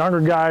 The younger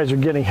guys are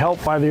getting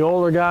help by the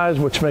older guys,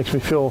 which makes me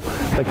feel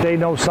like they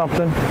know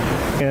something.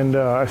 And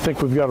I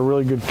think we've got a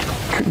really good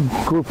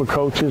group of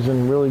coaches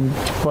and really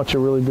bunch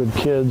of really good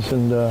kids,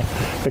 and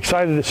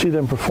excited to see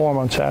them perform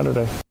on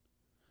Saturday.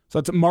 So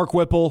that's Mark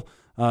Whipple,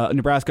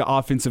 Nebraska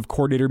offensive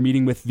coordinator,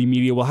 meeting with the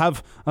media. We'll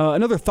have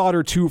another thought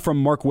or two from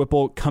Mark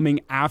Whipple coming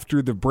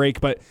after the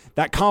break, but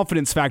that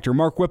confidence factor,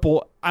 Mark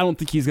Whipple, I don't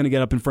think he's going to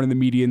get up in front of the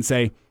media and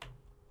say,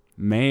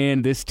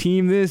 man, this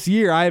team this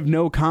year, I have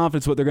no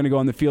confidence what they're going to go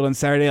on the field on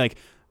Saturday. Like,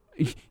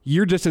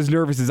 you're just as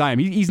nervous as I am.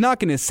 He's not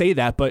going to say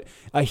that, but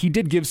he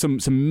did give some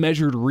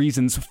measured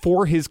reasons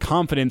for his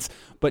confidence.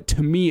 But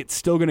to me, it's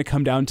still going to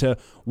come down to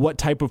what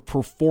type of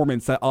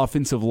performance that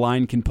offensive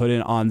line can put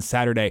in on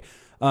Saturday.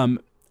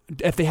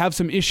 If they have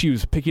some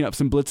issues picking up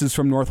some blitzes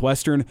from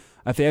Northwestern,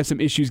 if they have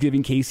some issues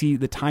giving Casey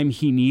the time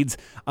he needs,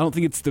 I don't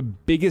think it's the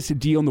biggest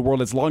deal in the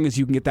world as long as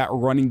you can get that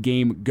running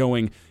game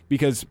going,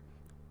 because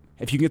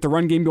if you can get the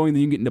run game going,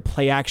 then you can get into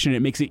play action.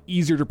 It makes it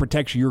easier to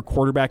protect your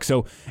quarterback.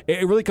 So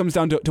it really comes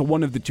down to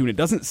one of the two. And it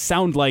doesn't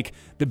sound like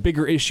the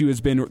bigger issue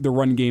has been the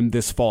run game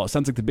this fall. It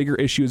sounds like the bigger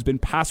issue has been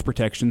pass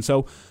protection.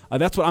 So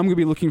that's what I'm going to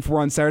be looking for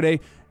on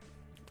Saturday.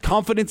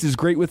 Confidence is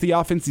great with the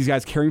offense. These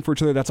guys caring for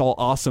each other, that's all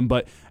awesome.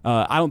 But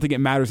I don't think it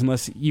matters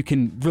unless you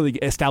can really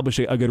establish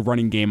a good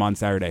running game on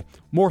Saturday.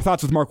 More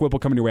thoughts with Mark Whipple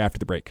coming your way after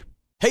the break.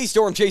 Hey,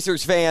 Storm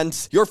Chasers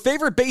fans. Your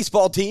favorite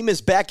baseball team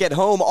is back at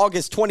home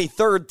August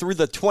 23rd through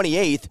the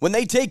 28th when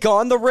they take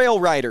on the Rail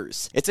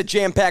Riders. It's a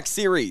jam-packed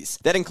series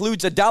that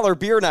includes a $1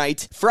 beer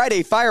night,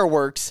 Friday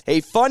fireworks,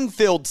 a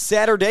fun-filled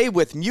Saturday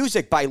with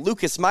music by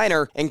Lucas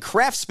Minor, and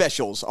craft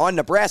specials on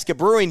Nebraska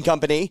Brewing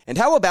Company. And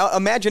how about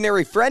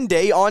Imaginary Friend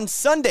Day on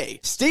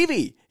Sunday?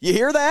 Stevie, you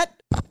hear that?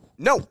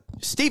 No.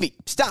 Stevie,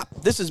 stop.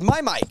 This is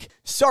my mic.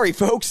 Sorry,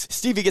 folks.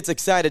 Stevie gets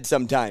excited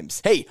sometimes.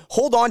 Hey,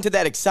 hold on to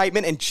that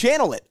excitement and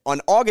channel it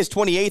on August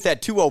 28th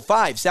at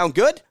 2:05. Sound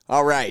good?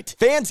 All right.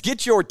 Fans,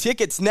 get your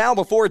tickets now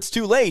before it's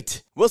too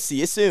late. We'll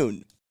see you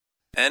soon.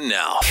 And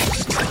now,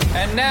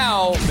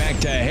 back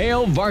to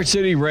Hail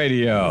Varsity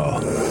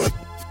Radio.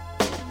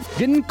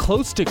 Getting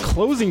close to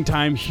closing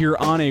time here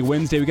on a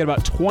Wednesday. We got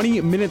about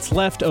 20 minutes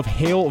left of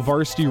Hail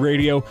Varsity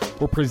Radio.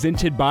 We're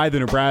presented by the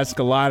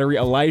Nebraska Lottery.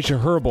 Elijah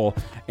Herbal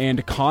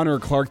and Connor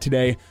Clark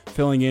today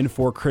filling in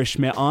for Chris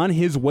Schmidt on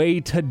his way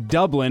to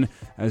Dublin.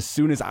 As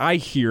soon as I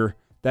hear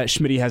that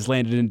Schmidt has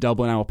landed in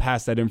Dublin, I will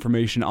pass that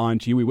information on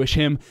to you. We wish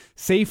him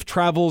safe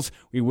travels.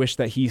 We wish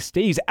that he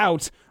stays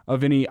out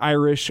of any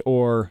Irish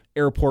or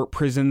airport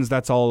prisons.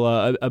 That's all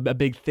a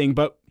big thing,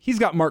 but he's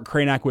got Mark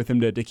Cranack with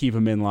him to keep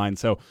him in line.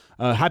 So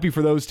happy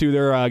for those two.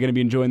 They're going to be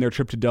enjoying their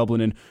trip to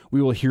Dublin, and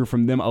we will hear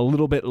from them a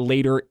little bit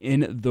later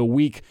in the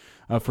week.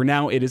 For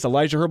now, it is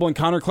Elijah Herbal and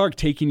Connor Clark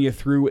taking you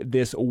through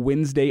this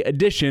Wednesday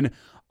edition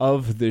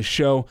of the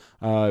show.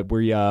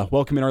 We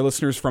welcome in our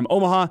listeners from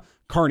Omaha,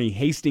 Kearney,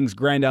 Hastings,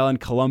 Grand Island,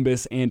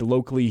 Columbus, and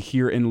locally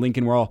here in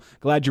Lincoln. We're all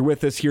glad you're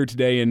with us here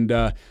today and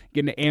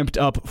getting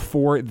amped up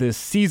for this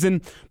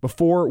season.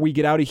 Before we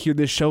get out of here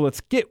this show,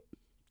 let's get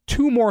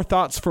two more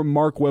thoughts from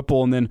Mark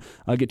Whipple, and then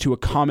I'll get to a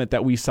comment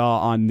that we saw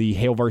on the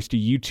Hail Varsity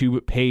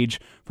YouTube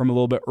page from a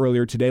little bit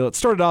earlier today. Let's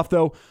start it off,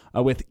 though,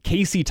 with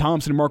Casey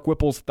Thompson and Mark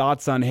Whipple's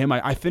thoughts on him.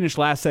 I finished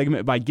last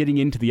segment by getting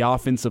into the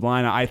offensive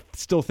line. I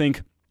still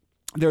think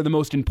they're the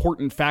most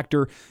important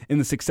factor in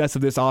the success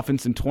of this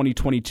offense in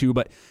 2022,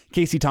 but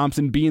Casey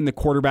Thompson being the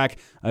quarterback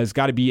has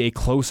got to be a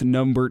close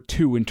number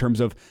 2 in terms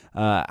of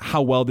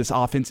how well this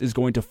offense is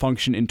going to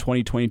function in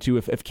 2022.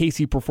 If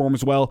Casey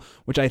performs well,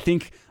 which I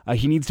think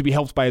he needs to be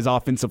helped by his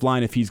offensive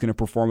line if he's going to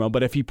perform well,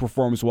 but if he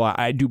performs well,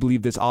 I do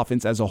believe this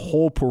offense as a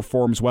whole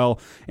performs well.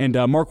 And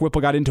Mark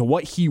Whipple got into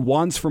what he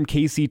wants from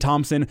Casey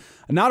Thompson,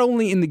 not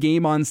only in the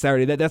game on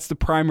Saturday, that's the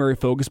primary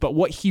focus, but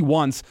what he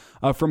wants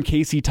from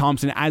Casey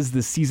Thompson as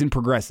the season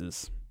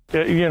progresses.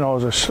 You know,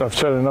 as I've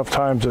said enough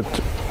times, that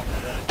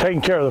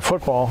taking care of the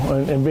football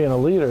and being a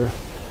leader,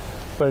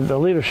 but the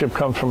leadership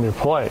comes from your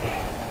play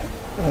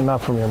and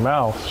not from your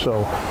mouth.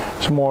 So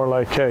it's more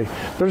like, hey,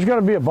 there's going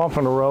to be a bump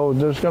in the road.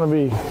 There's going to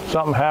be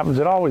something happens.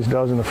 It always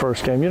does in the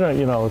first game.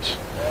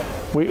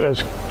 We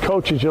as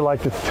coaches, you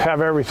like to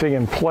have everything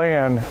in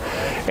plan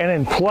and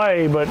in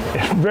play, but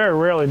very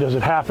rarely does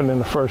it happen in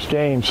the first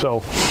game.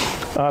 So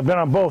I've been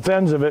on both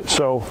ends of it.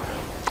 So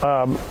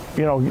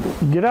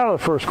get out of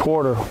the first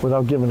quarter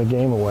without giving the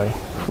game away,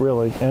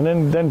 really,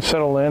 and then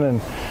settle in.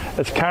 And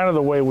it's kind of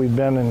the way we've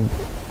been in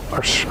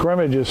our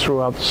scrimmages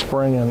throughout the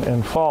spring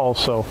and fall.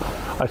 So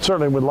I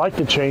certainly would like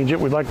to change it.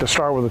 We'd like to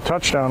start with a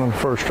touchdown on the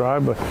first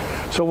drive, but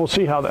so we'll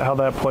see how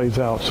that plays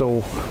out.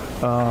 So,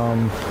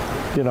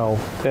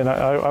 and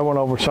I went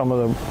over some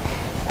of the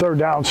third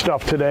down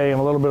stuff today and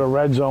a little bit of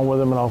red zone with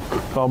them, and I'll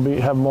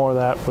have more of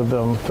that with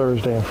them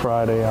Thursday and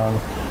Friday on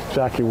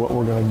exactly what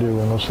we're going to do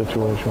in those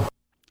situations.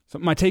 So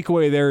my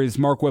takeaway there is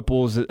Mark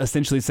Whipple is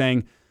essentially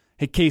saying,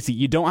 hey, Casey,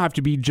 you don't have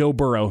to be Joe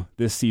Burrow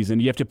this season.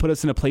 You have to put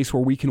us in a place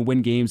where we can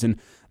win games, and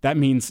that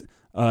means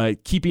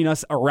keeping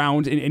us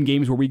around in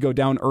games where we go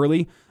down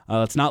early.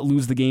 Let's not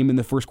lose the game in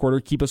the first quarter.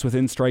 Keep us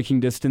within striking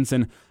distance,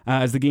 and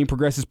as the game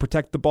progresses,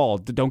 protect the ball.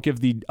 Don't give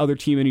the other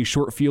team any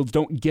short fields.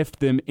 Don't gift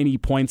them any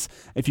points.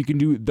 If you can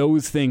do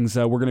those things,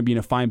 we're going to be in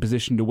a fine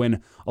position to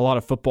win a lot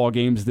of football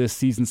games this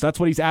season. So that's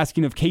what he's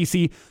asking of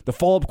Casey. The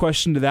follow-up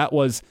question to that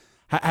was,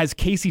 has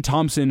Casey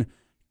Thompson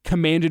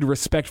commanded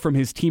respect from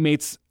his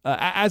teammates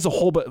as a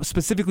whole, but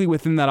specifically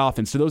within that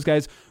offense? Do those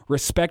guys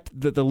respect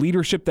the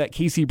leadership that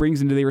Casey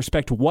brings, and do they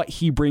respect what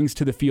he brings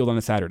to the field on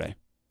a Saturday?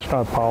 It's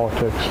not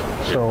politics,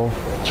 so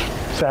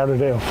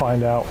Saturday I'll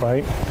find out,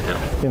 right?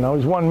 You know,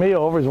 he's won me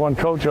over, he's won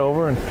Coach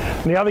over, and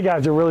the other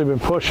guys have really been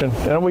pushing.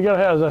 And we got to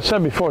have, as I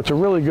said before, it's a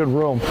really good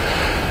room.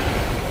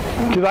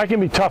 Because I can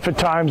be tough at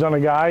times on a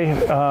guy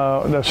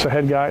that's the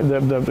head guy,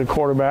 the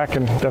quarterback,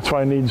 and that's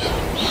why he needs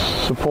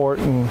support.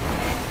 And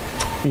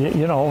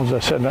you know, as I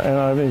said, and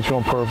I think he's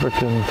going perfect.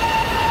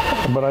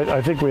 But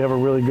I think we have a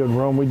really good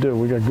room. We do.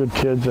 We got good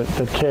kids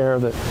that care,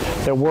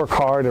 that work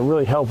hard, that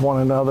really help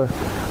one another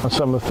on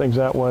some of the things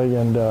that way.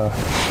 And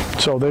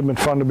so they've been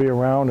fun to be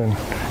around, and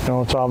you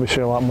know, it's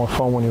obviously a lot more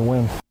fun when you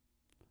win.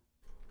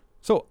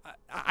 So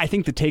I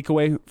think the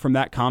takeaway from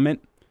that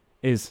comment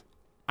is,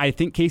 I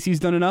think Casey's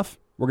done enough.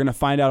 We're going to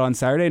find out on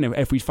Saturday, and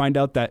if we find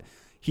out that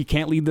he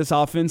can't lead this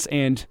offense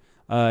and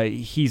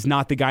he's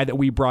not the guy that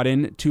we brought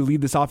in to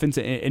lead this offense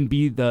and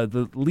be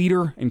the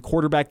leader and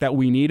quarterback that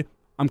we need,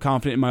 I'm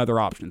confident in my other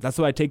options. That's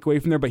what I take away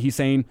from there, but he's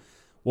saying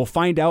we'll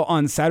find out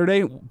on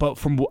Saturday, but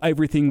from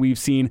everything we've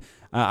seen,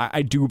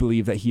 I do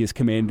believe that he has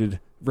commanded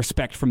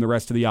respect from the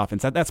rest of the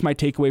offense. That's my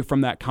takeaway from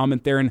that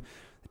comment there, and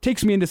it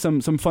takes me into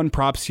some fun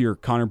props here,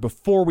 Connor.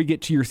 Before we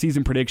get to your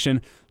season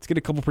prediction, let's get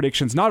a couple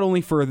predictions, not only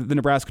for the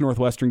Nebraska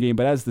Northwestern game,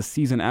 but as the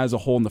season as a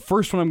whole. And the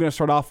first one I'm going to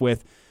start off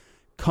with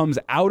comes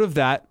out of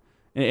that,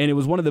 and it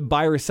was one of the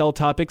buy or sell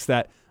topics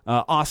that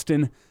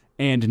Austin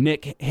and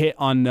Nick hit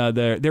on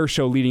their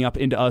show leading up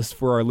into us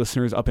for our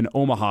listeners up in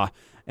Omaha.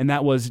 And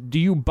that was, do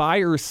you buy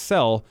or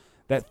sell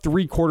that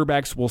 3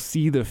 quarterbacks will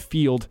see the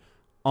field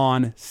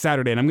on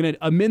Saturday? And I'm going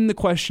to amend the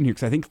question here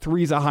because I think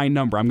 3 is a high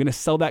number. I'm going to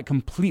sell that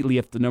completely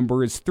if the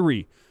number is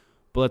 3.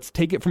 But let's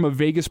take it from a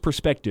Vegas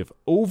perspective.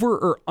 Over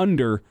or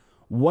under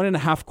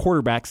 1.5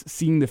 quarterbacks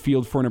seeing the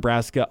field for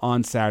Nebraska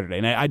on Saturday.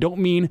 And I don't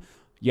mean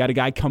you got a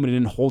guy coming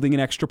in holding an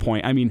extra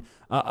point. I mean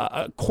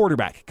a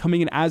quarterback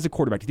coming in as a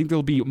quarterback. Do you think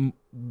there'll be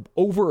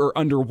over or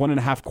under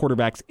 1.5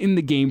 quarterbacks in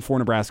the game for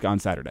Nebraska on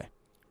Saturday?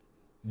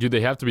 Do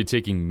they have to be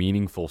taking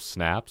meaningful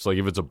snaps? Like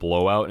if it's a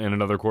blowout and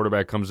another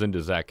quarterback comes in,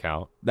 does that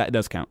count? That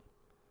does count.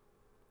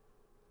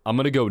 I'm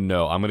going to go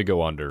no. I'm going to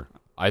go under.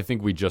 I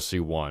think we just see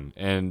one.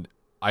 And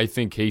I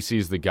think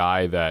Casey's the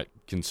guy that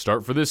can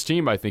start for this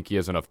team. I think he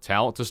has enough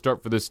talent to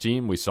start for this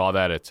team. We saw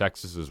that at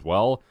Texas as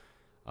well.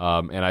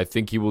 And I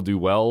think he will do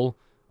well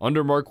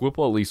under Mark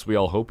Whipple. At least we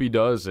all hope he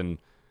does. And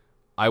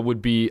I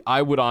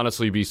would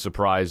honestly be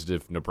surprised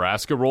if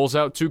Nebraska rolls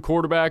out 2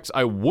 quarterbacks.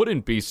 I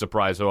wouldn't be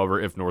surprised, however,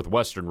 if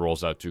Northwestern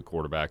rolls out 2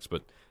 quarterbacks,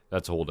 but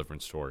that's a whole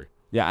different story.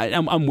 Yeah,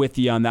 I'm with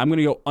you on that. I'm going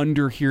to go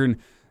under here, and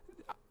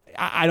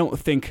I don't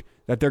think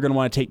that they're going to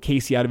want to take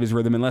Casey out of his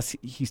rhythm unless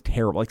he's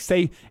terrible. Like,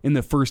 say in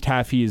the first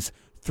half he is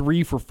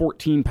 3 for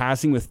 14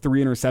 passing with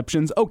 3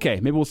 interceptions. Okay,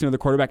 maybe we'll see another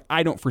quarterback.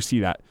 I don't foresee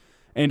that.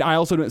 And I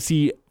also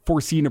don't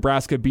foresee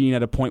Nebraska being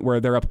at a point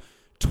where they're up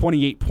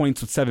 28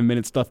 points with 7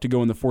 minutes left to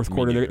go in the fourth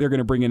quarter. They're going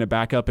to bring in a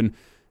backup, and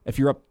if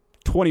you're up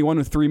 21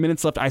 with 3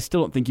 minutes left, I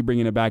still don't think you bring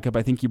in a backup.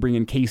 I think you bring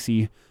in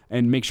Casey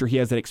and make sure he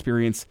has that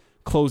experience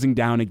closing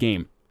down a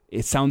game.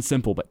 It sounds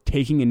simple, but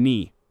taking a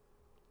knee.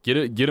 Get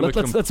him.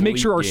 Let's make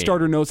sure our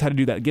starter knows how to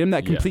do that. Get him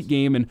that complete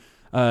game, and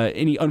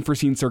any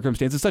unforeseen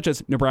circumstances, such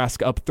as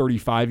Nebraska up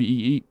 35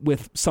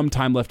 with some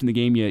time left in the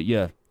game,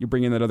 you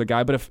bring in that other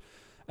guy. But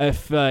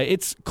if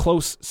it's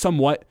close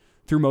somewhat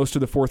through most of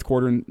the fourth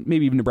quarter, and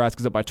maybe even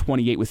Nebraska's up by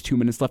 28 with 2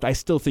 minutes left, I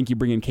still think you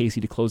bring in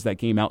Casey to close that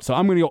game out. So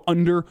I'm going to go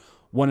under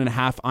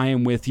 1.5. I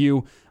am with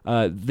you.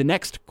 The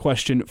next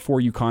question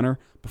for you, Connor,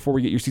 before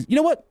we get your season. You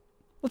know what?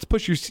 Let's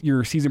push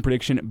your season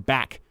prediction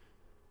back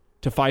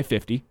to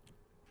 550.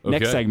 Okay.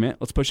 Next segment,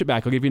 let's push it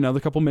back. I'll give you another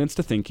couple minutes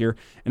to think here.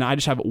 And I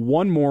just have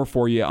one more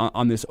for you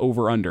on this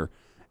over-under.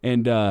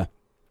 And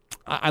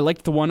I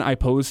liked the one I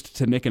posed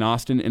to Nick and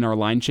Austin in our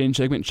line change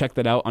segment. Check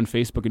that out on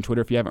Facebook and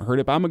Twitter if you haven't heard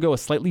it. But I'm going to go a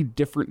slightly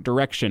different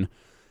direction.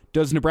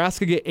 Does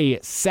Nebraska get a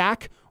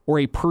sack or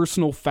a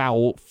personal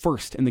foul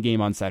first in the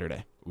game on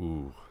Saturday?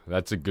 Ooh,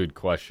 that's a good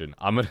question.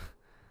 I'm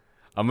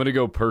gonna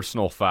go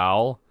personal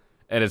foul.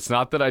 And it's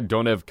not that I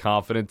don't have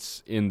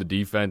confidence in the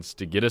defense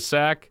to get a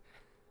sack.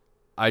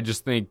 I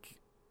just think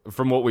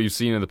from what we've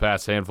seen in the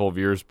past handful of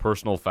years,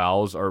 personal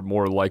fouls are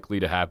more likely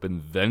to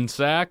happen than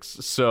sacks.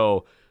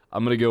 So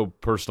I'm going to go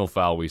personal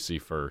foul we see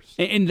first.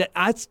 And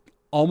that's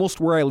almost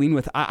where I lean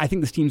with. I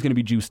think this team's going to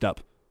be juiced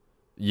up.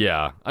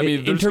 Yeah. I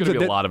mean, there's going to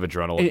be a lot of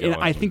adrenaline going. And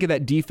I think of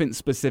that defense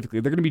specifically.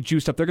 They're going to be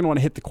juiced up. They're going to want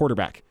to hit the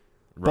quarterback.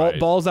 Right.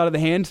 Ball's out of the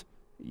hand.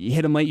 You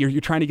hit him late.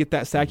 You're trying to get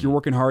that sack. You're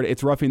working hard.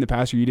 It's roughing the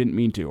passer. You didn't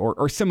mean to.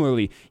 Or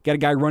similarly, you got a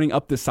guy running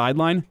up the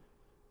sideline,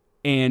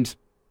 and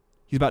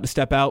he's about to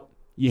step out.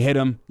 You hit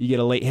him. You get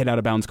a late hit out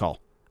of bounds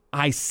call.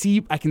 I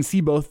can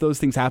see both those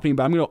things happening,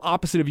 but I'm going to go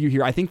opposite of you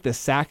here. I think the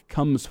sack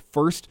comes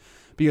first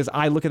because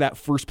I look at that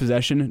first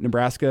possession,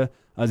 Nebraska's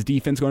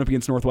defense going up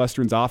against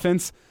Northwestern's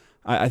offense.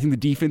 I think the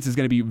defense is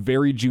going to be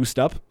very juiced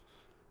up.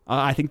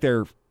 I think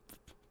they're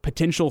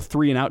potential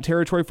 3-and-out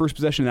territory first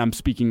possession. And I'm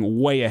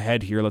speaking way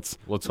ahead here. Let's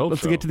hope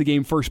let's so. Get to the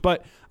game first.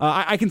 But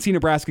I can see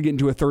Nebraska get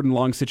into a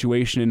 3rd-and-long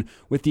situation, and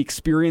with the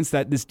experience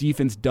that this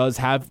defense does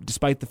have,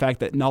 despite the fact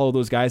that not all of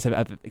those guys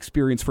have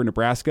experience for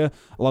Nebraska,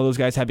 a lot of those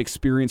guys have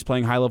experience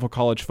playing high-level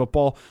college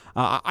football.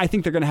 I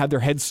think they're going to have their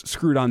heads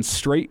screwed on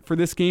straight for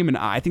this game, and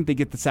I think they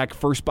get the sack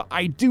first. But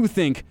I do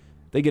think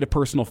they get a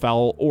personal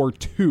foul or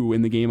 2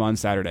 in the game on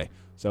Saturday.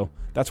 So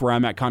that's where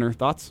I'm at. Connor,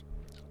 thoughts?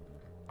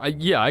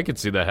 I could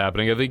see that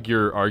happening. I think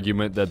your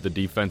argument that the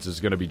defense is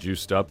going to be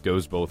juiced up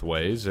goes both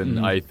ways,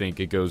 and I think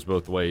it goes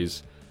both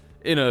ways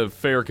in a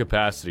fair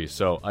capacity,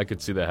 so I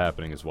could see that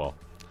happening as well.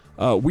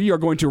 We are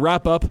going to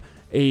wrap up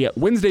a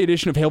Wednesday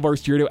edition of Hail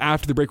Varsity Radio.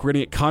 After the break, we're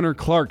going to get Connor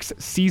Clark's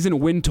season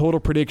win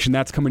total prediction.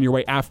 That's coming your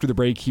way after the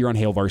break here on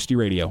Hail Varsity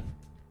Radio.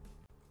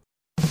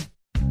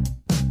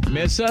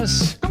 Miss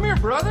us? Come here,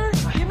 brother.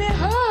 Give me a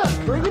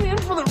hug. Bring it in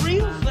for the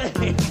real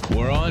thing.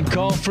 We're on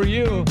call for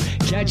you.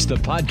 Catch the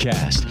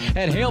podcast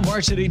at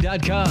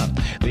HailVarsity.com,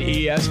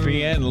 the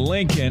ESPN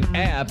Lincoln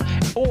app,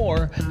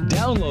 or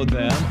download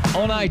them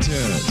on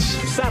iTunes.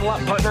 Saddle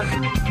up, partner.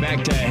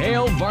 Back to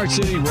Hail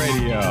Varsity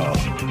Radio.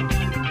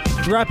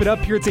 To wrap it up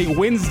here, it's a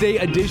Wednesday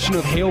edition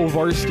of Hail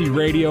Varsity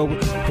Radio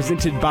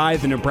presented by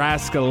the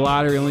Nebraska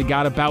Lottery. Only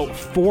got about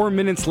 4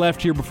 minutes left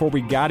here before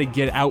we got to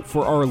get out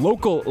for our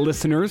local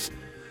listeners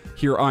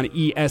here on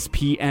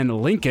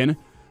ESPN Lincoln.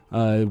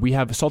 We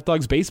have Salt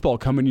Dogs baseball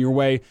coming your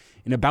way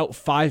in about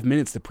 5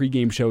 minutes. The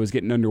pregame show is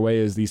getting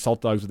underway as the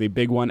Salt Dogs with a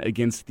big one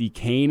against the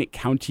Kane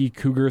County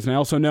Cougars. And I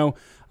also know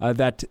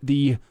that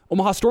the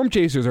Omaha Storm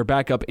Chasers are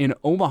back up in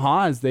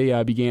Omaha as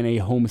they began a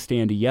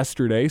homestand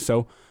yesterday.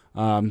 So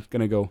I'm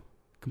going to go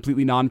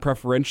completely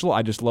non-preferential.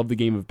 I just love the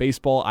game of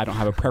baseball. I don't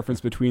have a preference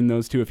between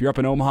those two. If you're up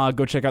in Omaha,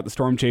 go check out the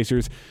Storm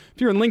Chasers.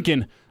 If you're in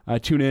Lincoln,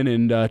 tune in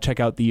and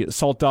check out the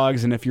Salt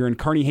Dogs. And if you're in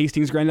Kearney,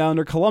 Hastings, Grand Island,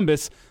 or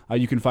Columbus,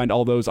 you can find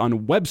all those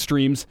on web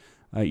streams,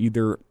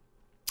 either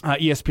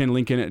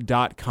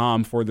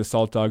ESPNLincoln.com for the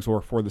Salt Dogs or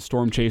for the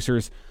Storm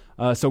Chasers.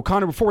 So,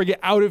 Connor, before we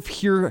get out of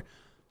here,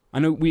 I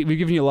know we've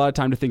given you a lot of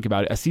time to think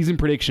about it. A season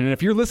prediction. And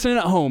if you're listening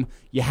at home,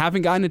 you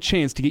haven't gotten a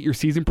chance to get your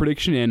season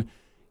prediction in,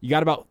 you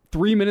got about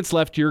 3 minutes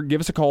left here. Give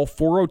us a call,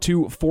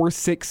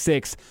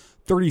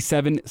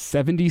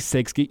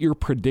 402-466-3776. Get your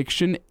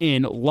prediction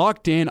in,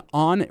 locked in,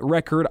 on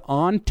record,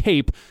 on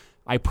tape.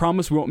 I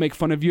promise we won't make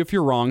fun of you if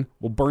you're wrong.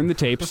 We'll burn the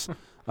tapes.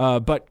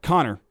 But,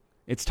 Connor,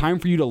 it's time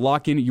for you to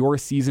lock in your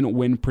season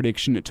win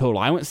prediction total.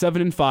 I went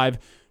 7-5.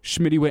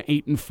 Schmitty went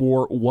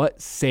 8-4.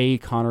 What say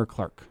Connor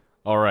Clark?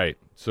 All right.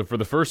 So for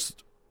the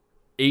first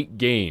 8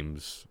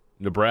 games,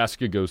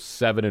 Nebraska goes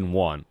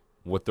 7-1,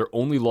 with their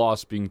only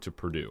loss being to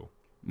Purdue.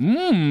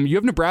 You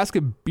have Nebraska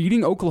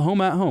beating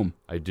Oklahoma at home.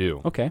 I do.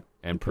 Okay.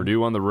 And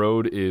Purdue on the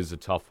road is a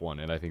tough one,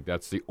 and I think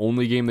that's the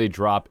only game they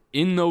drop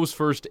in those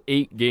first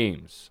 8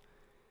 games.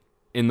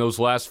 In those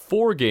last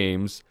 4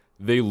 games,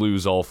 they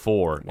lose all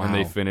 4, and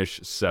they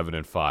finish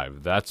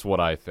 7-5. That's what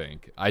I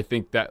think. I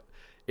think that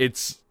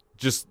it's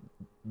just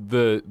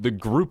the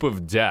group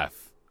of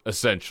death,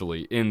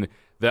 essentially, in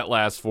that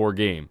last 4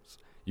 games.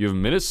 You have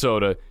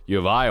Minnesota, you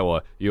have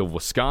Iowa, you have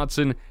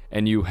Wisconsin,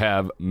 and you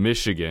have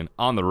Michigan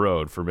on the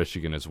road for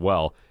Michigan as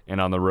well,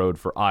 and on the road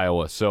for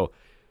Iowa. So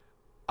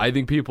I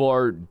think people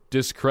are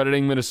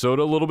discrediting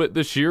Minnesota a little bit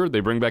this year.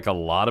 They bring back a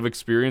lot of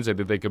experience. I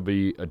think they could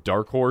be a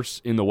dark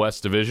horse in the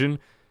West Division.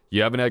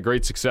 You haven't had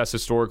great success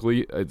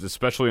historically,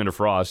 especially under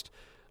Frost,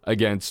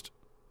 against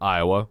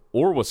Iowa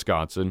or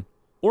Wisconsin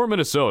or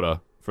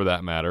Minnesota, for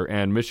that matter.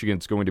 And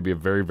Michigan's going to be a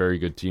very, very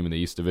good team in the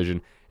East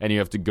Division, and you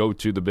have to go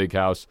to the Big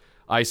House.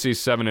 I say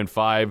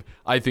 7-5.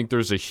 I think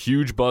there's a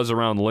huge buzz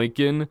around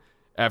Lincoln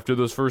after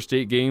those first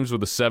 8 games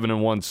with a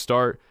 7-1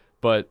 start,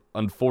 but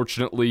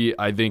unfortunately,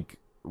 I think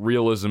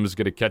realism is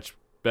going to catch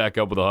back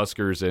up with the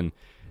Huskers, and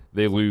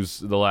they lose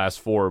the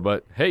last 4.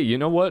 But hey, you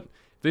know what?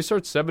 If they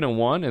start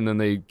 7-1 and then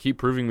they keep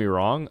proving me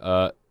wrong,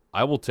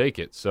 I will take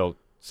it. So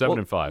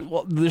 7-5.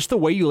 Well, just the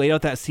way you laid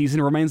out that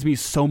season reminds me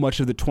so much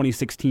of the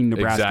 2016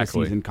 Nebraska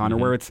season, Connor,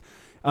 where it's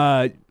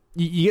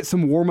you get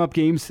some warm-up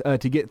games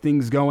to get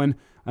things going,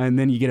 and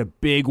then you get a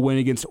big win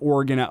against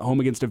Oregon at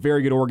home against a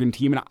very good Oregon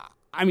team. And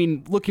I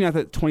mean, looking at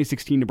that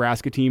 2016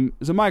 Nebraska team, it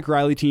was a Mike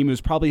Riley team. It was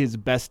probably his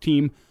best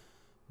team,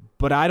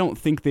 but I don't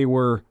think they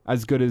were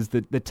as good as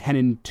the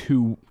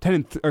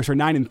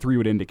 9-3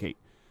 would indicate.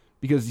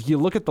 Because you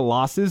look at the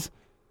losses,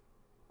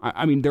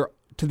 I mean, they're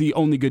to the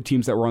only good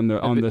teams that were on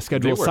the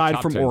schedule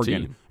aside from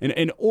Oregon.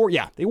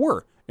 They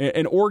were.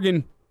 And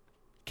Oregon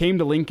came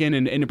to Lincoln,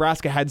 and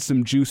Nebraska had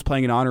some juice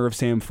playing in honor of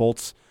Sam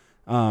Foltz,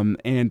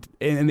 and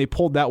they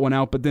pulled that one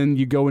out. But then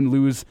you go and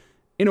lose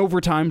in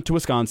overtime to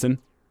Wisconsin.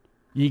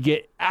 You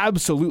get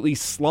absolutely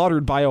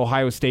slaughtered by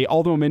Ohio State.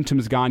 All the momentum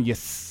is gone. You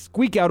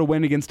squeak out a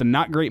win against a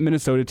not great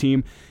Minnesota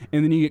team,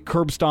 and then you get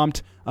curb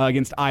stomped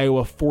against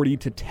Iowa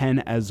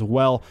 40-10 as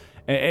well.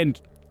 And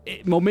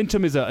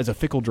momentum is a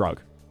fickle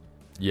drug.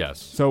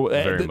 Yes, so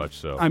very much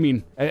so. I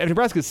mean, if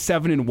Nebraska's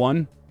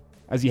 7-1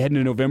 as you head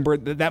into November,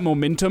 that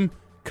momentum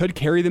could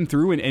carry them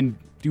through and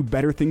do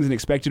better things than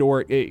expected,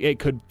 or it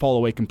could fall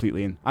away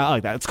completely. And I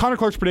like that. It's Connor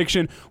Clark's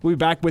prediction. We'll be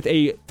back with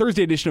a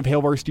Thursday edition of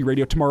Hail Varsity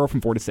Radio tomorrow from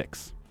 4 to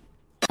 6.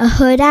 A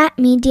Huda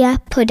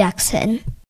Media Production.